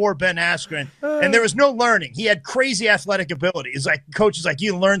stuff before Ben Askren, and there was no learning. He had crazy athletic ability. It's like coach is like,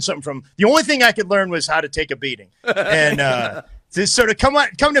 you can learn something from. The only thing I could learn was how to take a beating. And so to come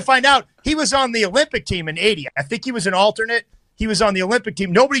to find out, he was on the Olympic team in '80. I think he was an alternate. He was on the Olympic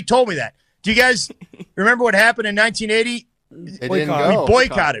team. Nobody told me that. Do you guys remember what happened in 1980? It didn't go. We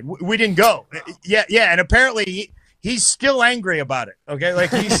boycotted. We didn't go. Yeah, and apparently he's still angry about it. Okay, like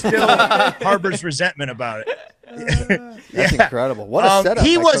he still harbors resentment about it. That's incredible. What a setup!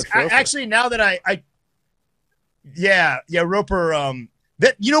 He was actually, now that I Roper.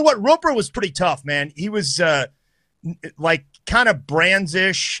 You know what? Roper was pretty tough, man. He was like kind of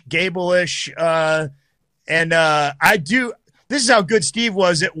Brands-ish, Gable-ish, and I do. This is how good Steve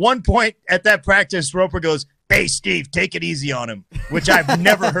was. At one point at that practice, Roper goes, "Hey, Steve, take it easy on him," which I've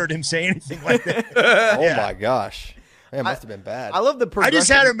never heard him say anything like that. Oh, my gosh. Man, it must have been bad. I love the progression. I just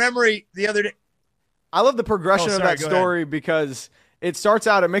had a memory the other day. I love the progression of that story because it starts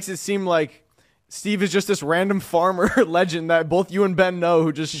out, it makes it seem like Steve is just this random farmer legend that both you and Ben know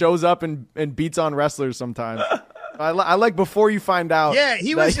who just shows up and beats on wrestlers sometimes. I like before you find out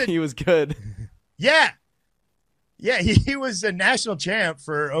he was good. Yeah. Yeah, he was a national champ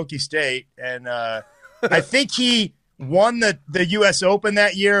for Okie State, and I think he won the U.S. Open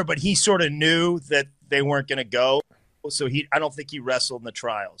that year, but he sort of knew that they weren't going to go, so I don't think he wrestled in the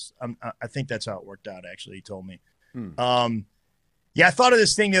trials. I think that's how it worked out, actually, he told me. Yeah, I thought of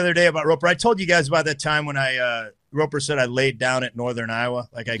this thing the other day about Roper. I told you guys about that time when Roper said I laid down at Northern Iowa,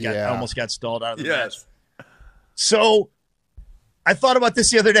 like I almost got stalled out of the match. So I thought about this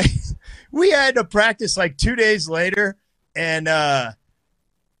the other day. We had to practice like 2 days later, and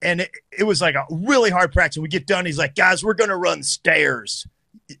it was like a really hard practice. We get done. He's like, guys, we're going to run stairs.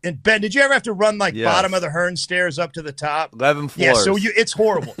 And Ben, did you ever have to run like bottom of the Hearn stairs up to the top? 11 floors. Yeah, so it's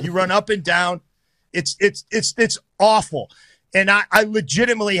horrible. You run up and down. It's awful. And I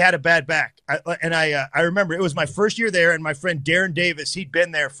legitimately had a bad back. I remember it was my first year there, and my friend Darren Davis, he'd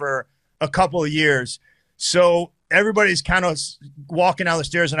been there for a couple of years. So everybody's kind of walking down the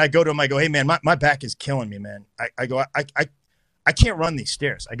stairs, and I go to him. I go, hey, man, my back is killing me, man. I go, I can't run these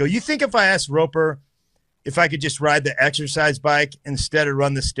stairs. I go, you think if I asked Roper if I could just ride the exercise bike instead of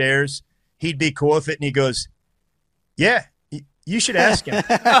run the stairs, he'd be cool with it? And he goes, yeah, you should ask him.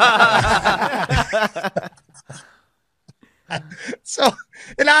 So,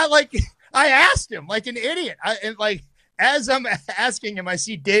 and I asked him like an idiot. As I'm asking him, I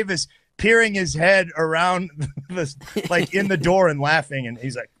see Davis peering his head around in the door and laughing. And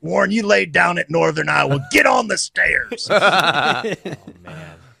he's like, Warren, you laid down at Northern Iowa. Get on the stairs. Oh,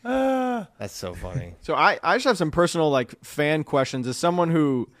 man. That's so funny. So I just have some personal fan questions. As someone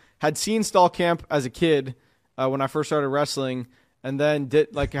who had seen Stall Camp as a kid when I first started wrestling, and then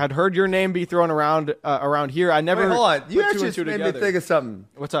had heard your name be thrown around here. I never. Wait, hold on. You put two actually and two made together. me think of something.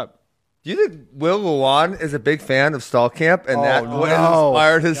 What's up? Do you think Will Lewan is a big fan of Stall Camp and that what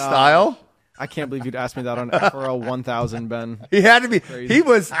inspired his style? I can't believe you'd ask me that on FRL 1000, Ben. He had to be. Crazy. He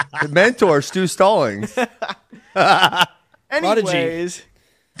was the mentor, Stu Stallings. Anyways,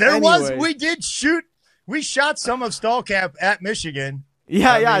 we shot some of Stall Camp at Michigan.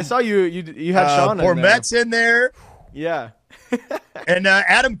 Yeah, I saw you had Sean in there. Bormet's in there. Yeah. And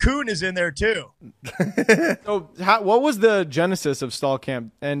Adam Kuhn is in there too. So what was the genesis of Stall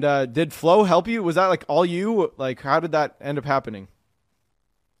Camp? And did Flo help you? Was that all you? How did that end up happening?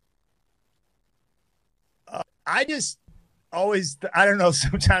 I just always, I don't know,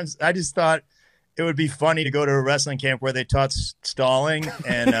 sometimes I just thought it would be funny to go to a wrestling camp where they taught stalling.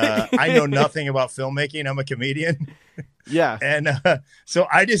 And I know nothing about filmmaking. I'm a comedian. Yeah. And so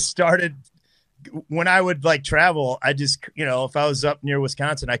I just started, when I would travel, I just, if I was up near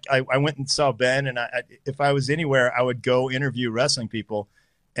Wisconsin, I went and saw Ben, and if I was anywhere, I would go interview wrestling people,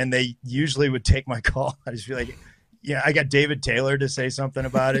 and they usually would take my call. I just be like, yeah, I got David Taylor to say something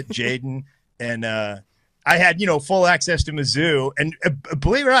about it, Jaden, and I had, full access to Mizzou, and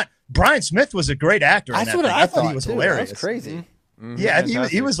believe it or not, Brian Smith was a great actor. That's what I thought. He was too. hilarious. That's crazy. Mm-hmm. Yeah,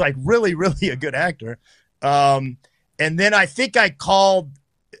 he was really, really a good actor. And then I think I called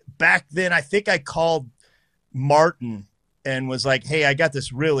Martin and was like, "Hey, I got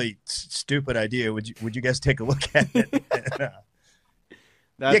this really stupid idea. Would you guys take a look at it?"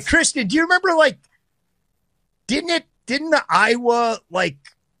 Yeah, Christian, do you remember didn't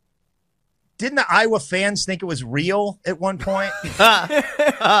the Iowa fans think it was real at one point?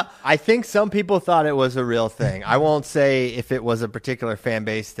 I think some people thought it was a real thing. I won't say if it was a particular fan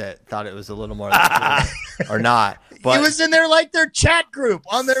base that thought it was a little more or not. But it was in their chat group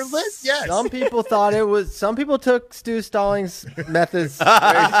on their list. Yes. Some people thought it was. Some people took Stu Stallings' methods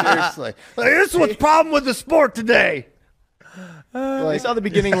very seriously. This is what's problem with the sport today. I saw the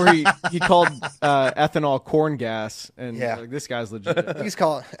beginning where he called ethanol corn gas, and this guy's legit. He's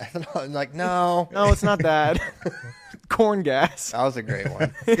calling ethanol. I'm like, no, it's not that. Corn gas. That was a great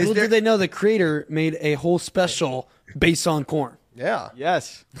one. Little did they know the creator made a whole special based on corn. Yeah.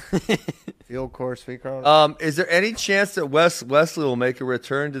 Yes. Field course, sweet corn. Is there any chance that Wesley will make a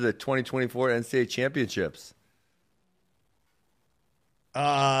return to the 2024 NCAA championships?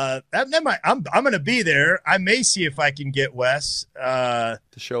 I'm going to be there. I may see if I can get Wes to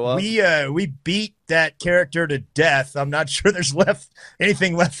show up. We beat that character to death. I'm not sure there's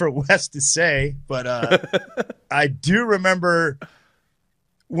anything left for Wes to say, but I do remember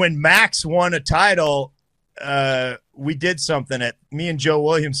when Max won a title. We did something me and Joe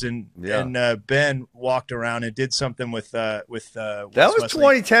Williamson and Ben walked around and did something with that Wes was Wesley.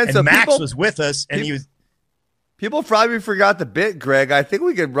 2010. And so Max was with us, and he was. People probably forgot the bit, Greg. I think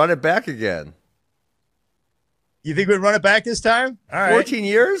we could run it back again. You think we'd run it back this time? All right. 14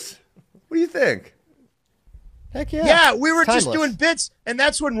 years? What do you think? Heck yeah. Yeah, we were Timeless. just doing bits, and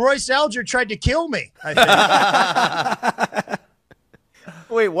that's when Royce Alger tried to kill me, I think.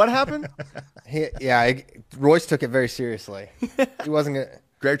 Wait, what happened? Royce took it very seriously. He wasn't going to.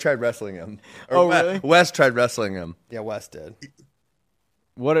 Greg tried wrestling him. Really? Wes tried wrestling him. Yeah, Wes did.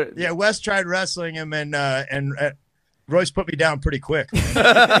 Wes tried wrestling him, and Royce put me down pretty quick.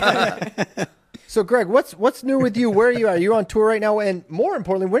 So, Greg, what's new with you? Where are you at? Are you on tour right now? And more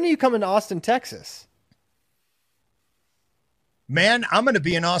importantly, when are you coming to Austin, Texas? Man, I'm going to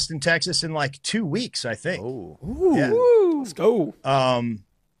be in Austin, Texas in 2 weeks, I think. Oh, yeah. Let's go.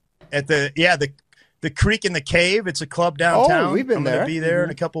 At the Creek in the Cave. It's a club downtown. Oh, we've been there. I'm going to be there in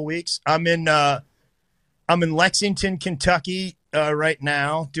a couple weeks. I'm in Lexington, Kentucky right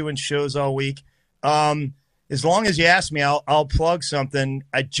now, doing shows all week. As long as you ask me, I'll plug something.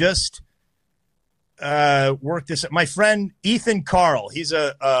 I just worked this. My friend Ethan Carl. He's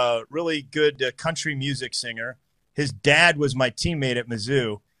a really good country music singer. His dad was my teammate at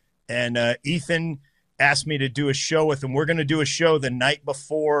Mizzou, and Ethan asked me to do a show with him. We're going to do a show the night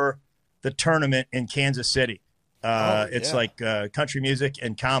before the tournament in Kansas City. It's country music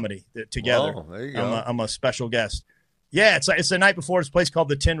and comedy together. Oh, there you go. I'm a special guest. Yeah, it's the night before. It's a place called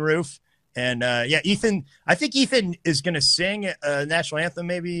the Tin Roof. And Ethan, I think Ethan is going to sing a national anthem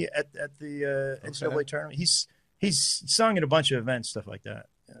maybe at the NCAA tournament. He's sung at a bunch of events, stuff like that.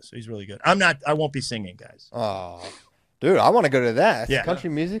 Yeah, so he's really good. I won't be singing, guys. Oh, dude, I want to go to that. Yeah.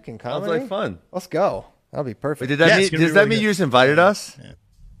 Country music and comedy. Sounds like fun. Let's go. That'll be perfect. Wait, does that mean you just invited us?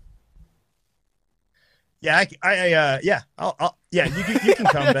 Yeah, you can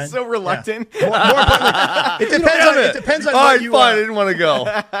come, Ben. So reluctant. Yeah. It depends on All what right, you fine. I didn't want to go.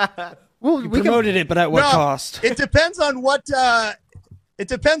 Well, we promoted it, but at what cost? It depends on what. It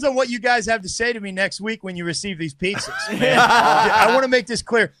depends on what you guys have to say to me next week when you receive these pizzas. Man. I want to make this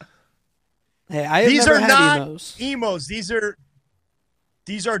clear. Hey, I have These never are had not emos. These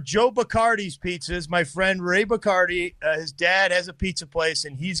are Joe Bacardi's pizzas. My friend Ray Bacardi, his dad has a pizza place,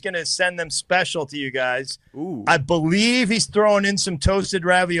 and he's going to send them special to you guys. Ooh. I believe he's throwing in some toasted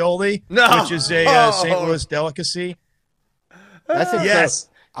ravioli, which is a St. Louis delicacy. That's incredible. Yes.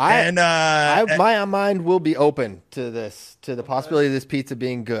 My mind will be open to this, to the possibility of this pizza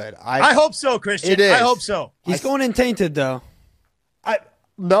being good. I hope so, Christian. It is. I hope so. He's going in tainted, though.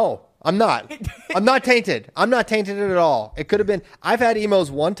 No, I'm not. I'm not tainted. I'm not tainted at all. It could have been. I've had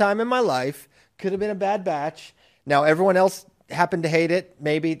emos one time in my life. Could have been a bad batch. Now everyone else happened to hate it.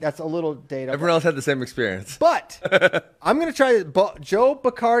 Maybe that's a little data. Everyone else had the same experience. But I'm gonna try Joe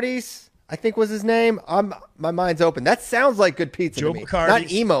Bacardi's. I think was his name. My mind's open. That sounds like good pizza Joe to me. Bacardi's.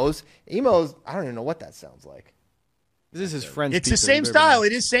 Not emos. Emos. I don't even know what that sounds like. This is his friend's It's pizza. the same style.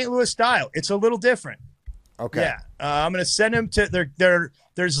 It is St. Louis style. It's a little different. Okay. Yeah. I'm going to send him to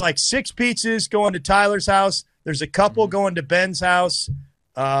there's like 6 pizzas going to Tyler's house. There's a couple going to Ben's house.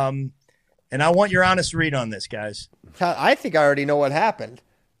 And I want your honest read on this, guys. I think I already know what happened.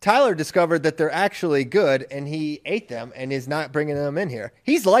 Tyler discovered that they're actually good, and he ate them and is not bringing them in here.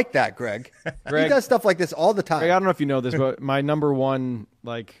 He's like that, Greg. He does stuff like this all the time. Greg, I don't know if you know this, but my number one,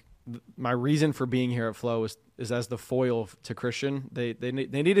 my reason for being here at Flow is as the foil to Christian. They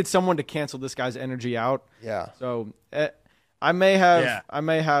needed someone to cancel this guy's energy out. Yeah. So I may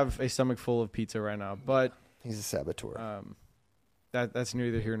have a stomach full of pizza right now, but he's a saboteur. That's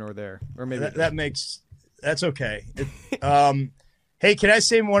neither here nor there. Or maybe that's okay. Hey, can I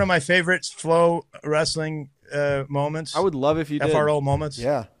say one of my favorite Flow wrestling moments? I would love if you did. FRL moments.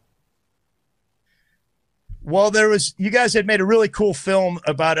 Yeah. Well, you guys had made a really cool film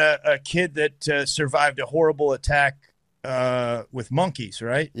about a kid that survived a horrible attack with monkeys,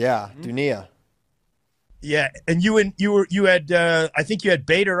 right? Yeah, Dunia. Yeah, and you had I think you had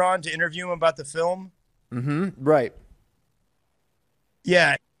Bader on to interview him about the film. Mm-hmm. Right.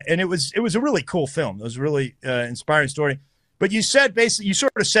 Yeah, and it was a really cool film. It was a really inspiring story. But you said basically you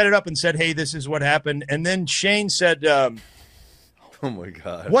sort of set it up and said, "Hey, this is what happened," and then Shane said, "Oh my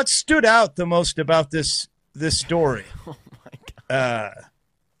God, what stood out the most about this story?" Oh my God.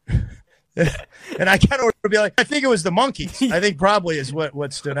 And I kind of want to be like, I think it was the monkeys. I think probably is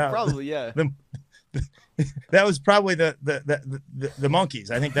what stood out. Probably, yeah. That was probably the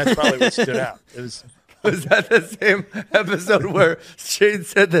monkeys. I think that's probably what stood out. It was. Was that the same episode where Shane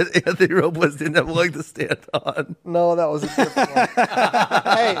said that Anthony Robles didn't have a leg to stand on? No, that was a different one.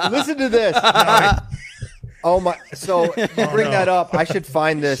 Hey, listen to this. Oh my! So you bring that up. I should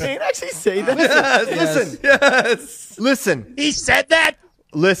find this. Shane actually say that? Listen. He said that.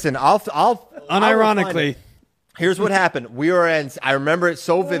 Listen. I'll unironically. Here's what happened. I remember it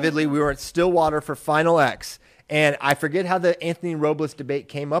so vividly. We were at Stillwater for Final X, and I forget how the Anthony Robles debate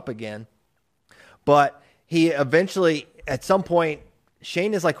came up again. But he eventually, at some point,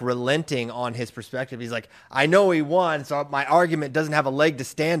 Shane is like relenting on his perspective. He's like, I know he won, so my argument doesn't have a leg to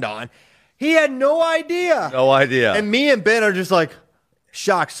stand on. He had no idea. No idea. And me and Ben are just like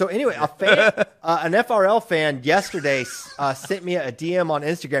shocked. So anyway, a fan, an FRL fan yesterday sent me a DM on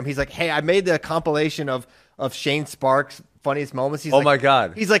Instagram. He's like, hey, I made the compilation of Shane Sparks' funniest moments. He's my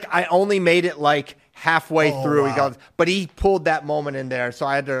God. He's like, I only made it like halfway through. Wow. He goes, but he pulled that moment in there. So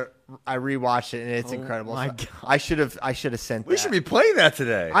I rewatched it, and it's incredible. My So God. I should have sent that. We should be playing that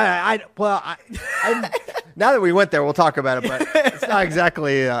today. I now that we went there, we'll talk about it, but it's not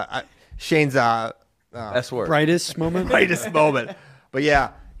exactly Shane's S word. Brightest moment. But yeah,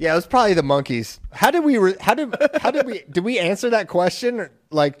 it was probably the monkeys. Did we answer that question?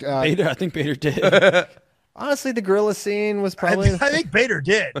 Like Bader, I think Bader did. Honestly, the gorilla scene was probably. I think Bader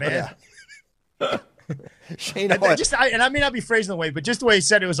did, man. Yeah. Shane, I may not be phrasing the way, but just the way he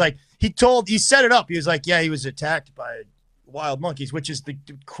said it was like he set it up. He was like, yeah, he was attacked by wild monkeys, which is the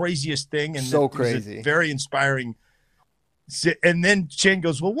craziest thing, and so it was crazy, very inspiring. And then Shane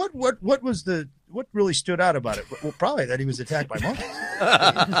goes, well, what really stood out about it? Well, probably that he was attacked by monkeys.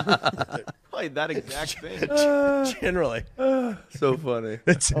 Probably that exact thing. Generally, so funny.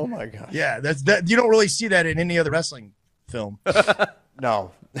 Oh my god, yeah, that you don't really see that in any other wrestling film.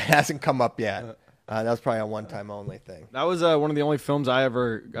 No, it hasn't come up yet. That was probably a one-time only thing. That was one of the only films I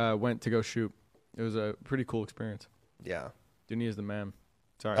ever went to go shoot. It was a pretty cool experience. Yeah. Dooney is the man.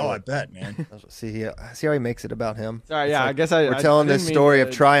 Sorry. Oh, I bet, man. See how he makes it about him. Sorry, yeah, It's like, I guess we're telling this story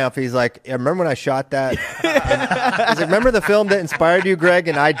of triumph. He's like, yeah, remember when I shot that? He's like, remember the film that inspired you, Greg,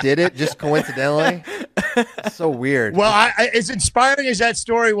 and I did it just coincidentally? It's so weird. Well, as inspiring as that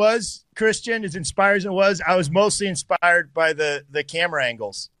story was, Christian, as inspiring as it was, I was mostly inspired by the camera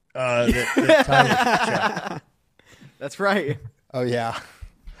angles. That Tyler shot. That's right. Oh, yeah.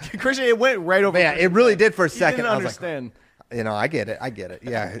 Christian, it went right over. Yeah, it really did for a second. Didn't I was understand. Like, I get it.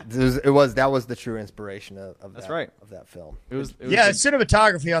 Yeah, that was the true inspiration of That's that, right. of that film. It was The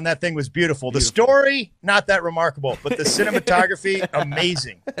cinematography on that thing was beautiful. The story, not that remarkable, but the cinematography,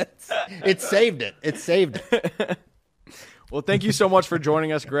 amazing. It saved it. Well, thank you so much for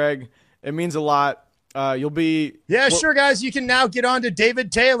joining us, Greg. It means a lot. You'll be sure, guys. You can now get on to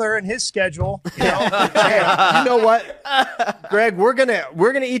David Taylor and his schedule. You know what, Greg? We're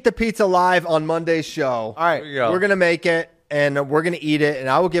gonna eat the pizza live on Monday's show. All right, we're gonna make it and we're gonna eat it, and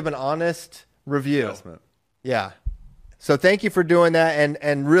I will give an honest review. Yeah. So thank you for doing that,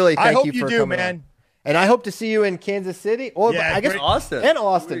 and really thank you for coming on. And I hope to see you in Kansas City. Well, I guess Austin and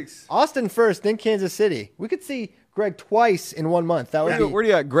Austin. Austin first, then Kansas City. We could see Greg twice in 1 month. That would be. Where do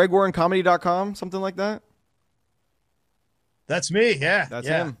you at? GregWarrenComedy.com, something like that. That's me. Yeah, that's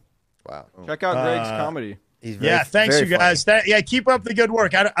him. Wow. Check out Greg's comedy. He's very, thanks, very you guys. Keep up the good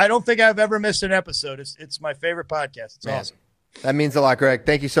work. I don't think I've ever missed an episode. It's my favorite podcast. It's awesome. That means a lot, Greg.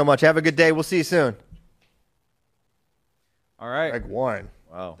 Thank you so much. Have a good day. We'll see you soon. All right. Greg Warren.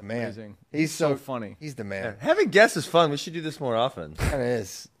 Wow. The man. Amazing. He's so funny. He's the man. Having guests is fun. We should do this more often. Kind of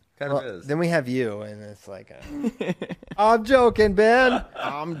is. Kind of is. Then we have you, and it's like, I'm joking, Ben.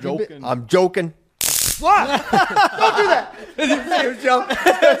 I'm joking. I'm joking. What? Don't do that. Hey,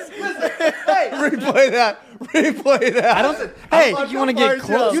 replay that. I don't think you want to get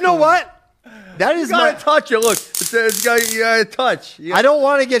close. You know what? That is you gotta touch it. Look, you gotta touch. I don't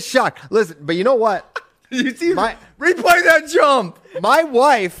want to get shocked. Listen, but you know what? You see, replay that jump. My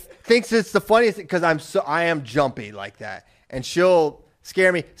wife thinks it's the funniest thing because I am jumpy like that, and she'll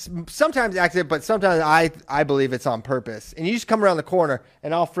scare me. Sometimes accident, but sometimes I believe it's on purpose. And you just come around the corner,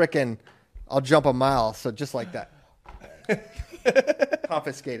 and I'll jump a mile. So just like that.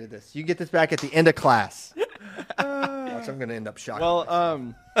 Confiscated this. You get this back at the end of class. Watch, I'm going to end up shocked. Well,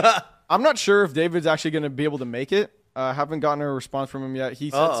 I'm not sure if David's actually going to be able to make it. I haven't gotten a response from him yet. He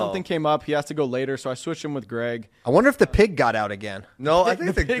said something came up. He has to go later, so I switched him with Greg. I wonder if the pig got out again. No, I think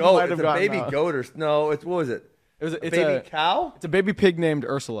it's a goat. It's a baby goat. What was it? It's a baby cow? It's a baby pig named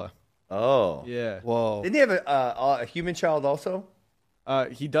Ursula. Oh. Yeah. Whoa. Didn't he have a human child also?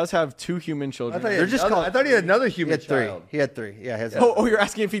 He does have 2 human children. I thought he had another human child. He had 3. Yeah. You're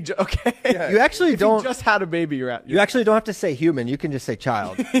asking if he okay. Yeah. You actually don't. He just had a baby. You actually don't have to say human. You can just say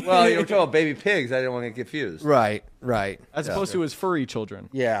child. Well, you were talking about baby pigs. I didn't want to get confused. Right. As opposed to his furry children.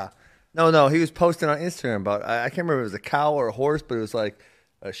 Yeah. No. He was posting on Instagram about. I can't remember if it was a cow or a horse, but it was like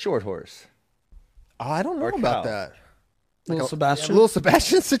a short horse. Oh, I don't know about that. Little Sebastian. Little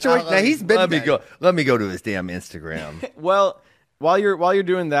Sebastian situation. Now he's been. Let me go to his damn Instagram. Well. While you're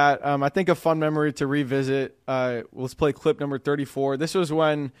doing that, I think a fun memory to revisit. Let's play clip number 34. This was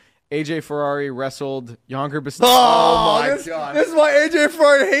when AJ Ferrari wrestled Younger Bastida. Oh my God! This is why AJ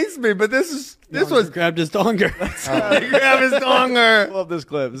Ferrari hates me. But this was grabbed his donger. He grabbed his donger. Love this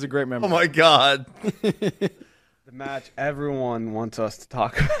clip. This is a great memory. Oh my God! The match everyone wants us to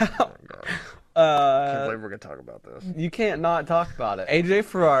talk about. I can't believe we're gonna talk about this. You can't not talk about it. AJ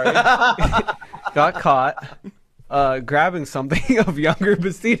Ferrari got caught. Grabbing something of Younger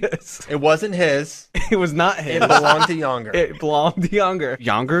Bastida's. It wasn't his. It was not his. It belonged to Younger. It belonged to Younger.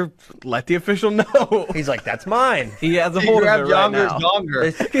 Younger let the official know. He's like, that's mine. He has a hold of it right now.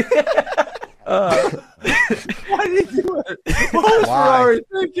 Younger. Why did he do it? What was Ferrari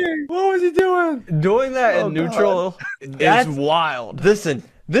thinking? What was he doing? Doing that in neutral is wild. Listen,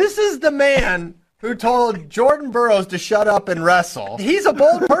 this is the man who told Jordan Burroughs to shut up and wrestle. He's a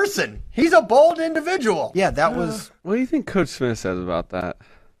bold person. He's a bold individual. Yeah, that was... What do you think Coach Smith says about that?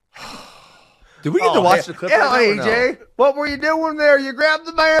 Do we get to watch the clip? Yeah, AJ. No? What were you doing there? You grabbed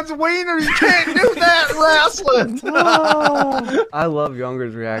the man's wiener. You can't do that in wrestling. I love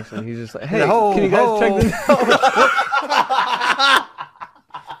Younger's reaction. He's just like, hey, can you guys check this out?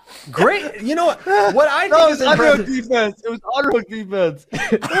 Great. You know what I think is impressive. Defense. It was underhook defense.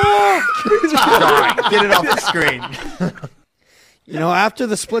 Get it off the screen. After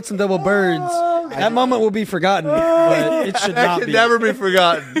the splits and double birds, That moment will be forgotten, but it should that not can be. never be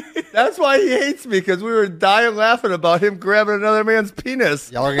forgotten. That's why he hates me, because we were dying laughing about him grabbing another man's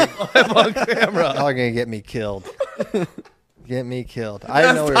penis. Y'all are gonna, on camera. Y'all are gonna get me killed. Get me killed. I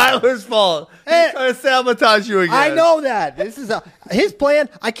didn't know That's Tyler's fault. He's trying to sabotage you again. I know that. This is his plan.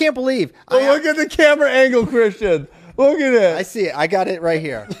 I can't believe. Look at the camera angle, Christian. Look at it. I see it. I got it right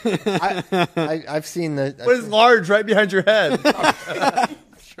here. I've seen the. But it's large right behind your head.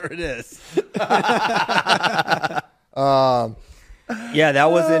 Sure it is. Yeah, that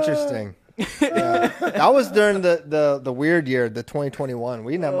was interesting. Yeah. That was during the weird year, the 2021.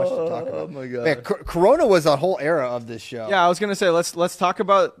 We didn't have much to talk about. Oh my god! Man, Corona was a whole era of this show. Yeah, I was gonna say let's talk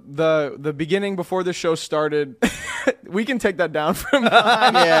about the beginning before the show started. We can take that down from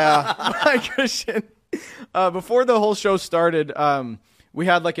behind Christian. Before the whole show started, we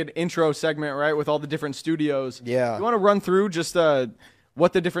had like an intro segment, right, with all the different studios. Yeah. You want to run through just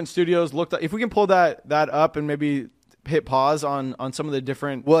what the different studios looked like? If we can pull that up and maybe hit pause on some of the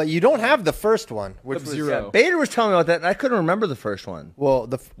different. Well, you don't have the first one, which was zero. Yeah, Bader was telling me about that, and I couldn't remember the first one. Well,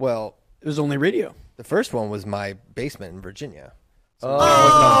 it was only radio. The first one was my basement in Virginia. So Oh. it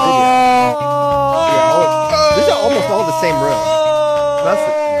wasn't on video. These are almost all the same room. That's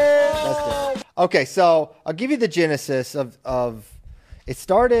different. Okay, so I'll give you the genesis of it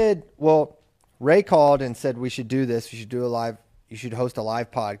started. Well, Ray called and said we should do this. We should do a live. You should host a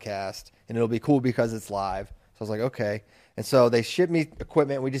live podcast, and it'll be cool because it's live. So I was like, okay. And so they shipped me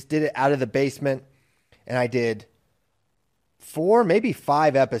equipment. We just did it out of the basement, and I did 4, maybe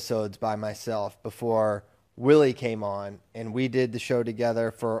 5 episodes by myself before Willie came on, and we did the show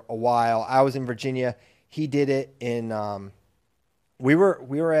together for a while. I was in Virginia. He did it in. We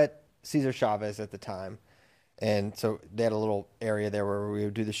were at Cesar Chavez at the time, and so they had a little area there where we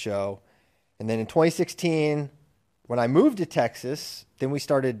would do the show. And then in 2016, when I moved to Texas, then we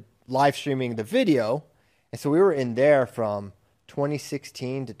started live streaming the video, and so we were in there from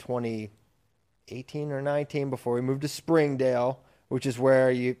 2016 to 2018 or 19 before we moved to Springdale, which is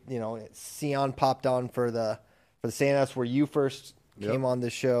where Sion popped on for the Santa. That's where you first came on the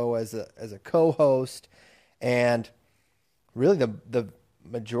show as a co-host, and really the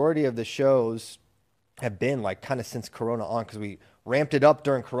majority of the shows have been like kind of since Corona on, because we ramped it up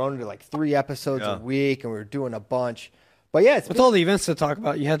during Corona to like 3 episodes a week, and we were doing a bunch. But yeah, with all the events to talk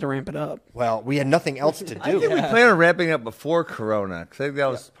about, you had to ramp it up. Well, we had nothing else to do. I think we planned on ramping up before Corona, because I think that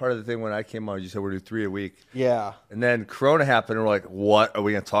was part of the thing when I came on. You said we're doing 3 a week. Yeah. And then Corona happened, and we're like, what are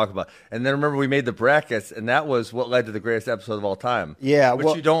we going to talk about? And then remember we made the brackets, and that was what led to the greatest episode of all time. Yeah.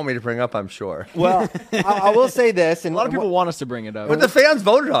 Which you don't want me to bring up, I'm sure. Well, I will say this. And a lot of people want us to bring it up. But the fans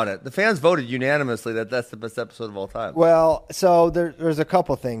voted on it. The fans voted unanimously that that's the best episode of all time. Well, so there's a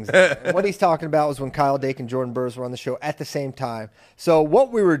couple things. What he's talking about was when Kyle Dake and Jordan Burroughs were on the show at the same time. So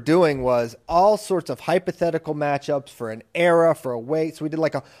what we were doing was all sorts of hypothetical matchups for an era, for a weight. So we did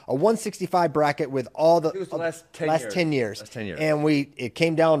like a 165 bracket with all the last 10 years. Last 10 years. And it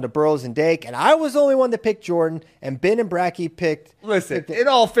came down to Burroughs and Dake, and I was the only one that picked Jordan, and Ben and Bracky picked. Listen, in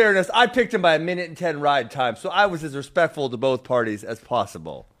all fairness, I picked him by 1:10 ride time, so I was as respectful to both parties as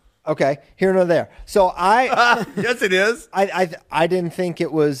possible. Okay, here nor there. So yes, it is. I didn't think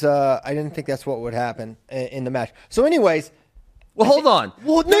it was. I didn't think that's what would happen in the match. So, anyways. Well, hold on.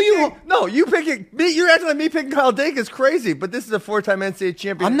 Well, you picking me. You're acting like me picking Kyle Dake is crazy, but this is a 4-time NCAA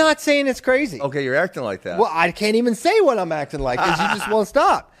champion. I'm not saying it's crazy. Okay, you're acting like that. Well, I can't even say what I'm acting like because you just won't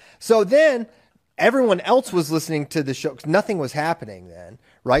stop. So then everyone else was listening to the show because nothing was happening then,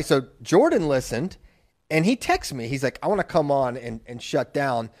 right? So Jordan listened, and he texted me. He's like, I want to come on and shut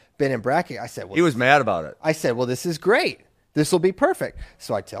down Ben and Bracky. I said, well, he was mad about it. I said, well, this is great. This will be perfect.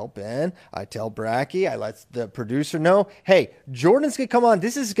 So I tell Ben, I tell Bracky, I let the producer know, hey, Jordan's going to come on.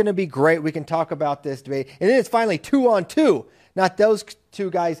 This is going to be great. We can talk about this debate. And then it's finally 2-on-2, not those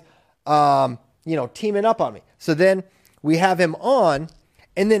 2 guys, teaming up on me. So then we have him on,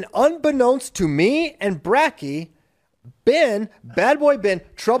 and then unbeknownst to me and Bracky, Ben, bad boy Ben,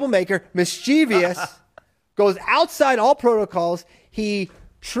 troublemaker, mischievous, goes outside all protocols. He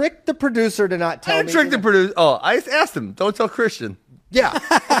tricked the producer to not tell me. I didn't trick the producer. Oh, I asked him, don't tell Christian. Yeah.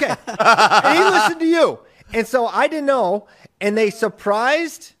 Okay. And he listened to you. And so I didn't know. And they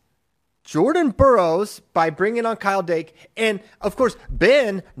surprised Jordan Burroughs by bringing on Kyle Dake. And, of course,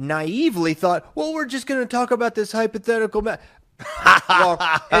 Ben naively thought, well, we're just going to talk about this hypothetical match.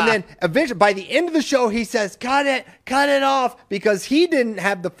 And then eventually, by the end of the show, he says, cut it off, because he didn't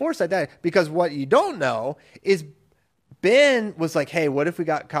have the foresight. Because what you don't know is Ben was like, hey, what if we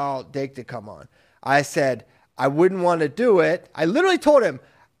got Kyle Dake to come on? I said, I wouldn't want to do it. I literally told him,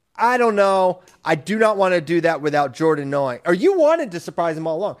 I don't know. I do not want to do that without Jordan knowing. Or you wanted to surprise him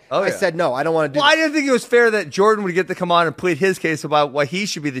all along. I said, no, I don't want to do that. I didn't think it was fair that Jordan would get to come on and plead his case about why he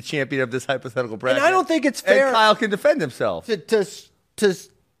should be the champion of this hypothetical bracket. And I don't think it's fair. And Kyle can defend himself. To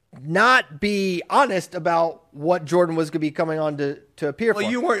not be honest about what Jordan was going to be coming on to appear for.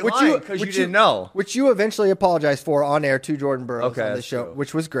 Well, you weren't lying because you didn't know. Which you eventually apologized for on air to Jordan Burroughs on the show,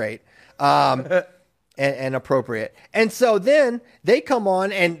 which was great. And appropriate. And so then they come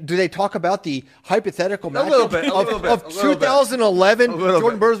on and do they talk about the hypothetical matchup of 2011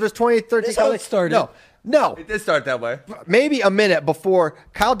 Jordan Burroughs versus 2013? That's how it started. No. It did start that way. Maybe a minute before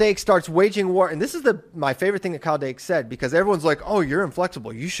Kyle Dake starts waging war. And this is my favorite thing that Kyle Dake said, because everyone's like, oh, you're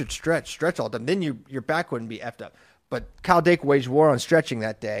inflexible. You should stretch all the time. Then your back wouldn't be effed up. But Kyle Dake waged war on stretching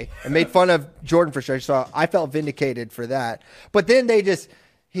that day and made fun of Jordan for stretching. So I felt vindicated for that. But then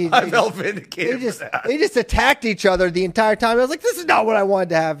I felt vindicated for that. They just attacked each other the entire time. I was like, this is not what I wanted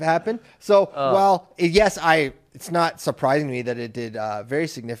to have happen. So, yes, it's not surprising to me that it did very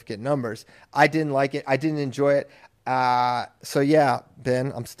significant numbers. I didn't like it. I didn't enjoy it. So, yeah,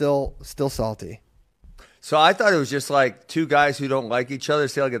 Ben, I'm still salty. So I thought it was just like two guys who don't like each other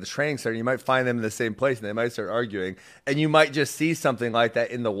say like at the training center. You might find them in the same place and they might start arguing. And you might just see something like that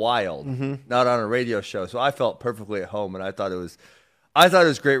in the wild, not on a radio show. So I felt perfectly at home, and I thought it was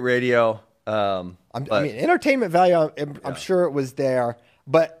great radio. I mean, entertainment value, I'm sure it was there,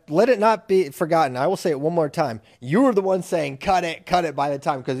 but let it not be forgotten. I will say it one more time. You were the one saying, cut it by the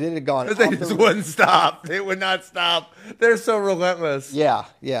time, because it had gone. Because they just wouldn't stop. They would not stop. They're so relentless. Yeah.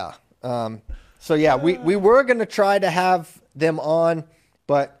 We were going to try to have them on,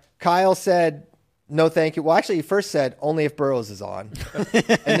 but Kyle said, no, thank you. Well, actually, he first said only if Burroughs is on, and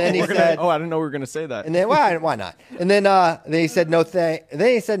then he said, "Oh, I didn't know we were going to say that." And then why not? And then he said no thanks.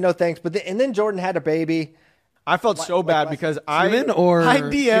 Then he said no thanks. But then Jordan had a baby. I felt so bad because human or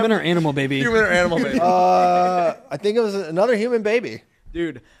animal baby. Human or animal baby. I think it was another human baby.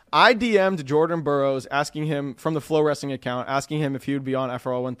 Dude, I DM'd Jordan Burroughs asking him from the Flow Wrestling account, asking him if he would be on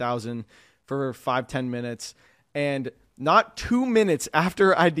FRL 1000 for 5-10 minutes, and not 2 minutes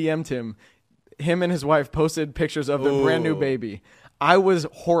after I DM'd him and his wife posted pictures of their brand new baby. I was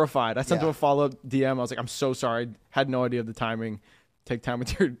horrified. I sent him a follow-up DM. I was like, I'm so sorry. Had no idea of the timing. Take time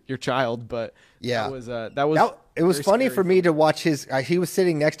with your child. But it was funny for me to watch he was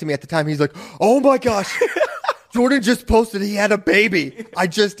sitting next to me at the time. He's like, oh my gosh, Jordan just posted he had a baby. I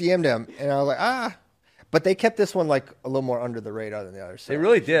just DM'd him. And I was like, But they kept this one like a little more under the radar than the others. So. They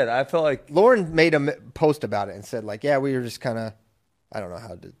really did. I felt like Lauren made a post about it and said like, yeah, we were just kind of, I don't know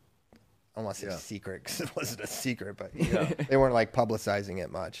how to, I don't want to say secret because it wasn't a secret, but they weren't like publicizing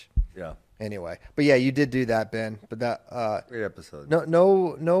it much. Yeah. Anyway, but yeah, you did do that, Ben. But that great episode.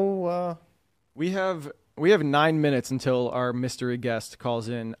 No. We have 9 minutes until our mystery guest calls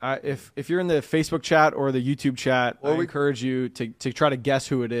in. If you're in the Facebook chat or the YouTube chat, I encourage you to try to guess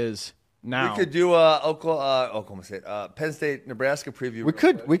who it is now. We could do Oklahoma State, Penn State, Nebraska preview.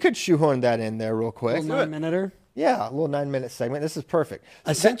 We could shoehorn that in there real quick. A little 9-minuter. Yeah, a little 9-minute segment. This is perfect.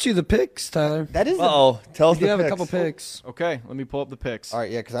 I sent you the picks, Tyler. That is. Tell us. You have a couple picks. Okay, let me pull up the picks. All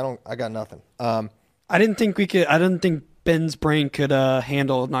right, yeah, because I got nothing. I didn't think Ben's brain could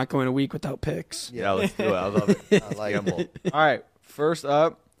handle not going a week without picks. Yeah, let's do it. I love it. I like it. All right, first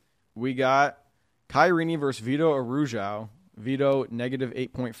up, we got Kairini versus Vito Arujau. Vito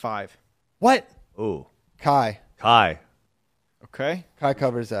 -8.5. What? Ooh, Kai. Okay, Kai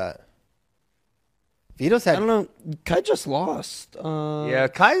covers that. Vito's had. I don't know. Kai just lost. Yeah,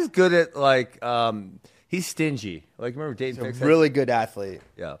 Kai's good at like. He's stingy. Like remember Dayton? He's a really good athlete.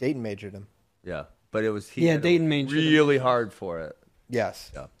 Yeah, Dayton majored him. Yeah, but it was Dayton majored really hard for it.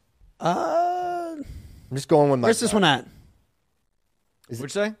 Yes. Yeah. I'm just going with my. Where's this one at? What'd you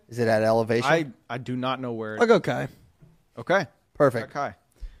say? Is it at elevation? I do not know where. I'll go Kai. Okay. Perfect. Kai.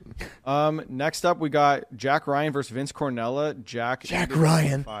 Next up, we got Jack Ryan versus Vince Cornella. Jack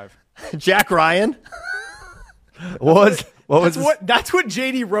Ryan. 5. Jack Ryan. What was that's what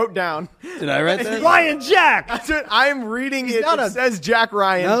JD wrote down. Did I write that? Ryan Jack. That's what I'm reading. It says Jack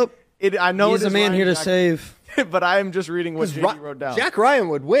Ryan. Nope. I know he's a man Ryan here to Jack, save. but I am just reading what JD wrote down. Jack Ryan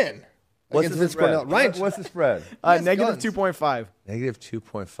would win. What's the spread? What's the spread? -2.5.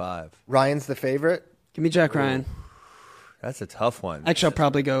 -2.5. Ryan's the favorite. Give me Jack Ryan. That's a tough one. Actually, I'll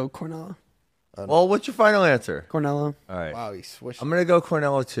probably go Cornella. Well, what's your final answer? Cornella. All right. Wow, he swished. I'm gonna go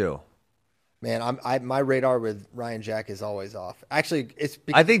Cornella too. Man, my radar with Ryan Jack is always off. Actually,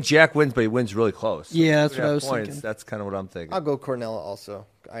 I think Jack wins, but he wins really close. Yeah, that's what I was thinking. That's kind of what I'm thinking. I'll go Cornella also.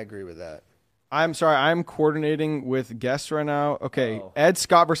 I agree with that. I'm sorry. I'm coordinating with guests right now. Okay. Ed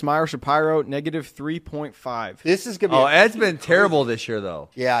Scott versus Myra Shapiro, -3.5. This is going to be. Ed's been terrible this year, though.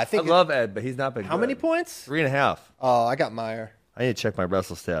 Yeah, I think. I love Ed, but he's not been How good. many points? 3.5. Oh, I got Meyer. I need to check my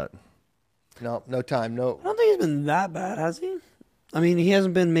wrestle stat. No time. No. I don't think he's been that bad, has he? I mean, he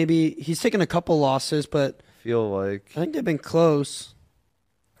hasn't been. Maybe he's taken a couple losses, but Feel like I think they've been close.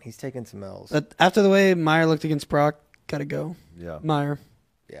 He's taking some L's. But after the way Meyer looked against Brock, gotta go. Yeah. Meyer.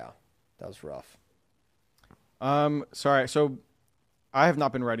 Yeah, that was rough. Sorry. So I have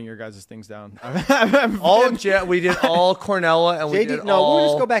not been writing your guys' things down. We did all Cornella, and we did all. We'll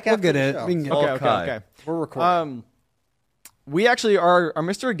just go back after get the it. show. We can get Okay. We're recording. We actually our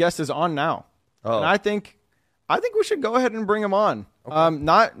Mr. Guest is on now, and I think we should go ahead and bring him on. Okay.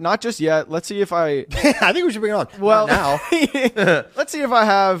 Not just yet. Let's see if I. I think we should bring him on. Well, not now. Let's see if I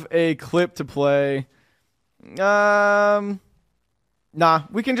have a clip to play. Nah,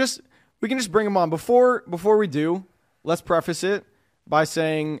 we can just bring him on. Before we do, let's preface it by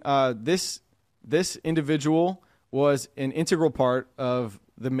saying this individual was an integral part of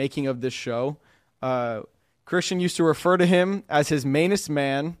the making of this show. Christian used to refer to him as his mainest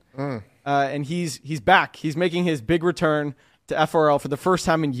man, and he's back. He's making his big return to FRL for the first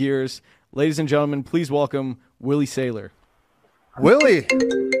time in years. Ladies and gentlemen, please welcome Willie Saylor. Willie.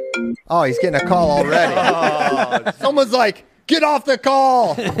 Oh, he's getting a call already. Someone's like, get off the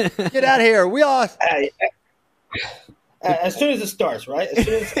call. Get out of here. We lost. As soon as it starts, right? As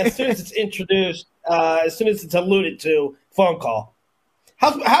soon as it's introduced, as soon as it's alluded to, phone call.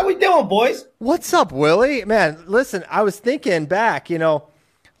 How we doing, boys? What's up, Willie? Man, listen, I was thinking back,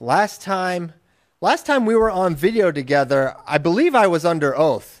 last time we were on video together, I believe I was under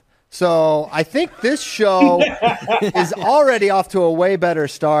oath. So I think this show is already off to a way better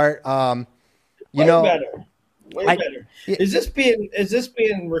start. Way better. Is this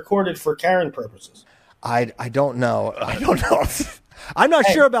being recorded for Karen purposes? I don't know. I'm not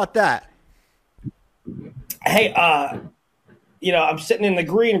sure about that. Hey, I'm sitting in the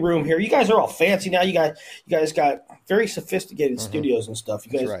green room here. You guys are all fancy now. You guys got very sophisticated studios and stuff.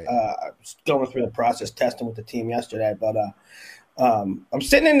 You guys, I was going through the process testing with the team yesterday, but I'm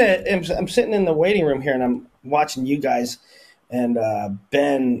sitting in the waiting room here, and I'm watching you guys and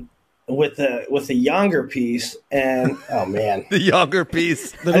Ben with the younger piece, and oh man, the younger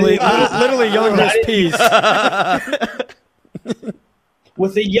piece, literally younger's piece.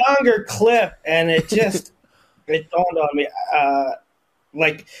 With the younger clip, and it dawned on me,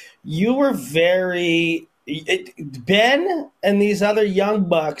 like you were Ben and these other young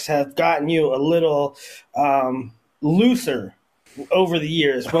bucks have gotten you a little looser over the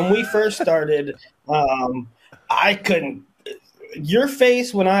years. When we first started, I couldn't. Your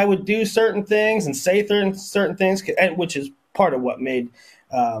face when I would do certain things and say certain things, which is part of what made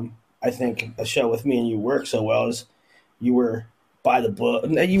I think a show with me and you work so well, is you were by the book.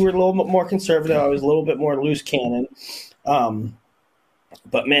 You were a little bit more conservative. I was a little bit more loose cannon.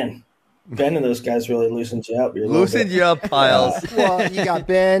 But man, Ben and those guys really loosened you up. Loosened you up, Piles. Well, you got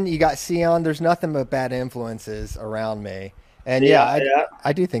Ben, you got Sion. There's nothing but bad influences around me. And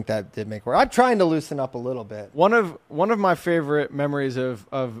I do think that did make work. I'm trying to loosen up a little bit. One of my favorite memories of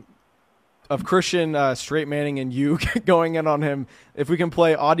Christian straight manning and you going in on him. If we can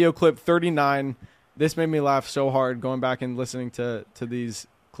play audio clip 39, this made me laugh so hard going back and listening to these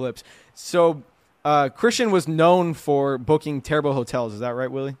clips. So Christian was known for booking terrible hotels. Is that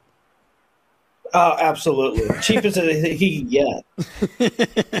right, Willie? Oh, absolutely. Cheapest he can get.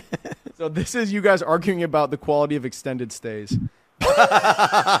 So this is you guys arguing about the quality of extended stays. There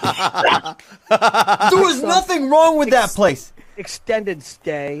was nothing wrong with that place. Extended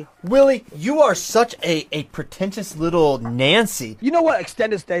stay. Willie, you are such a pretentious little Nancy. You know what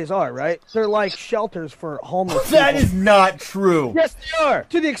extended stays are, right? They're like shelters for homeless people. That is not true. Yes, they are.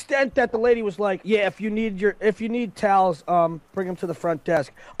 To the extent that the lady was like, "Yeah, if you need towels, bring them to the front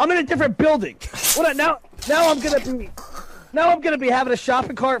desk." I'm in a different building. Now I'm gonna be having a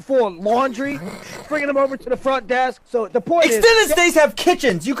shopping cart full of laundry, bringing them over to the front desk. So the point extended stays have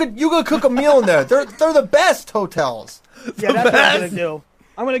kitchens. You could cook a meal in there. They're the best hotels. Yeah, that's what I'm gonna do.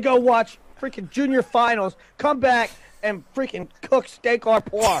 I'm gonna go watch freaking junior finals, come back and freaking cook steak au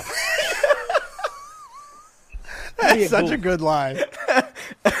poire. That's such a good line.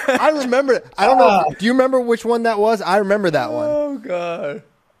 I remember it. I don't know. Do you remember which one that was? I remember that one. Oh God.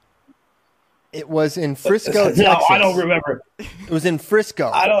 It was in Frisco, Texas. No, I don't remember. It was in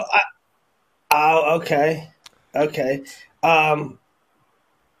Frisco. Okay. Man,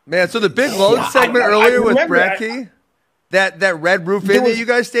 so the big load segment earlier with Bracky, that red roof inn that you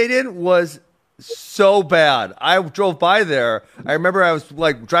guys stayed in was so bad. I drove by there. I remember I was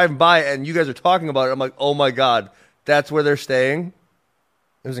like driving by, and you guys are talking about it. I'm like, oh my God, that's where they're staying.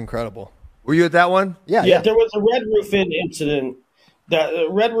 It was incredible. Were you at that one? Yeah. There was a Red Roof Inn incident. The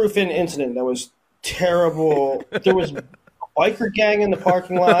Red Roof Inn incident that was terrible. There was a biker gang in the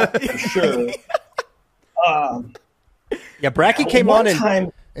parking lot for sure. Yeah, Bracky came on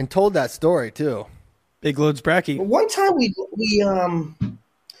and told that story too. Big Loads Bracky. One time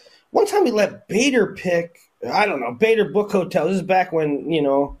we let Bader pick. I don't know, Bader book hotel. This is back when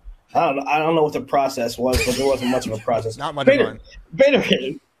I don't know what the process was, but there wasn't much of a process. Not much Bader,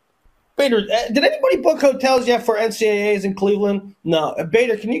 did anybody book hotels yet for NCAAs in Cleveland? No.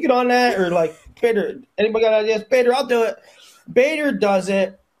 Bader, can you get on that? Or Bader, anybody got ideas? Bader, I'll do it. Bader does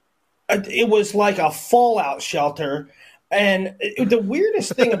it. It was like a fallout shelter. And the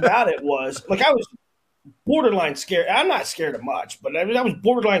weirdest thing about it was, I was borderline scared. I'm not scared of much, but I was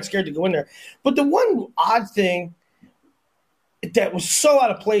borderline scared to go in there. But the one odd thing that was so out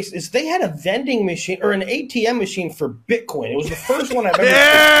of place is they had a vending machine or an ATM machine for Bitcoin. It was the first one I've ever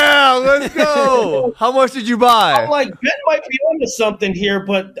seen. Let's go. How much did you buy? I'm like, Ben might be onto something here,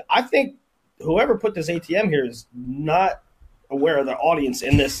 but I think whoever put this ATM here is not aware of the audience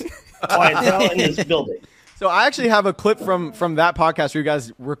in this clientele in this building. So I actually have a clip from that podcast where you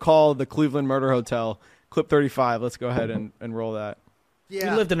guys recall the Cleveland Murder Hotel, clip 35. Let's go ahead and roll that.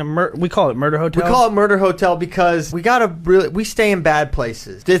 Yeah. We lived in we call it Murder Hotel. We call it Murder Hotel because we stay in bad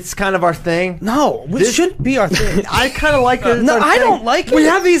places. It's kind of our thing. No, this shouldn't be our thing. I kind of like it. No, I don't like it. We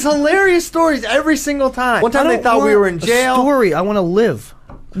have these hilarious stories every single time. One time they thought we were in jail. Story. I want to live.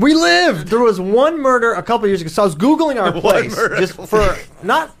 We lived. There was one murder a couple years ago. So I was Googling our place just for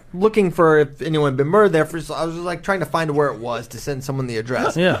not looking for if anyone had been murdered there. I was just trying to find where it was to send someone the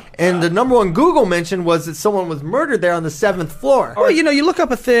address. Yeah. And the number one Google mention was that someone was murdered there on the 7th floor. Well, you look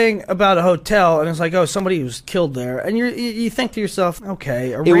up a thing about a hotel and it's like, oh, somebody was killed there, and you think to yourself,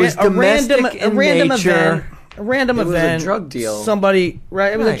 okay, it was domestic in nature. A random event. It was a drug deal. Somebody,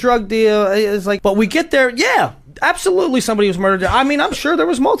 right? It was a drug deal. It's like, but we get there, yeah. Absolutely, somebody was murdered. I mean, I'm sure there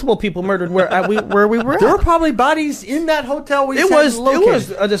was multiple people murdered where we were at. There were probably bodies in that hotel. It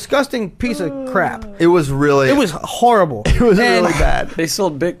was a disgusting piece of crap. It was horrible. It was really bad. They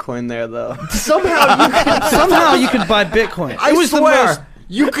sold Bitcoin there, though. Somehow you could buy Bitcoin. I swear.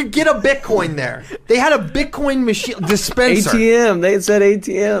 You could get a Bitcoin there. They had a Bitcoin machine dispenser. ATM. They said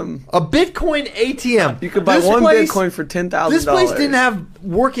ATM. A Bitcoin ATM. You could buy Bitcoin for $10,000. This place didn't have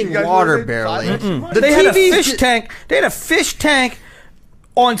working water barely. They had a fish tank. They had a fish tank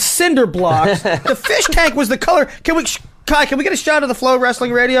on cinder blocks. The fish tank was the color. Kai, can we get a shot of the Flow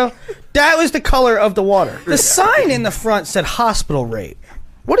Wrestling Radio? That was the color of the water. The sign in the front said hospital rate.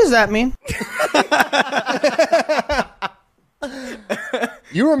 What does that mean?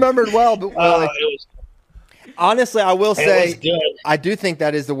 You remembered well, but honestly, I will say I do think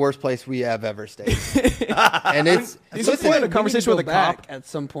that is the worst place we have ever stayed. And it's a conversation with a cop at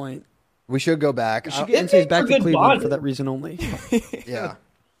some point. We should go back. We should get NCAAs back to Cleveland for that reason only. Yeah.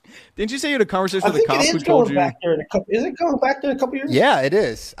 Didn't you say you had a conversation with a cop who told you? Is it going back there in a couple years? Yeah, it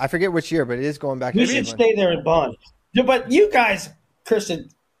is. I forget which year, but it is going back. We should stay there in Bond. But you guys, Christian,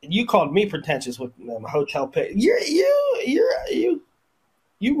 you called me pretentious with hotel pay.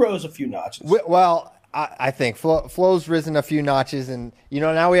 You rose a few notches. Well, I think Flo's risen a few notches, and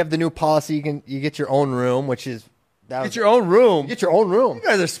now we have the new policy. You get your own room, which is get your own room. Get your own room. You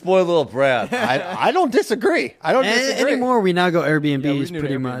guys are spoiled little brats. I don't disagree. Anymore. We now go Airbnbs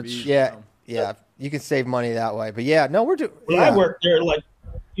pretty much. Yeah. You can save money that way. But yeah, no, we're doing. When I worked there,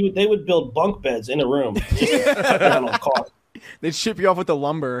 they would build bunk beds in a room. Just cut down on cost. They'd ship you off with the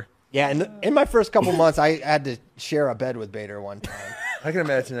lumber. Yeah, and in my first couple months, I had to share a bed with Bader one time. I can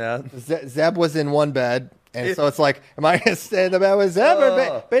imagine that. Zeb was in one bed, and so it's like, am I going to stay in the bed with Zeb?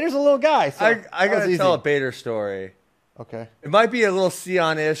 Or Bader's a little guy. So I got to tell a Bader story. Okay. It might be a little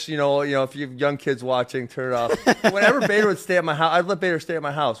Sion-ish, if you have young kids watching, turn it off. Whenever Bader would stay at my house, I'd let Bader stay at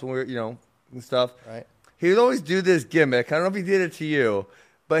my house when we were, and stuff. Right. He would always do this gimmick. I don't know if he did it to you,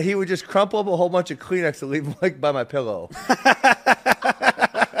 but he would just crumple up a whole bunch of Kleenex and leave them by my pillow.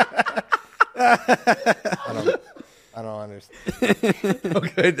 I don't understand.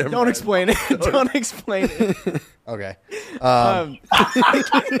 Okay, don't explain it. Don't explain it. Okay. I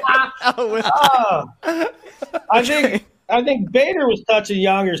think Bader was touching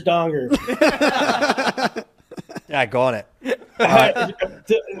Younger's donger. Yeah, go on it.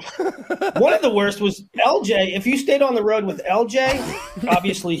 One of the worst was LJ. If you stayed on the road with LJ,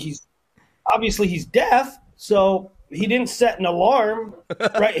 obviously he's deaf, so he didn't set an alarm,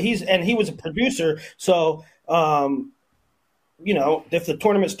 right? He was a producer, so if the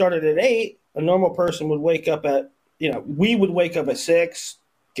tournament started at 8, a normal person would wake up at, we would wake up at 6,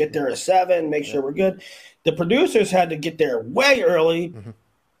 get there at 7, make sure we're good. The producers had to get there way early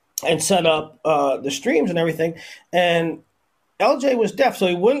and set up the streams and everything. And LJ was deaf, so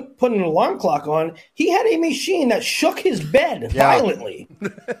he wouldn't put an alarm clock on. He had a machine that shook his bed violently.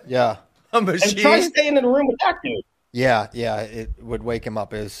 Yeah. A machine? And try staying in the room with that dude. Yeah, it would wake him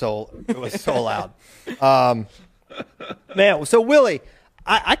up. It was so loud. Man, so Willie,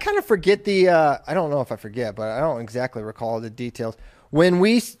 I kind of forget I don't know if I forget, but I don't exactly recall the details.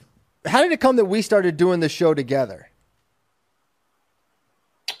 How did it come that we started doing the show together?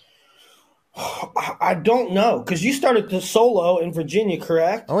 I don't know, because you started the solo in Virginia,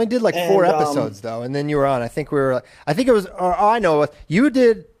 correct? I only did like 4 episodes though, and then you were on. I think it was. Or I know you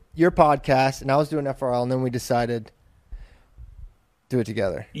did your podcast, and I was doing FRL, and then we decided do it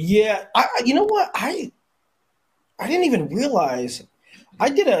together. Yeah, you know what? I didn't even realize I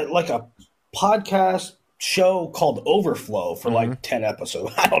did a podcast show called Overflow for like 10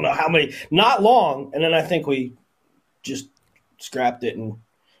 episodes. I don't know how many, not long, and then I think we just scrapped it and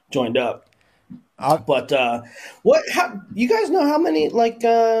joined up. But how you guys know how many,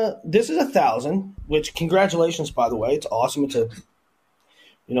 this is 1,000, which congratulations, by the way. It's awesome. It's a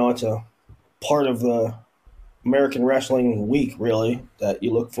part of the American Wrestling Week, really, that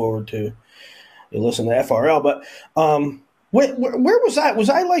you look forward to. You listen to FRL, but where was I? Was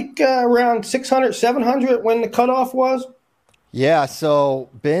I around 600, 700 when the cutoff was? Yeah. So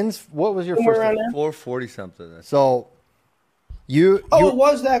Ben's, what was your Somewhere first? around there? 440 something. So you. It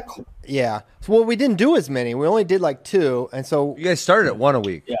was that. Yeah. So, we didn't do as many. We only did 2, and so you guys started at 1 a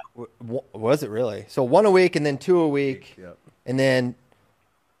week. Yeah. Was it really? So 1 a week, and then 2 a week, and then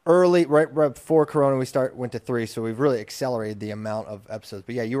early right before Corona we went to 3. So we've really accelerated the amount of episodes.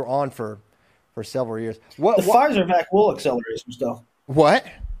 But yeah, you were on for several years. The Pfizer vac will accelerate some stuff. What?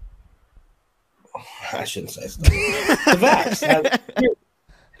 I shouldn't say stuff. The vax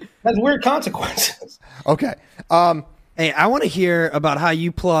has weird consequences. Okay. Hey, I want to hear about how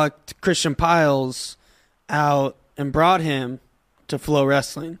you plucked Christian Piles out and brought him to Flow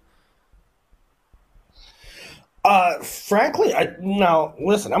Wrestling. Frankly, now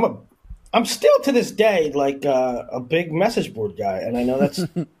listen, I'm still to this day a big message board guy, and I know that's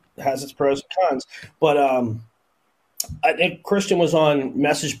has its pros and cons. But I think Christian was on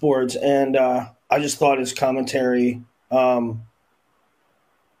message boards, and I just thought his commentary.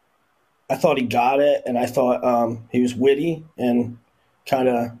 I thought he got it, and I thought he was witty and kind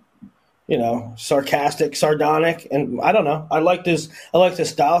of, sarcastic, sardonic, and I don't know. I liked his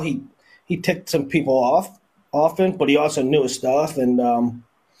style. He ticked some people off often, but he also knew his stuff, and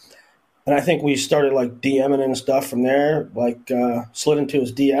I think we started DMing and stuff from there, slid into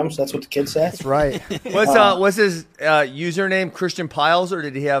his DMs. That's what the kids say. That's right. Was his username Christian Piles, or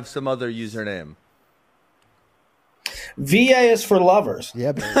did he have some other username? VA is for lovers.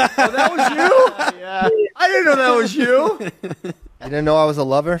 Yeah, baby. Oh, that was you? Yeah. I didn't know that was you. You didn't know I was a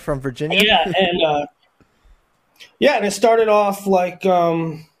lover from Virginia? Yeah, and it started off I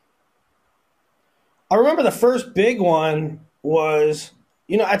remember the first big one was,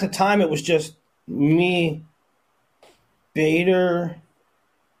 at the time it was just me, Bader,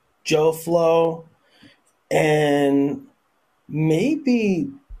 Joe Flo, and maybe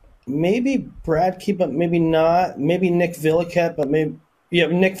Brad Key, but maybe not. Maybe Nick Villicat, but Nick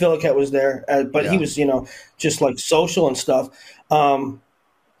Villicat was there, but he was, just social and stuff.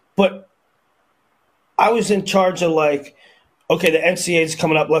 But I was in charge of okay, the NCAA is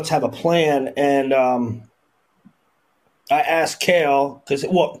coming up. Let's have a plan. And I asked Kale because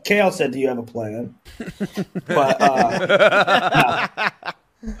Kale said, "Do you have a plan?" But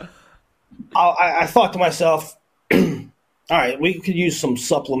I thought to myself, all right, we could use some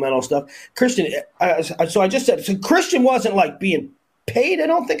supplemental stuff. Christian, so I just said, so Christian wasn't being paid, I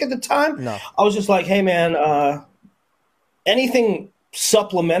don't think, at the time. No. I was just hey, man, anything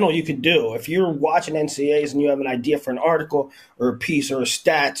supplemental you could do. If you're watching NCAs and you have an idea for an article or a piece or a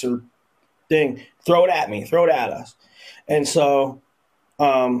stats or thing, throw it at me, throw it at us. And so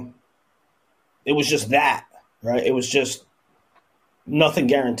it was just that, right? It was just nothing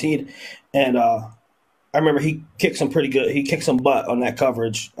guaranteed. And I remember he kicked some pretty good. He kicked some butt on that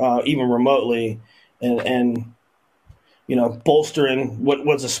coverage, even remotely, and bolstering what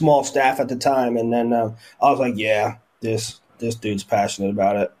was a small staff at the time. And then I was like, yeah, this dude's passionate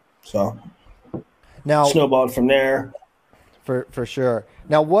about it. So now snowballed from there. For sure.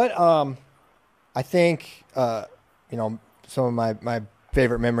 Now what I think some of my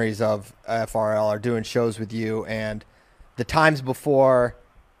favorite memories of FRL are doing shows with you, and the times before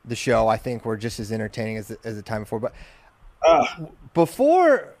the show I think were just as entertaining as the time before. But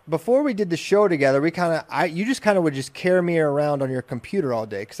Before we did the show together, you just kind of would just carry me around on your computer all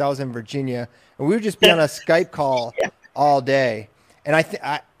day because I was in Virginia, and we would just be on a Skype call all day. And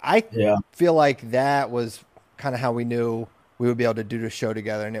I feel like that was kind of how we knew we would be able to do the show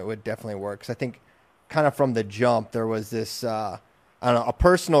together, and it would definitely work. Because I think kind of from the jump there was this I don't know, a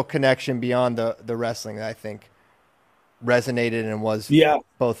personal connection beyond the wrestling that I think resonated and was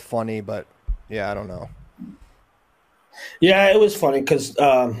both funny, but I don't know. Yeah, it was funny because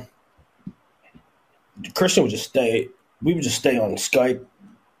Christian would just stay. We would just stay on Skype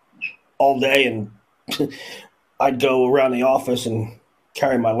all day, and I'd go around the office and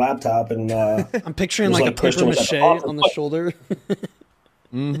carry my laptop. And I'm picturing like a paper mache on the shoulder.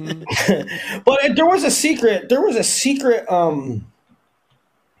 But there was a secret. There was a secret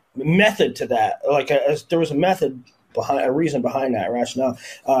method to that. Like there was a method behind, a reason behind that rationale,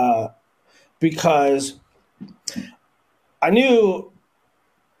 because I knew,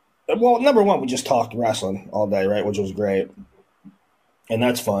 well, number one, we just talked wrestling all day, right, which was great, and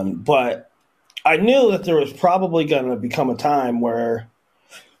that's fun. But I knew that there was probably going to become a time where,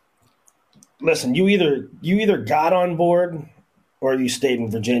 listen, you either got on board or you stayed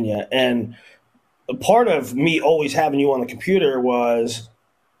in Virginia. And a part of me always having you on the computer was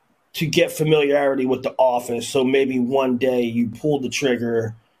to get familiarity with the office. So maybe one day you pulled the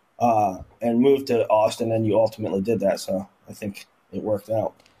trigger and moved to Austin, and you ultimately did that. So I think it worked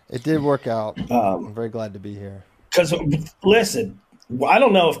out. It did work out. I'm very glad to be here. Because, listen, I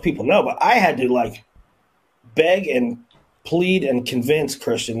don't know if people know, but I had to, like, beg and plead and convince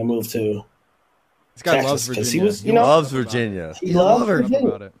Christian to move to This guy Texas, loves Virginia. he was, He loves Virginia. He loves Virginia.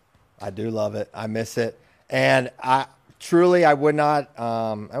 Virginia. I do love it. I miss it. And I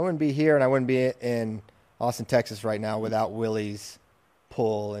wouldn't be here and I wouldn't be in Austin, Texas right now without Willie's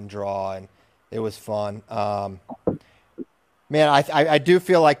pull and draw, and it was fun. Man, I do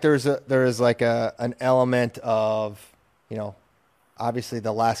feel like there is like an element of, obviously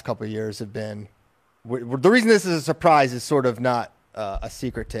the last couple of years have been, the reason this is a surprise is sort of not a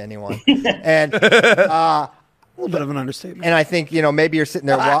secret to anyone. And a little bit of an understatement. And I think, maybe you're sitting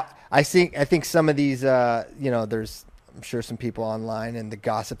there. I think some of these, there's, I'm sure some people online and the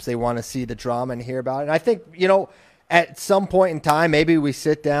gossips, they want to see the drama and hear about it. And I think, at some point in time, maybe we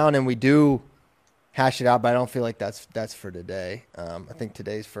sit down and we do hash it out, but I don't feel like that's for today. I think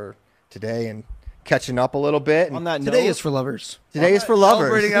today's for today and catching up a little bit. And on that today note, is for lovers. Today is for lovers.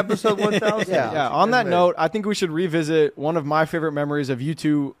 Celebrating episode 1000. Yeah. On that note, I think we should revisit one of my favorite memories of you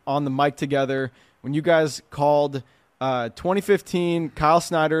two on the mic together when you guys called 2015 Kyle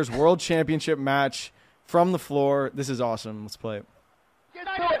Snyder's World Championship match from the floor. This is awesome. Let's play it. He's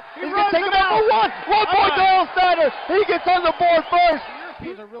going to take him out for one. 1 point to Kyle Snyder. He gets on the board first.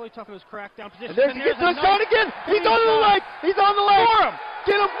 Europeans are really tough in those crackdown positions. And he gets to the shot again. He's on the leg. He's on the leg. For him.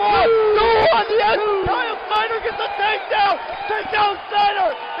 Get him for him. Go on, yes. Kyle Snyder gets a takedown. Takedown Snyder.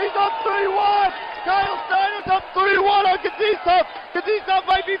 He's up 3-1. Kyle Snyder's up 3-1 on Kadisov. Kadisov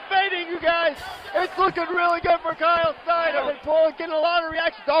might be fading, you guys. It's looking really good for Kyle Snyder. Getting a lot of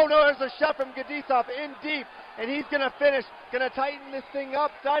reactions. Oh, no, there's a shot from Kadisov in deep. And he's going to finish, going to tighten this thing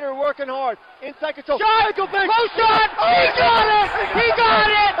up. Snyder working hard. Inside control. Shot! Go back. Close shot! Oh, he got it! He got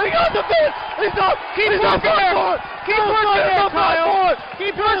it! He got the finish! He's up! Keep working there! Keep working there, Kyle!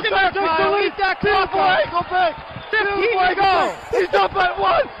 Keep working there, Kyle! He's that close. Go back! 15 to go! He's up at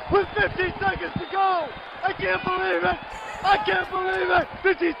 1 with 15 seconds to go! I can't believe it! I can't believe it!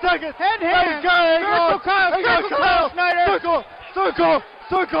 15 seconds! Hand. Circle, Kyle! Circle, Kyle Snyder! Circle! Circle!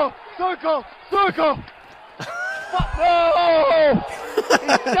 Circle! Circle! No!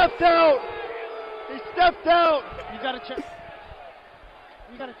 He stepped out! He stepped out! You gotta check.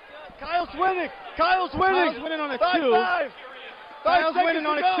 Kyle's winning! Kyle's winning! Kyle's winning on a 5-5. 2. Kyle's winning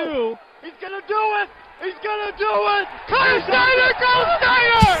on a 2. He's gonna do it! He's gonna do it! Kyle Snyder! Kyle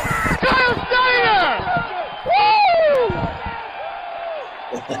Snyder! Kyle Snyder! Woo!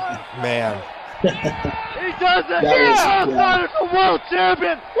 Man. He does it! Kyle Snyder's a world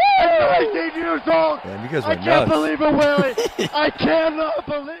champion! At 19 years old! Man, you guys I went can't nuts. believe it, Willie! I cannot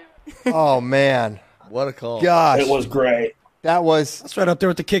believe it! Oh, man. What a call. Gosh. It was great. That was... That's right up there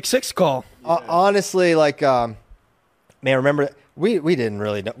with the kick 6 call. Honestly, like, man, remember, we didn't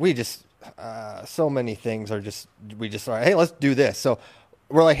really know. We just, so many things are just, we just are, hey, let's do this. So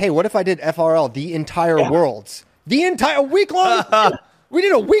we're like, hey, what if I did FRL, the entire Worlds? The entire week-long? We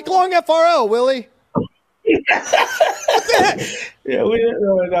did a week-long FRL, Willie. Yeah, we didn't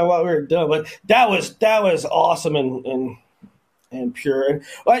really know what we were doing, but that was awesome, and and pure.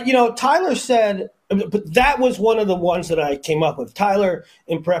 And Tyler said, but that was one of the ones that I came up with. Tyler,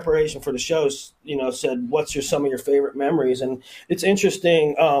 in preparation for the shows, said, "What's some of your favorite memories?" And it's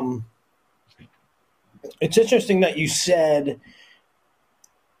interesting. It's interesting that you said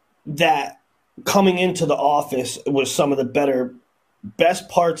that coming into the office was some of the best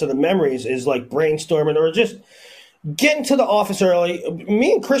parts of the memories is like brainstorming or just getting to the office early.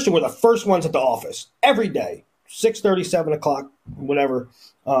 Me and Christian were the first ones at the office every day, 6:30, 7 o'clock, whatever.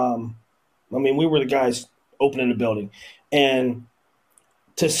 We were the guys opening the building. And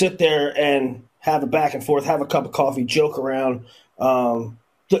to sit there and have a back and forth, have a cup of coffee, joke around.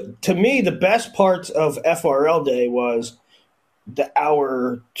 To me, the best parts of FRL day was the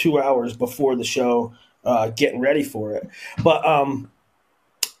hour, 2 hours before the show, getting ready for it. But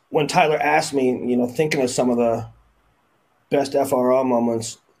when Tyler asked me, thinking of some of the best FRL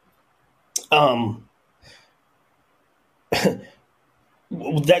moments,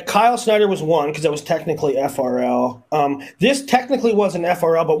 that Kyle Snyder was one because it was technically FRL. This technically wasn't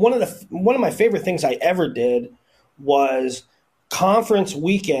FRL, but one of my favorite things I ever did was conference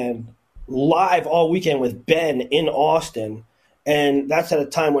weekend, live all weekend with Ben in Austin. And that's at a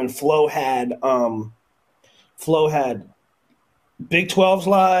time when Flo had Big 12s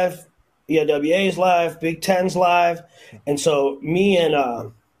live, EIWA's live, Big 10s live. And so me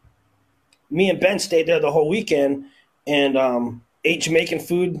and Ben stayed there the whole weekend and ate Jamaican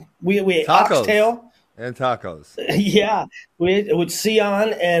food. We ate tacos. Oxtail. And tacos. Yeah. We ate with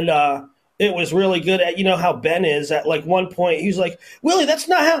Sion, and it was really good. How Ben is at like one point, he was like, "Willie, that's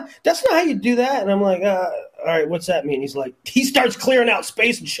not how you do that." And I'm like, all right, what's that mean? He's like, he starts clearing out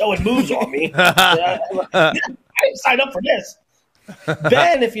space and showing moves on me. I didn't sign up for this.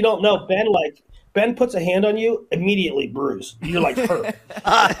 Ben, if you don't know, Ben puts a hand on you, immediately bruise. You're like hurt.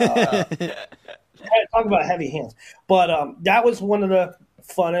 Talk about heavy hands. But that was one of the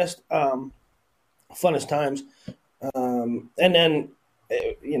funnest times. And then,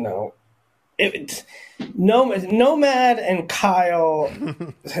 Nomad and Kyle,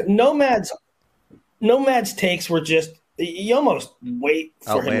 Nomad's takes were just, you almost wait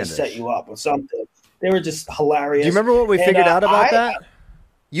for him to set you up with something. They were just hilarious. Do you remember what we figured out about that?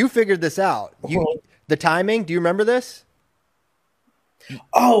 You figured this out. The timing, do you remember this?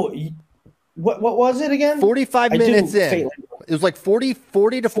 Oh, what was it again? 45 minutes in. It was like 40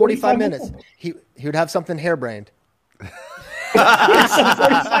 to 45 minutes. He would have something harebrained.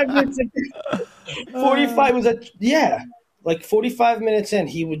 45 minutes in. 45 was like 45 minutes in,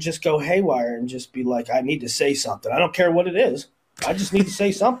 he would just go haywire and just be like, "I need to say something. I don't care what it is. I just need to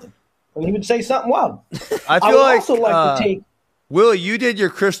say something." And he would say something wild. I feel also like to take. Willie, you did your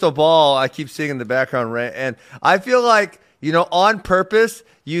crystal ball. I keep seeing in the background, right? And I feel like, on purpose,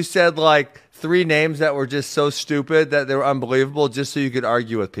 you said like 3 names that were just so stupid that they were unbelievable just so you could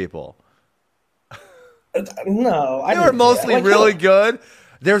argue with people. No, they were mostly really good.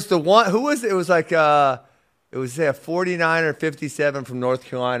 There's the one, who was it? It was like, it was a 49 or 57 from North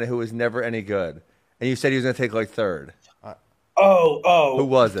Carolina who was never any good. And you said he was going to take like third. Who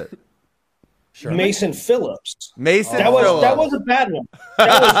was it? Sure. Mason Phillips. Phillips. That was a bad one.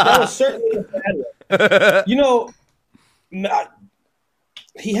 That was certainly a bad one.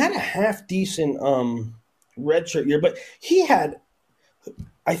 He had a half decent redshirt year, but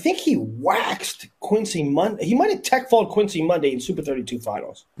I think he waxed Quincy Monday. He might have tech-falled Quincy Monday in Super 32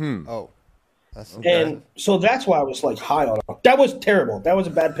 finals. Oh. And so that's why I was like high on him. That was terrible. That was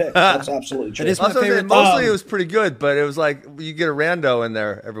a bad pick. That's absolutely true. Mostly it was pretty good, but it was like you get a rando in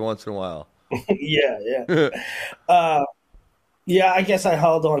there every once in a while. Yeah. I guess I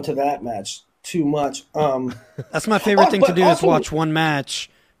held on to that match too much. That's my favorite thing to do is watch one match,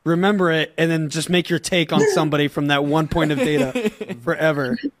 remember it, and then just make your take on somebody from that one point of data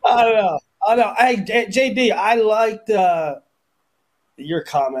forever. I don't know. Hey, JD, I liked your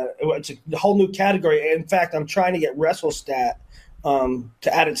comment. It's a whole new category. In fact, I'm trying to get WrestleStat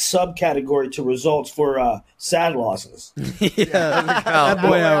to add its subcategory to results for sad losses. Sad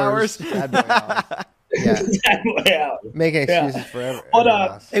boy hours. Sad boy hours. Yeah. Sad boy hours. Making excuses for every But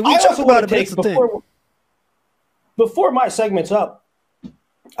loss. Hey, we talk about it before my segment's up.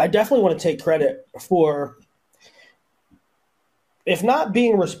 I definitely want to take credit for, if not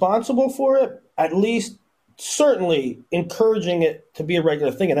being responsible for it, at least certainly encouraging it to be a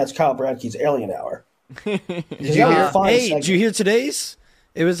regular thing, and that's Kyle Bradkey's Alien Hour. Did you hear today's?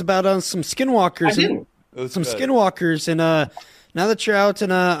 It was about some skinwalkers. Some skinwalkers, and now that you're out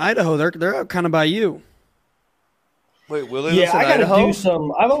in Idaho, they're out kind of by you. Wait, Willie lives in I got to Idaho? do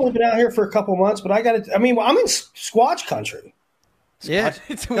some. I've only been out here for a couple months, but I'm in Squatch country. Yeah,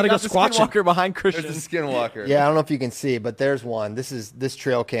 gotta go squatching. Skinwalker behind Christian. There's a skinwalker. Yeah, I don't know if you can see, but there's one. This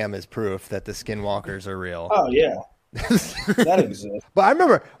trail cam is proof that the skinwalkers are real. Oh yeah, that exists. But I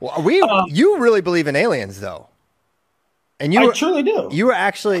remember you really believe in aliens, though, and I truly do.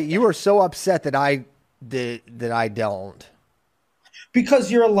 You were so upset that I don't.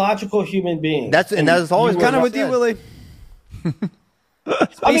 Because you're a logical human being. That's always kind of with you, Willie.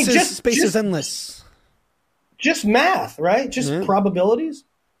 Space is endless. Just math, right? Just probabilities.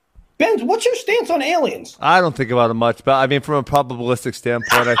 Ben, what's your stance on aliens? I don't think about it much, but I mean, from a probabilistic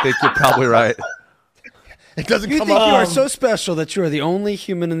standpoint, I think you're probably right. It doesn't you come think up. You are so special that you are the only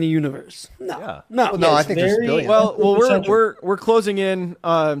human in the universe. No, yeah. No, I think there's billions. Well, we're closing in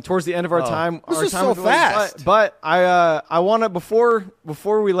towards the end of our time. This our is time so with Willie, fast. But I want to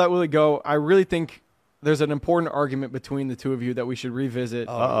before we let Willie go, I really think there's an important argument between the two of you that we should revisit.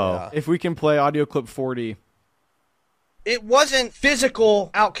 If we can play audio clip 40. It wasn't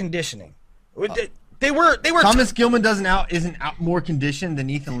physical out conditioning. They were. Thomas Gilman isn't out more conditioned than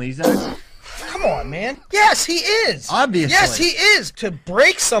Ethan Lezak. Come on, man. Yes, he is. Obviously. Yes, he is. To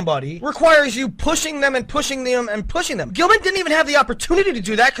break somebody requires you pushing them and pushing them and pushing them. Gilman didn't even have the opportunity to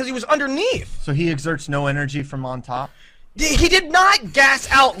do that because he was underneath. So he exerts no energy from on top? He did not gas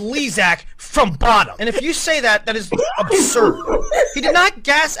out Lezak from bottom. And if you say that, that is absurd. He did not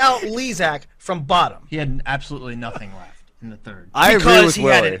gas out Lezak from bottom. He had absolutely nothing left in the third. I agree with Willie. Because he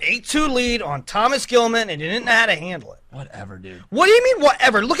had an 8-2 lead on Thomas Gilman and didn't know how to handle it. Whatever, dude. What do you mean,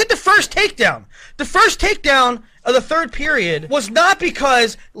 whatever? Look at the first takedown. The first takedown of the third period was not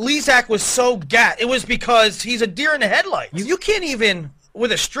because Lezak was so gassed. It was because he's a deer in the headlights. You can't even,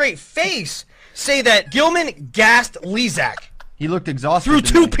 with a straight face, say that Gilman gassed Lezak. He looked exhausted. Through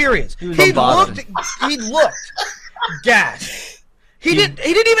two periods. He looked gassed. He didn't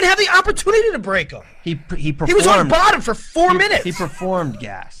even have the opportunity to break him. He performed. He was on bottom for 4 minutes. He performed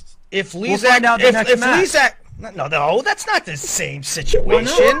gassed. If Lezak, we'll find out the next match. Lezak, no, that's not the same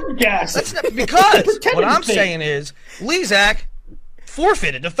situation. That's not, because what I'm saying is Lezak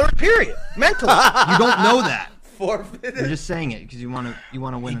forfeited the third period mentally. You don't know that. Forfeited. You're just saying it because you want to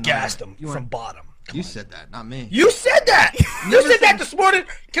win. He gassed him from bottom. You said that, not me. You said that. You said that this morning.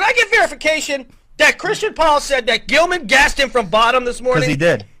 Can I get verification that Christian Paul said that Gilman gassed him from bottom this morning? Because he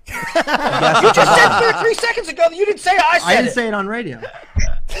did. You just said 3 seconds ago that you didn't say I said I didn't say it on radio.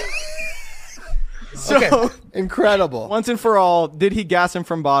 So incredible. Once and for all, did he gas him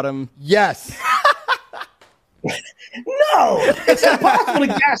from bottom? Yes. No, it's impossible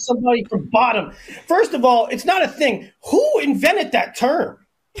to gas somebody from bottom. First of all, it's not a thing. Who invented that term?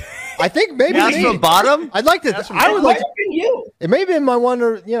 I think maybe gas from bottom. I'd like to. I would like. You. It may have been my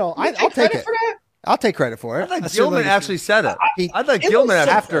wonder. I'll take it. For that? I'll take credit for it. I thought Gilman actually said it. I thought Gilman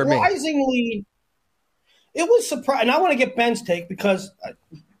after me. Surprisingly, it was surprising. And I want to get Ben's take because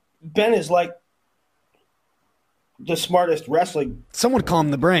Ben is like the smartest wrestling. Someone calm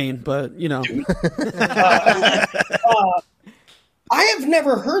the brain, but I have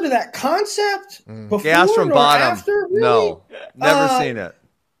never heard of that concept before. Gas from or bottom. After, really? No, never seen it.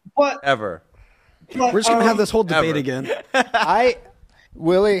 But ever. We're just gonna have this whole debate again.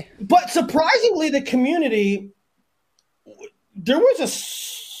 Willie. But surprisingly, the community, there was a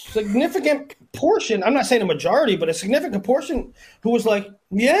significant portion. I'm not saying a majority, but a significant portion who was like,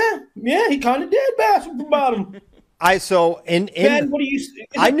 "Yeah, he kind of did bass from bottom." Ben, what do you?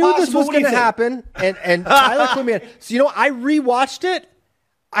 I knew this was going to happen, and Tyler put me in. So I rewatched it.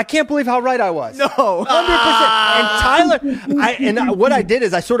 I can't believe how right I was. No, 100%. And Tyler, what I did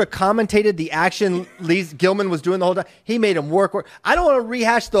is I sort of commentated the action Gilman was doing the whole time. He made him work. I don't want to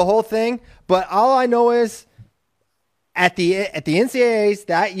rehash the whole thing, but all I know is at the NCAAs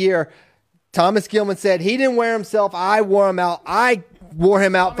that year, Thomas Gilman said he didn't wear himself. I wore him out. I wore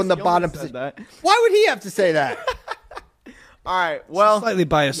him out from the bottom position. Why would he have to say that? All right. Well, slightly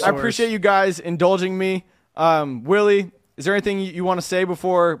biased. I appreciate you guys indulging me. Willie, is there anything you want to say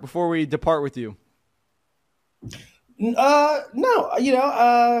before we depart with you? No.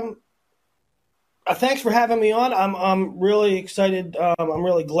 Thanks for having me on. I'm really excited. I'm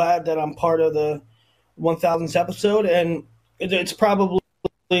really glad that I'm part of the 1000th episode, and it's probably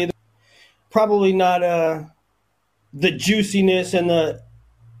not the juiciness and the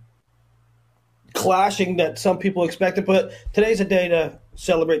clashing that some people expected, but today's a day to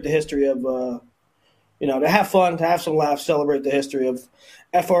celebrate the history of, to have fun, to have some laughs, celebrate the history of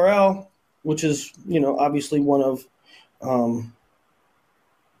FRL, which is, obviously one of,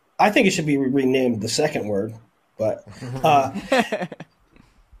 I think it should be renamed the second word, but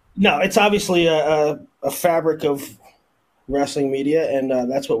no, it's obviously a fabric of wrestling media, and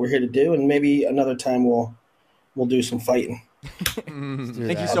that's what we're here to do. And maybe another time we'll do some fighting.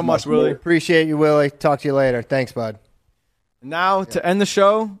 Thank you so much, Willie. Appreciate you, Willie. Talk to you later. Thanks, bud. Now, to end the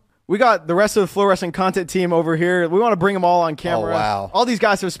show, we got the rest of the Flow Wrestling content team over here. We want to bring them all on camera. Oh, wow. All these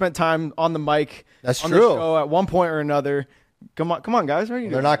guys have spent time on the mic. That's on true. The show at one point or another. Come on, guys. Where are you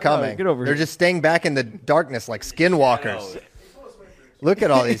They're doing? not coming. Get over They're here. just staying back in the darkness like skinwalkers. Look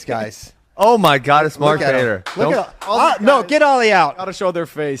at all these guys. Oh, my God. It's Mark Look at 'em. Bader. Look at all. No, get Ollie out. Got to show their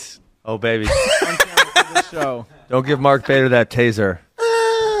face. Oh, baby. On camera for the show. Don't give Mark Bader that taser.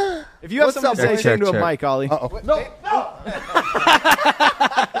 If you have something to say, say to a mic, Ollie. No.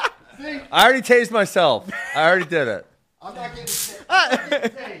 I already tased myself. I already did it. I'm not getting tased.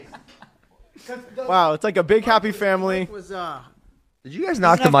 Wow, it's like a big happy family. Did you guys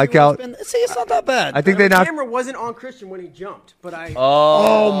knock the mic out? See, it's not that bad. I think they The knocked. camera wasn't on Christian when he jumped, but I.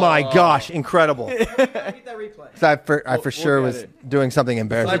 Oh my gosh, incredible. Read that replay. So I for sure was doing something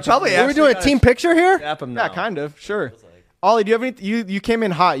embarrassing. I probably Were we doing a team picture here? Yeah, kind of. Sure. Ollie, do you have any? You came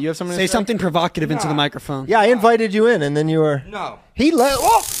in hot. You have something to Say say? something provocative into the microphone. Yeah, I invited you in, and then you were. No. He let.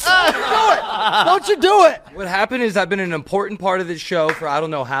 Oh, don't you do it! What happened is I've been an important part of this show for I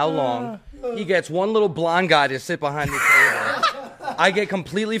don't know how long. He gets one little blonde guy to sit behind the table. I get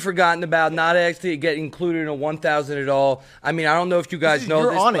completely forgotten about, not actually get included in a 1,000 at all. I mean, I don't know if you guys know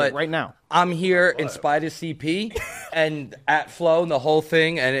You're this, on but it right now. I'm here in spite of CP and at Flow and the whole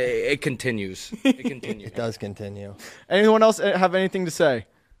thing, and it continues. It continues. It does continue. Anyone else have anything to say?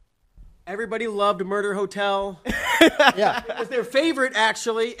 Everybody loved Murder Hotel. Yeah. It was their favorite,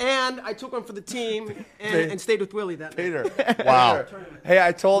 actually, and I took one for the team and stayed with Willie that night. Wow. Hey,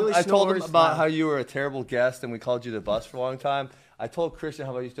 I told Willie him snores. about Wow. how you were a terrible guest and we called you the bus for a long time. I told Christian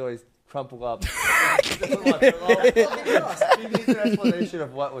how I used to always crumple up. He needs an explanation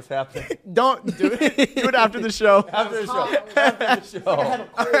of what was happening. Don't do it. Do it after the show. After the show. After the show.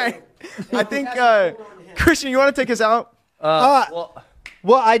 All right. I think Christian, you want to take us out?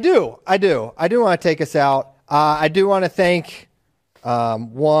 Well, I do. I do want to take us out. I do want to thank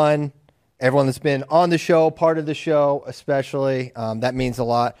everyone that's been on the show, part of the show, especially. That means a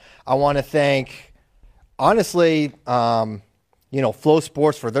lot. I want to thank, honestly, Flow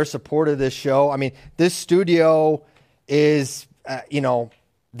Sports for their support of this show. I mean, this studio is,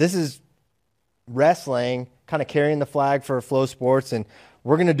 this is wrestling, kind of carrying the flag for Flow Sports, and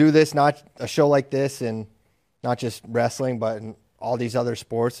we're going to do this, not a show like this, and not just wrestling, but in all these other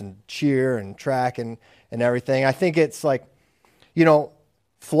sports and cheer and track and everything. I think it's like,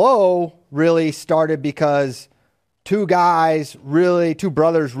 Flow really started because two brothers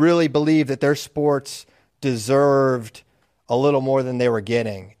really believed that their sports deserved a little more than they were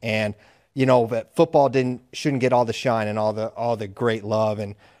getting. And, that football shouldn't get all the shine and all the great love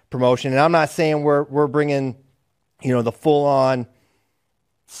and promotion. And I'm not saying we're bringing, the full on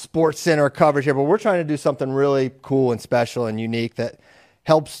Sports Center coverage here, but we're trying to do something really cool and special and unique that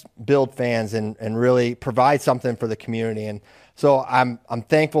helps build fans and really provide something for the community. And so I'm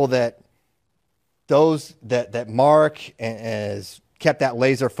thankful that that Mark has kept that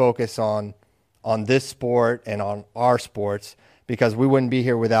laser focus on this sport and on our sports, because we wouldn't be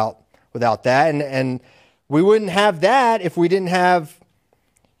here without that, and we wouldn't have that if we didn't have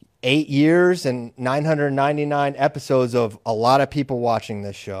 8 years and 999 episodes of a lot of people watching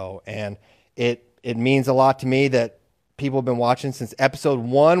this show. And it means a lot to me that people have been watching since episode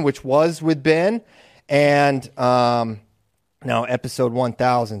 1, which was with Ben, and now episode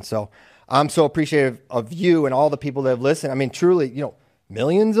 1000. So I'm so appreciative of you and all the people that have listened. I mean, truly,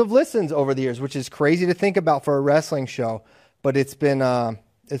 millions of listens over the years, which is crazy to think about for a wrestling show, but it's been awesome.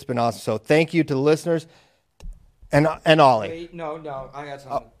 So thank you to the listeners. And Ollie. Wait, no, I got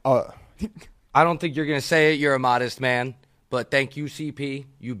something. I don't think you're going to say it. You're a modest man. But thank you, CP.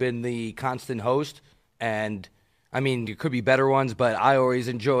 You've been the constant host. And, I mean, there could be better ones, but I always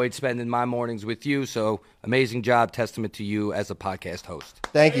enjoyed spending my mornings with you. So, amazing job. Testament to you as a podcast host.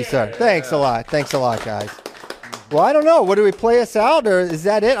 Thank you, sir. Thanks a lot. Thanks a lot, guys. Well, I don't know. What, do we play us out, or is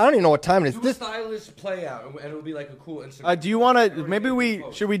that it? I don't even know what time it is. Do a stylish play out, and it'll be like a cool Instagram. Do you want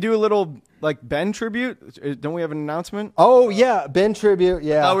to? Should we do a little Ben tribute? Don't we have an announcement? Oh yeah, Ben tribute.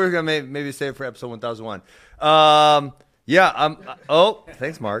 Yeah. Oh, we were gonna maybe save it for episode 1001.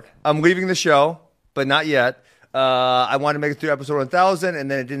 Thanks, Mark. I'm leaving the show, but not yet. I wanted to make it through episode 1000,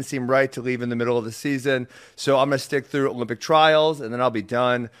 and then it didn't seem right to leave in the middle of the season. So I'm going to stick through Olympic trials, and then I'll be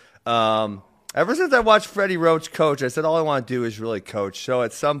done. Ever since I watched Freddie Roach coach, I said all I want to do is really coach. So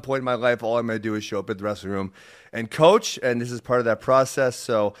at some point in my life, all I'm going to do is show up at the wrestling room and coach, and this is part of that process.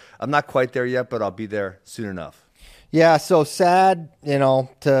 So I'm not quite there yet, but I'll be there soon enough. Yeah, so sad,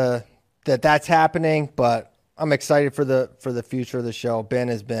 that's happening, but I'm excited for the future of the show. Ben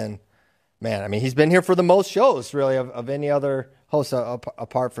has been man, I mean, he's been here for the most shows, really, of any other host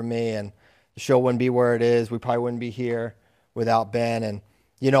apart from me. And the show wouldn't be where it is. We probably wouldn't be here without Ben. And,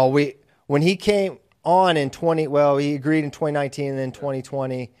 you know, when he came on in he agreed in 2019, and then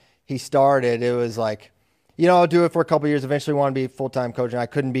 2020 he started. It was like, you know, I'll do it for a couple of years. Eventually want to be full-time coach, and I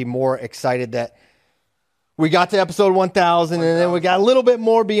couldn't be more excited that we got to episode 1,000, and then we got a little bit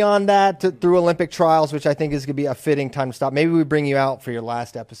more beyond that through Olympic trials, which I think is going to be a fitting time to stop. Maybe we bring you out for your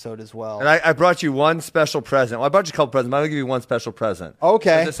last episode as well. And I brought you one special present. Well, I brought you a couple presents, but I'm going to give you one special present.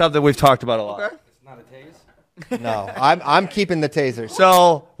 Okay. It's something we've talked about a lot. Okay. It's not a tase? No, I'm keeping the taser.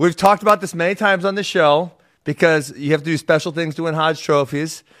 So we've talked about this many times on the show because you have to do special things to win Hodge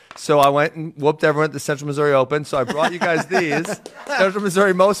trophies. So I went and whooped everyone at the Central Missouri Open. So I brought you guys these. Central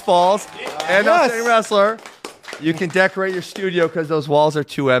Missouri Most Falls and Outstanding Wrestler. You can decorate your studio because those walls are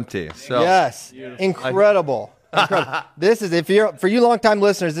too empty. So yes, incredible. Incredible. This is for you longtime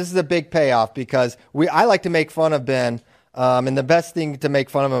listeners, this is a big payoff because I like to make fun of Ben. And the best thing to make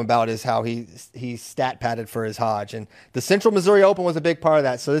fun of him about is how he stat padded for his Hodge. And the Central Missouri Open was a big part of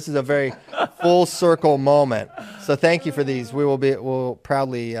that. So this is a very full circle moment. So thank you for these. We'll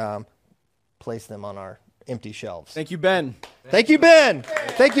proudly place them on our empty shelves. Thank you, Ben. Thank you, Ben.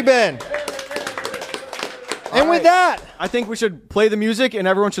 Thank you, Ben. And with that, I think we should play the music and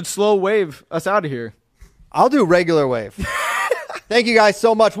everyone should slow wave us out of here. I'll do regular wave. Thank you guys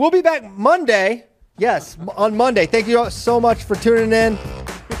so much. We'll be back Monday. Yes, on Monday. Thank you so much for tuning in.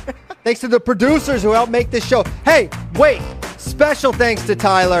 Thanks to the producers who helped make this show. Hey, wait. Special thanks to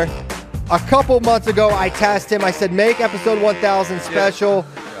Tyler. A couple months ago, I tasked him. I said, make episode 1000 special.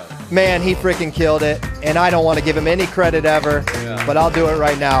 Yeah. Man, he freaking killed it. And I don't want to give him any credit ever, but I'll do it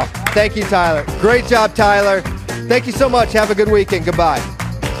right now. Thank you, Tyler. Great job, Tyler. Thank you so much. Have a good weekend. Goodbye.